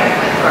what my parents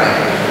went through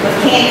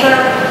with cancer,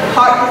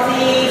 heart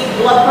disease,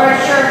 blood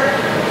pressure.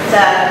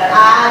 So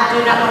I do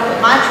not want to put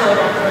my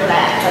children through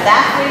that. So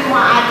that's the reason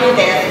why I do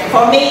this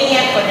for me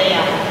and for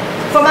them,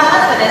 for my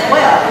husband as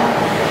well.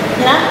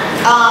 You know.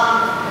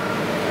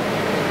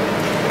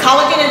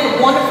 Collagen is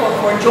wonderful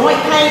for joint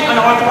pain and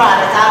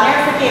arthritis. I'll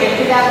never forget in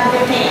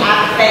 2015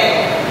 I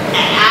fell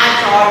and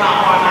I tore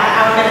my arm.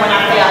 I remember when I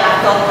fell, I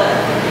felt the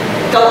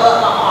go up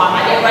my arm.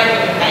 I didn't break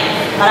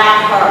anything, but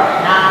I hurt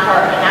and I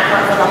hurt and I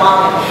hurt for the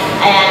longest.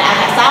 And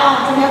I had saw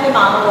on some Healthy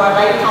Mama where a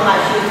lady told me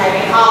she was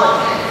taking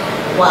collagen.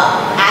 Well,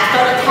 I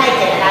started taking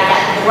it and I got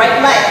great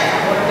legs.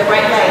 I ordered the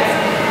great legs.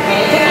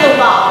 And it took a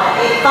little while, but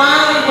it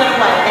finally went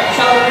away. That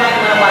shoulder pain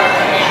went away.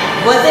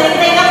 Was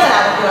anything else that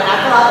I was doing? I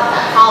feel like it was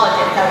that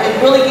collagen, so it's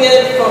really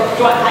good for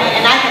joint pain,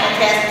 and I can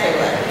attest to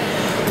it.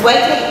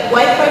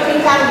 Whey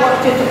protein powder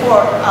works to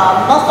support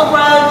muscle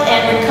growth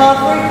and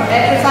recovery from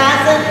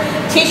exercising,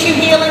 tissue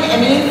healing,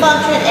 immune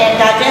function,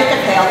 and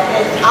digestive health.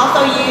 It's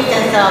also used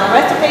in some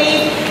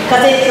recipes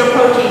because it's your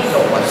protein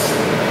source.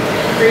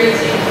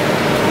 Creatine.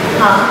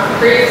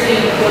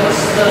 Creatine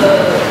puts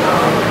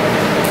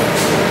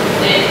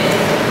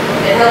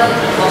it helps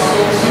with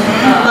muscles.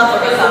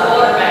 Muscle puts the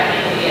water back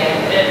in the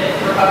end.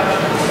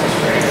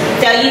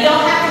 So you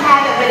don't have to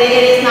have it, but it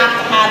is nice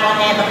to have on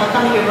hand because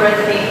some of your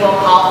recipes will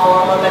call for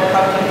a little bit of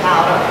protein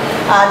powder.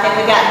 Then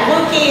we got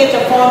Bluki. It's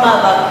a form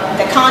of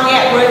the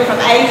cognac root from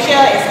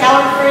Asia. It's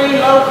calorie-free,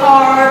 low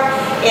carb.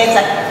 It's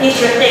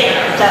your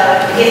thinner. So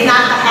it's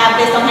nice to have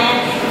this on hand.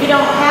 If you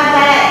don't have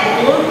that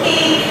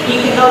Bluki,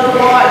 you can go to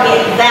Walmart and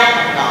get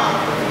that one.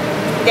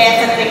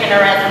 That's a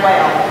thickener as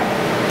well.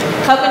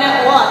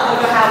 Coconut oil, I told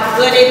you how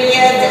good it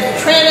is. It's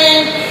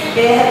trimming.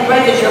 It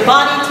raises your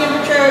body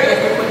temperature. It's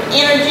good for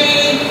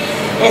energy.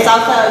 It's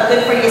also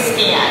good for your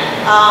skin.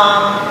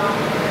 I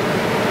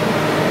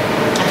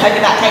told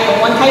you about taking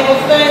 1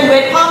 tablespoon.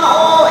 Red palm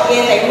oil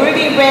is a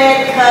ruby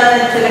red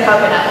cousin to the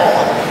coconut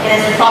oil, and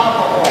it's a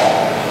tropical oil.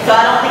 So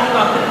I don't think you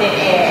want to put it in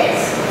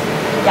eggs.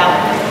 Yeah.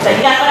 So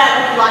you got to put out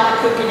what you like to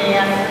cook it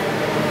in,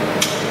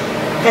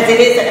 because it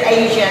is an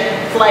Asian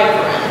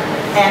flavoring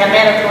and a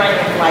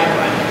Mediterranean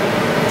flavoring.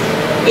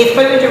 It's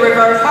proven to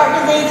reverse heart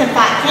disease and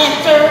fight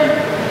cancer.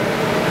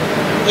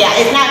 Yeah,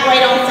 it's not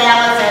great on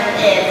salads and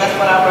eggs. That's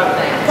what I wrote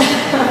down.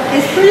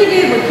 It's pretty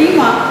good with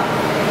quinoa.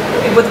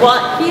 With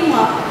what?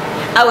 Quinoa.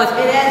 Oh,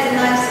 It adds a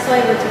nice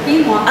flavor to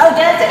quinoa. oh,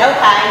 does it?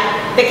 Okay.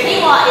 The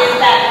quinoa is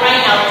that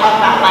grain I was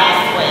talking about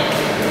last week.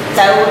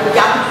 So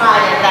y'all can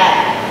try it in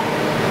that.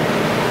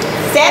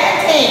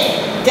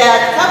 17.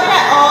 Does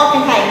coconut oil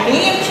contain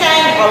medium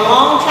chain or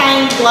long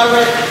chain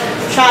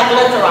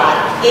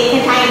triglycerides? It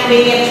contains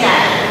medium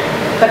chain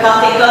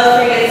because it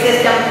goes through your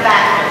system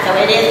faster. So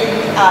it is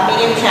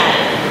medium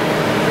chain.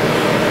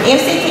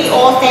 MCT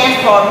oil stands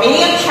for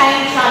medium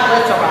chain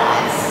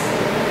triglycerides.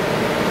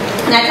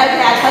 And I told you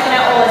that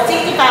coconut oil is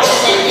 65%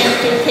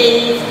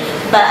 MCTs,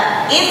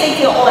 but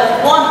MCT oil is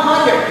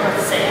 100%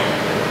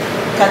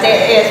 because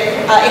it is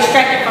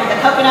extracted from the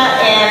coconut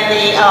and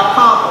the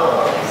palm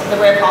oils, the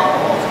red palm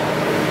oils.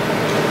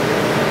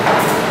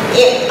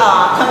 It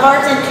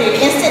converts into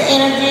instant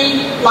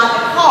energy like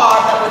a car,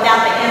 but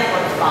without the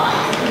insulin spike.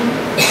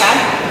 Okay?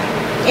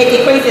 It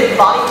decreases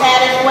body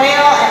fat as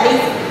well,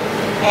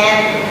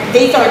 and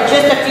these are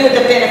just a few of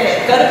the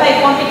benefits. Go to page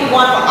 151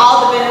 for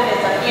all the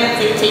benefits of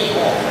MCT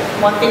oil.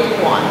 151.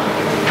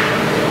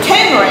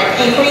 Turmeric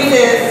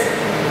increases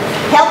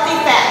healthy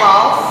fat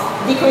loss,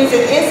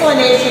 decreases insulin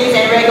issues,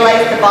 and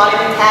regulates the body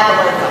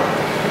metabolism.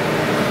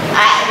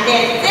 And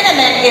then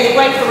cinnamon is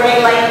great for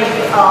regulating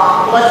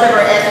blood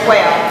sugar as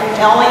well. It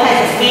only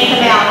takes a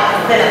scant amount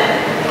of cinnamon.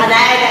 And I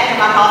add that to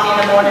my coffee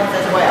in the mornings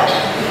as well.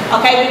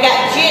 Okay, we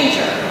got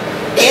ginger.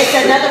 It's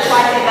another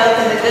spice that goes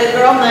in the Good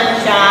Girl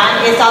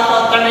Moonshine. It's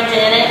also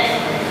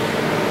thermogenic.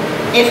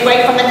 It's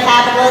great for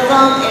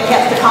metabolism. It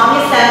helps to calm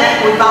your stomach.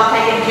 We've all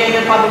taken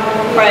ginger probably when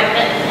we're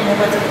pregnant and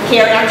with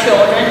carrying our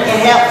children. It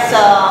helps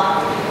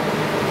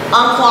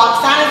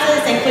unclog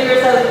sinuses and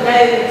clears those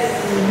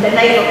the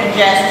nasal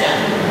congestion.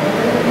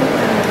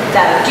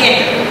 So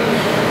ginger.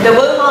 The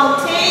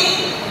oolong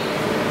tea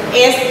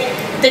is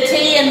the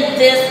tea in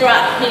this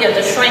right here,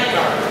 the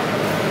shrinker.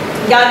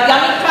 Y'all need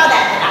to try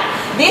that tonight.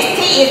 This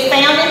tea is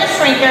found in the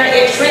shrinker.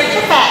 It shrinks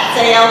your fat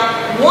cell.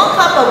 1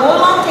 cup of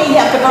oolong tea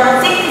helps to burn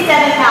 67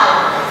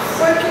 calories.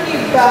 Where can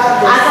you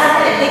buy I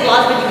got it at Big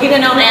Lots, but you get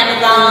it on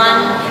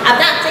Amazon. I've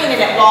not seen it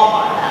at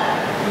Walmart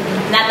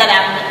though. Not that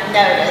I've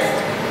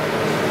noticed.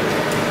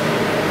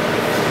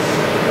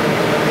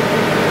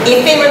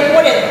 It's been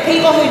reported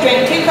people who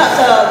drink 2 cups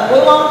of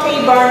oolong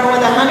tea burn more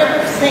than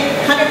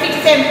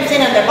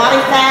 157% of their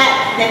body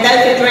fat than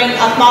those who drink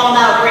a small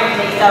amount of green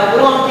tea. So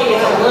oolong tea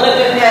is a little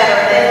bit better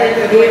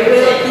than It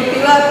will keep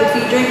you up if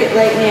you drink it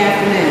late in the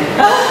afternoon.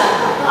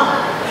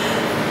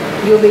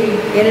 You'll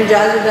be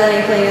energizer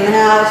bunny, cleaning the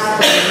house,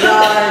 cleaning the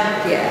yard.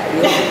 Yeah.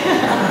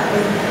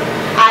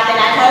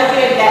 I told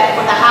you that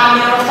for the high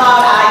mineral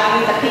salt, I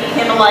use the pink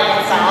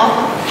Himalayan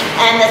salt.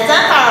 And the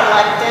sunflower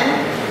lectin,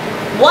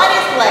 what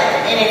is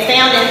lectin? And it's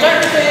found in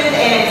certain foods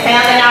and it's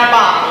found in our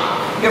body.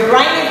 Your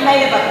brain is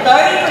made of a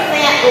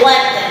 30%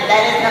 lectin.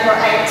 That is number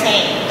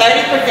 18.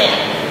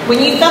 30%.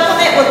 When you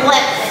supplement with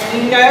lectin,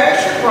 you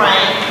nourish your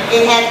brain.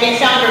 It has been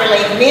shown to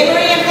relieve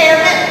memory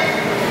impairment,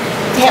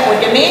 to help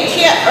with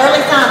dementia, early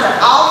signs of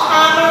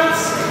Alzheimer's.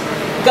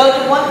 Go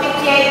to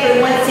 158 through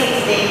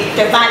 160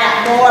 to find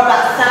out more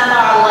about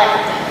sunflower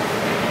lectin.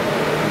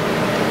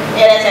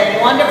 It is a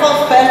wonderful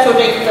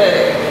specialty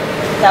food.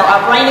 So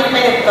our brain is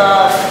made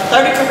of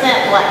 30%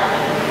 lectin.